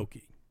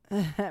karaoke.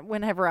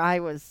 Whenever I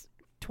was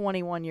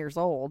 21 years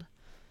old.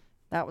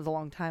 That was a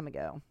long time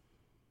ago.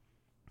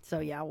 So,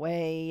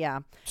 yeah.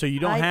 So you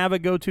don't have a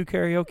go-to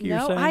karaoke, you're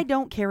saying? No, I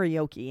don't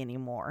karaoke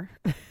anymore.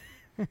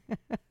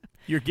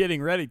 You're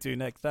getting ready to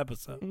next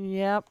episode.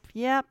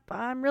 Yep.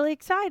 I'm really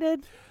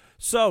excited.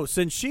 So,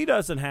 since she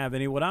doesn't have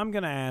any, what I'm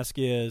going to ask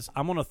is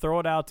I'm going to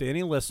throw it out to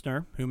any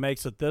listener who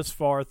makes it this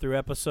far through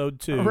episode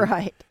 2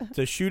 right.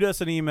 to shoot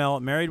us an email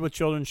at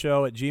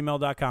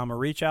marriedwithchildrenshow@gmail.com or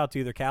reach out to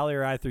either Callie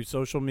or I through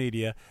social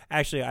media.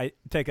 Actually, I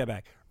take that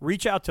back.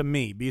 Reach out to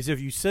me, because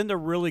if you send a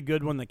really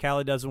good one that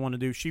Callie doesn't want to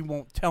do, she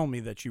won't tell me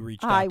that you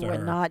reached out to her. I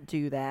would not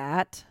do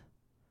that.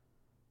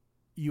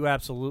 You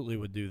absolutely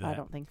would do that. I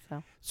don't think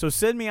so. So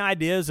send me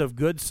ideas of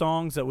good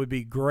songs that would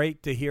be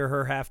great to hear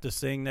her have to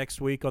sing next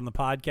week on the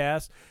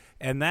podcast.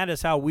 And that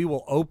is how we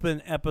will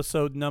open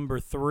episode number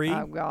 3.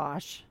 Oh,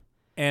 gosh.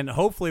 And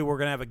hopefully we're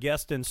going to have a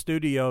guest in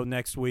studio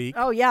next week.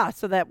 Oh, yeah,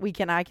 so that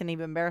I can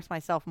even embarrass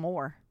myself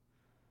more.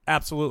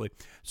 Absolutely.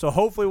 So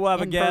hopefully we'll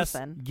have a guest,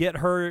 person. get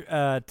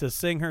her to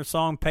sing her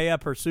song, pay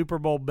up her Super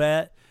Bowl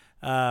bet,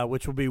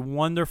 which will be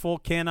wonderful.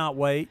 Cannot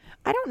wait.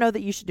 I don't know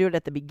that you should do it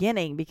at the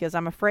beginning, because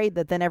I'm afraid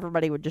that then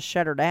everybody would just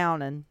shut her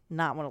down and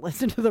not want to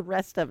listen to the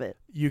rest of it.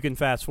 You can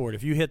fast forward.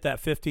 If you hit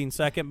that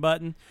 15-second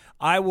button,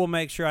 I will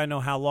make sure I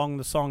know how long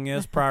the song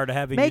is prior to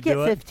having you do it.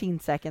 Make it 15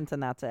 seconds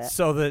and that's it.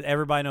 So that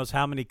everybody knows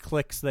how many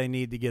clicks they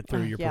need to get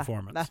through your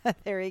performance.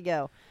 There you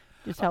go.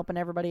 Just helping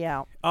everybody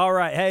out. All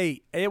right.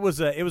 Hey, it was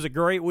a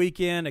great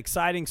weekend,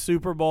 exciting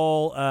Super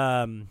Bowl.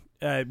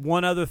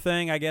 One other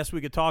thing I guess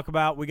we could talk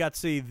about, we got to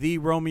see the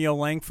Romeo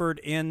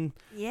Langford in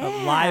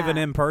live and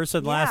in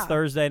person last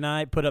Thursday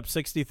night, put up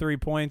 63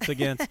 points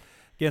against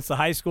the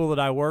high school that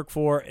I work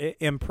for.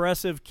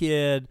 Impressive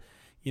kid,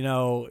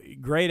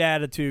 great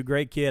attitude,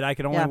 great kid. I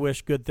can only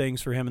wish good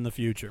things for him in the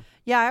future.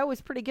 Yeah, it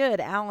was pretty good.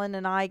 Alan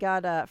and I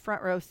got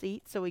front row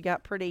seats, so we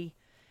got pretty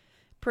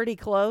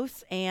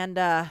close and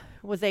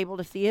was able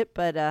to see it.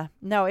 But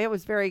no, it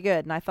was very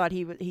good, and I thought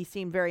he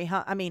seemed very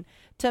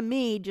to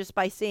me, just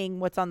by seeing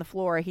what's on the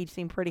floor, he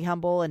seemed pretty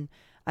humble, and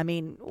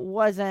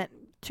wasn't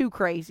too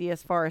crazy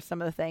as far as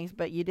some of the things,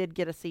 but you did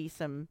get to see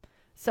some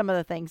of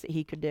the things that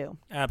he could do.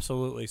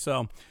 Absolutely.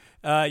 So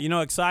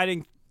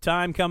exciting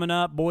time coming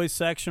up. Boys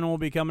sectional will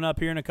be coming up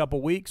here in a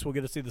couple weeks. We'll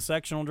get to see the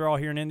sectional draw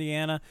here in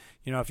Indiana.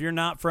 If you're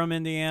not from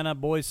Indiana,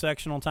 boys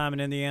sectional time in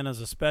Indiana is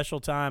a special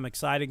time,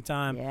 exciting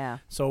time. Yeah.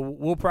 So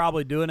we'll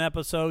probably do an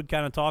episode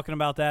kind of talking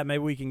about that. Maybe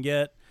we can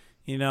get,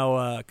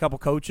 a couple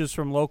coaches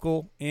from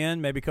local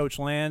in, maybe Coach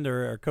Land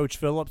or Coach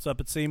Phillips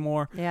up at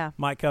Seymour. Yeah.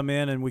 Might come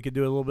in and we could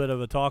do a little bit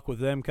of a talk with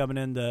them coming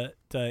into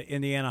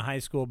Indiana high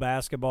school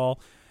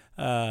basketball.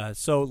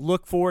 So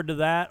look forward to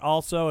that.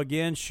 Also,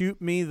 again,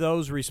 shoot me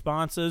those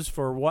responses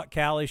for what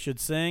Callie should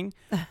sing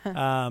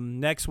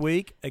next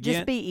week. Again,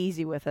 just be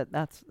easy with it.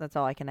 That's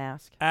all I can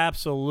ask.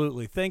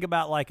 Absolutely. Think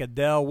about like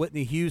Adele,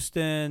 Whitney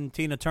Houston,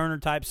 Tina Turner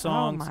type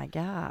songs. Oh my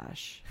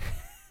gosh!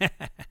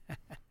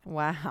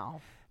 Wow.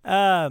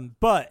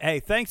 But hey,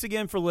 thanks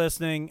again for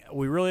listening.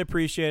 We really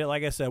appreciate it.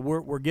 Like I said,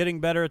 we're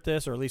getting better at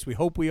this, or at least we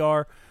hope we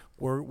are.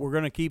 We're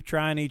going to keep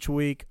trying each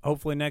week.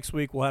 Hopefully next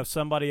week we'll have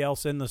somebody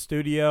else in the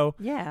studio.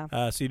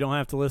 Yeah. So you don't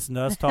have to listen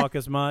to us talk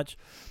as much.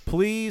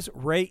 Please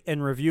rate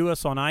and review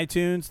us on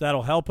iTunes.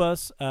 That'll help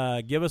us.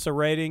 Give us a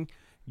rating.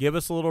 Give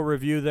us a little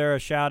review there, a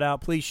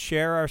shout-out. Please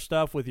share our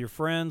stuff with your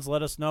friends.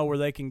 Let us know where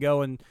they can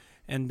go and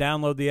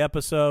download the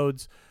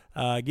episodes.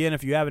 Again,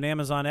 if you have an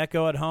Amazon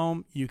Echo at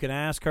home, you can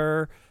ask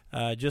her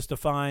just to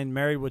find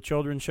Married with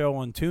Children show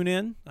on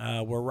TuneIn.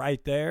 We're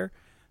right there.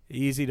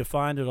 Easy to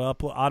find. It'll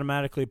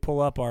automatically pull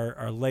up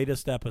our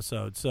latest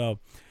episode. So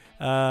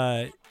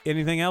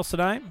anything else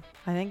tonight?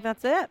 I think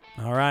that's it.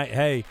 All right.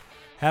 Hey,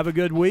 have a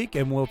good week,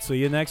 and we'll see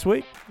you next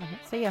week.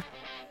 See ya.